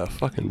 What a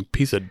fucking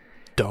piece of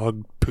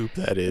dog poop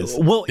that is.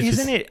 Well,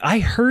 isn't it? I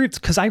heard,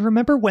 because I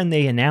remember when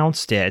they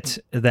announced it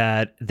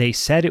that they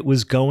said it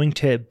was going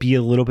to be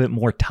a little bit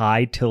more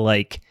tied to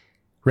like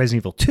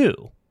Resident Evil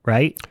 2,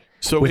 right?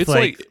 So with it's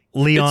like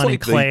Leon and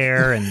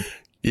Claire and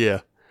yeah,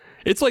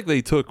 it's like they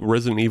took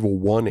Resident Evil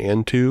 1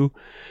 and 2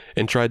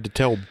 and tried to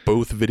tell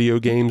both video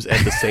games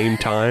at the same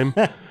time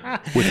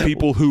with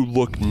people who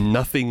look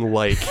nothing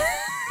like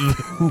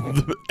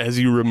as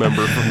you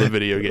remember from the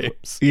video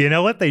games. You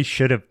know what they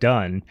should have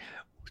done?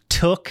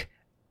 Took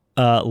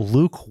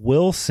Luke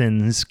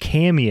Wilson's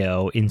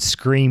cameo in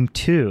Scream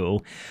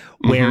 2,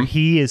 where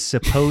he is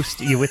supposed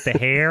to, with the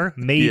hair,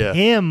 made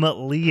him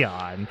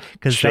Leon,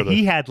 because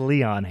he had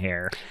Leon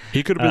hair.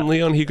 He could have been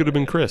Leon, he could have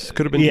been Chris,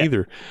 could have been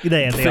either.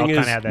 The thing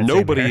is,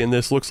 nobody in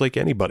this looks like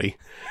anybody.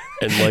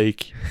 And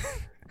like,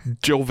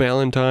 Jill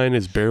Valentine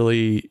is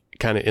barely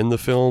kind of in the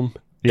film.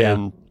 Yeah.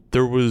 And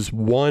there was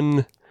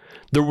one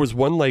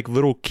like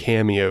little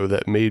cameo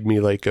that made me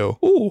like go,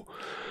 ooh.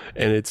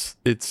 And it's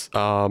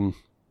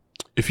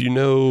if you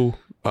know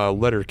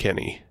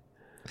Letterkenny.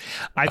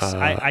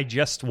 I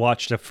just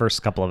watched the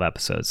first couple of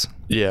episodes.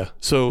 Yeah.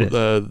 So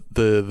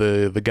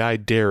the guy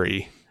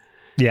Derry.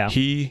 Yeah.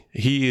 He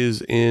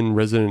is in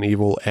Resident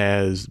Evil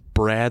as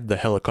Brad the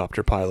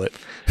helicopter pilot.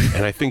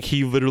 And I think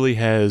he literally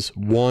has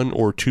one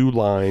or two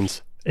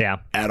lines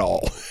at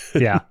all.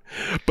 Yeah.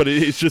 But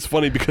it's just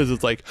funny because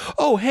it's like,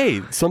 oh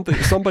hey,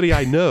 somebody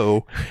I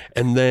know,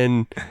 and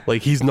then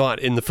like he's not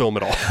in the film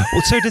at all.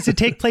 Well, so does it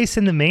take place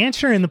in the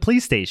mansion or in the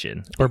police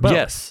station? Or both?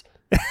 Yes.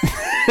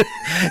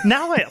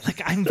 Now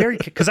I'm very,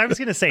 because I was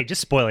gonna say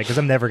just spoil it because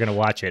I'm never gonna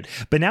watch it,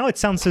 but now it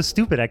sounds so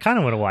stupid. I kind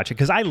of want to watch it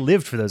because I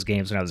lived for those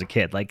games when I was a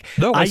kid. Like,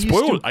 no,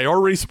 I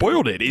already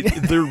spoiled it.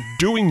 They're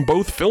doing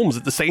both films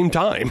at the same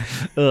time.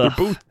 They're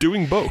both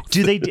doing both.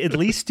 Do they at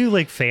least do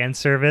like fan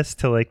service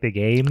to like the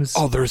games?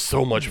 Oh, there's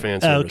so much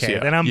fan service. Okay,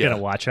 then I'm gonna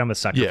watch it. I'm a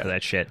sucker for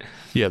that shit.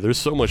 Yeah, there's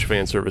so much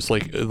fan service.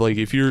 Like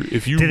if you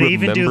do they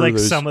even do like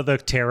some of the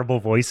terrible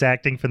voice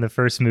acting from the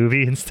first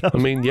movie and stuff? I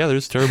mean, yeah,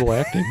 there's terrible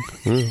acting.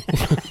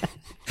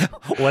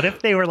 What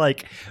if they were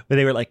like,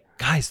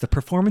 guys, the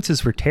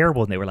performances were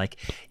terrible, and they were like,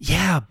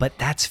 yeah, but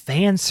that's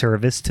fan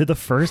service to the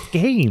first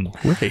game,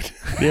 right?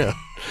 Yeah,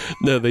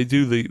 no, they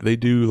do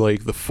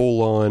like the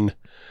full on,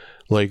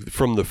 like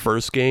from the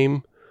first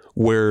game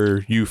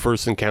where you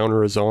first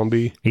encounter a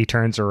zombie. He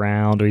turns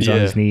around or he's on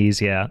his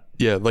knees. Yeah.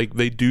 Yeah, like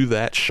they do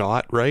that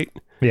shot, right?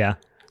 Yeah.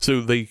 So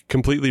they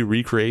completely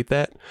recreate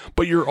that,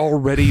 but you're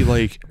already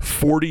like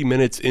 40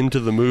 minutes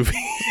into the movie.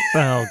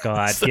 Oh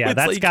God. So yeah, it's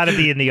that's like- got to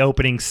be in the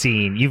opening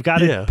scene. You've got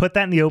to Yeah. put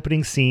that in the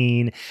opening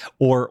scene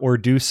or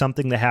do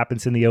something that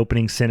happens in the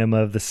opening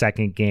cinema of the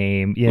second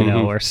game, you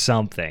know, or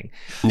something.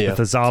 Yeah. With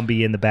a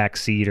zombie in the back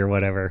seat or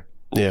whatever.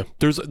 Yeah,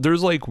 there's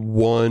like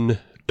one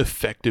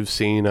effective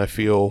scene I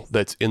feel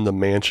that's in the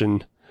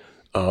mansion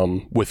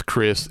with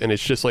Chris, and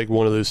it's just like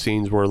one of those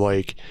scenes where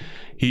like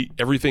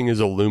everything is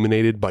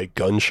illuminated by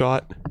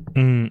gunshot.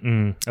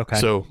 Okay.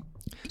 So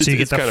you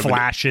get it's the kind of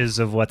flashes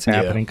of what's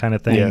happening kind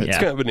of thing. Yeah, it's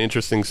kind of an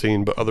interesting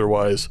scene, but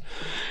otherwise,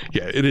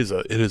 yeah, it is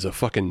a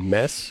fucking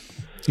mess.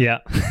 Yeah.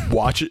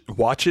 Watch it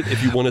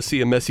if you want to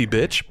see a messy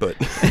bitch, but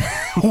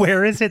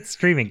Where is it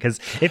streaming? Because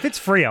if it's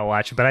free, I'll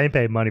watch it, but I ain't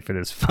paying money for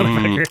this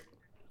motherfucker.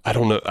 I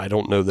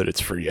don't know that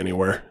it's free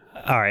anywhere.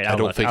 All right. I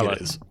don't think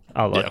it is.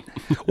 I'll look.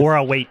 Or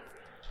I'll wait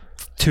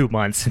 2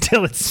 months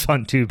until it's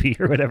on Tubi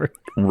or whatever.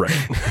 Right.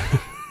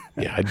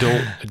 Yeah, I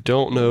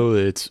don't know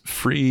that it's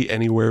free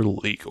anywhere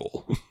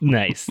legal.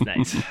 Nice.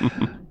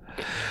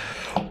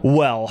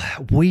 Well,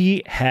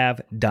 we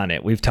have done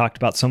it. We've talked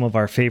about some of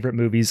our favorite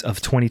movies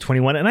of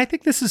 2021, and I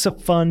think this is a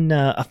fun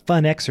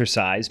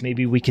exercise.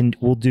 Maybe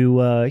we'll do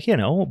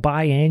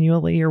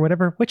biannually or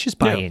whatever. Which is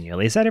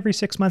biannually? Is that every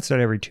 6 months or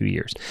every 2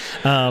 years?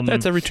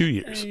 That's every 2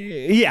 years.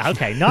 Yeah,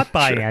 okay, not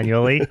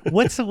biannually.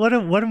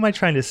 What am I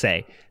trying to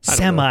say?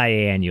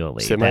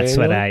 Semi-annually. That's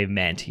what I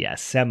meant.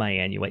 Yes,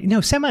 semi-annually. No,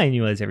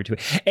 semi-annually is every 2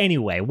 weeks.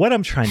 Anyway, what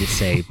I'm trying to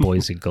say,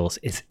 boys and girls,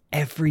 is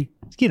every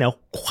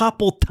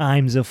couple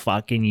times a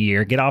fucking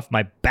year. Get off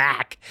my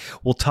back.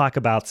 We'll talk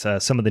about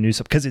some of the new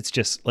stuff because it's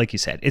just like you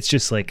said. It's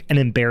just like an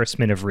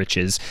embarrassment of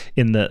riches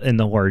in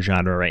the horror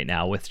genre right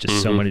now with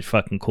just so many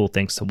fucking cool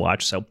things to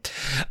watch. So,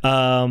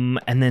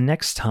 and then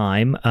next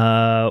time,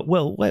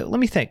 well, wait,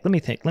 let me think.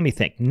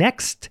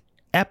 Next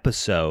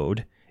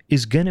episode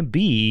is gonna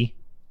be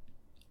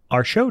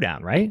our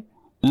showdown, right?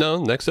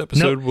 No, next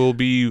episode will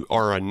be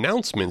our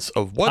announcements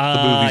of what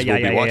the movies we'll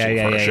be watching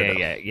for our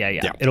showdown.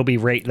 Yeah. That'll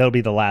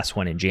be the last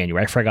one in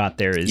January. I forgot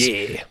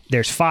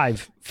there's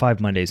five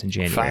Mondays in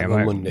January.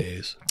 5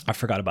 Mondays. I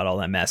forgot about all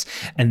that mess.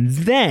 And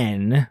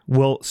then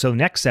so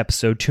next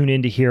episode, tune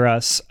in to hear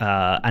us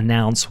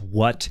announce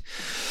what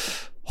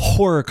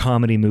horror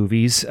comedy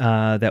movies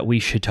that we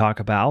should talk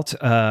about,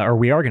 or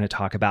we are going to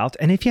talk about.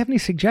 And if you have any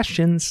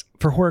suggestions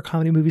for horror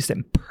comedy movies that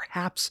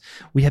perhaps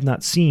we have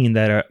not seen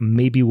that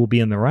maybe will be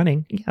in the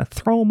running,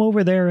 throw them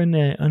over there on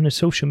the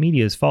social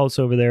medias. Follow us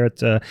over there at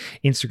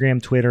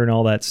Instagram, Twitter, and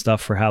all that stuff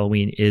for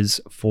Halloween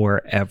is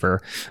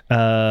Forever.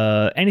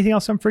 Anything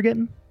else I'm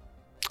forgetting?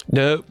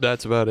 Nope,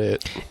 that's about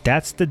it.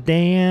 That's the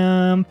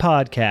damn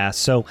podcast.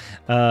 So,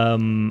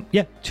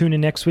 tune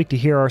in next week to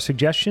hear our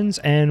suggestions.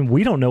 And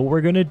we don't know what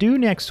we're going to do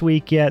next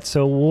week yet,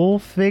 so we'll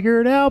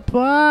figure it out.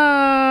 Bye.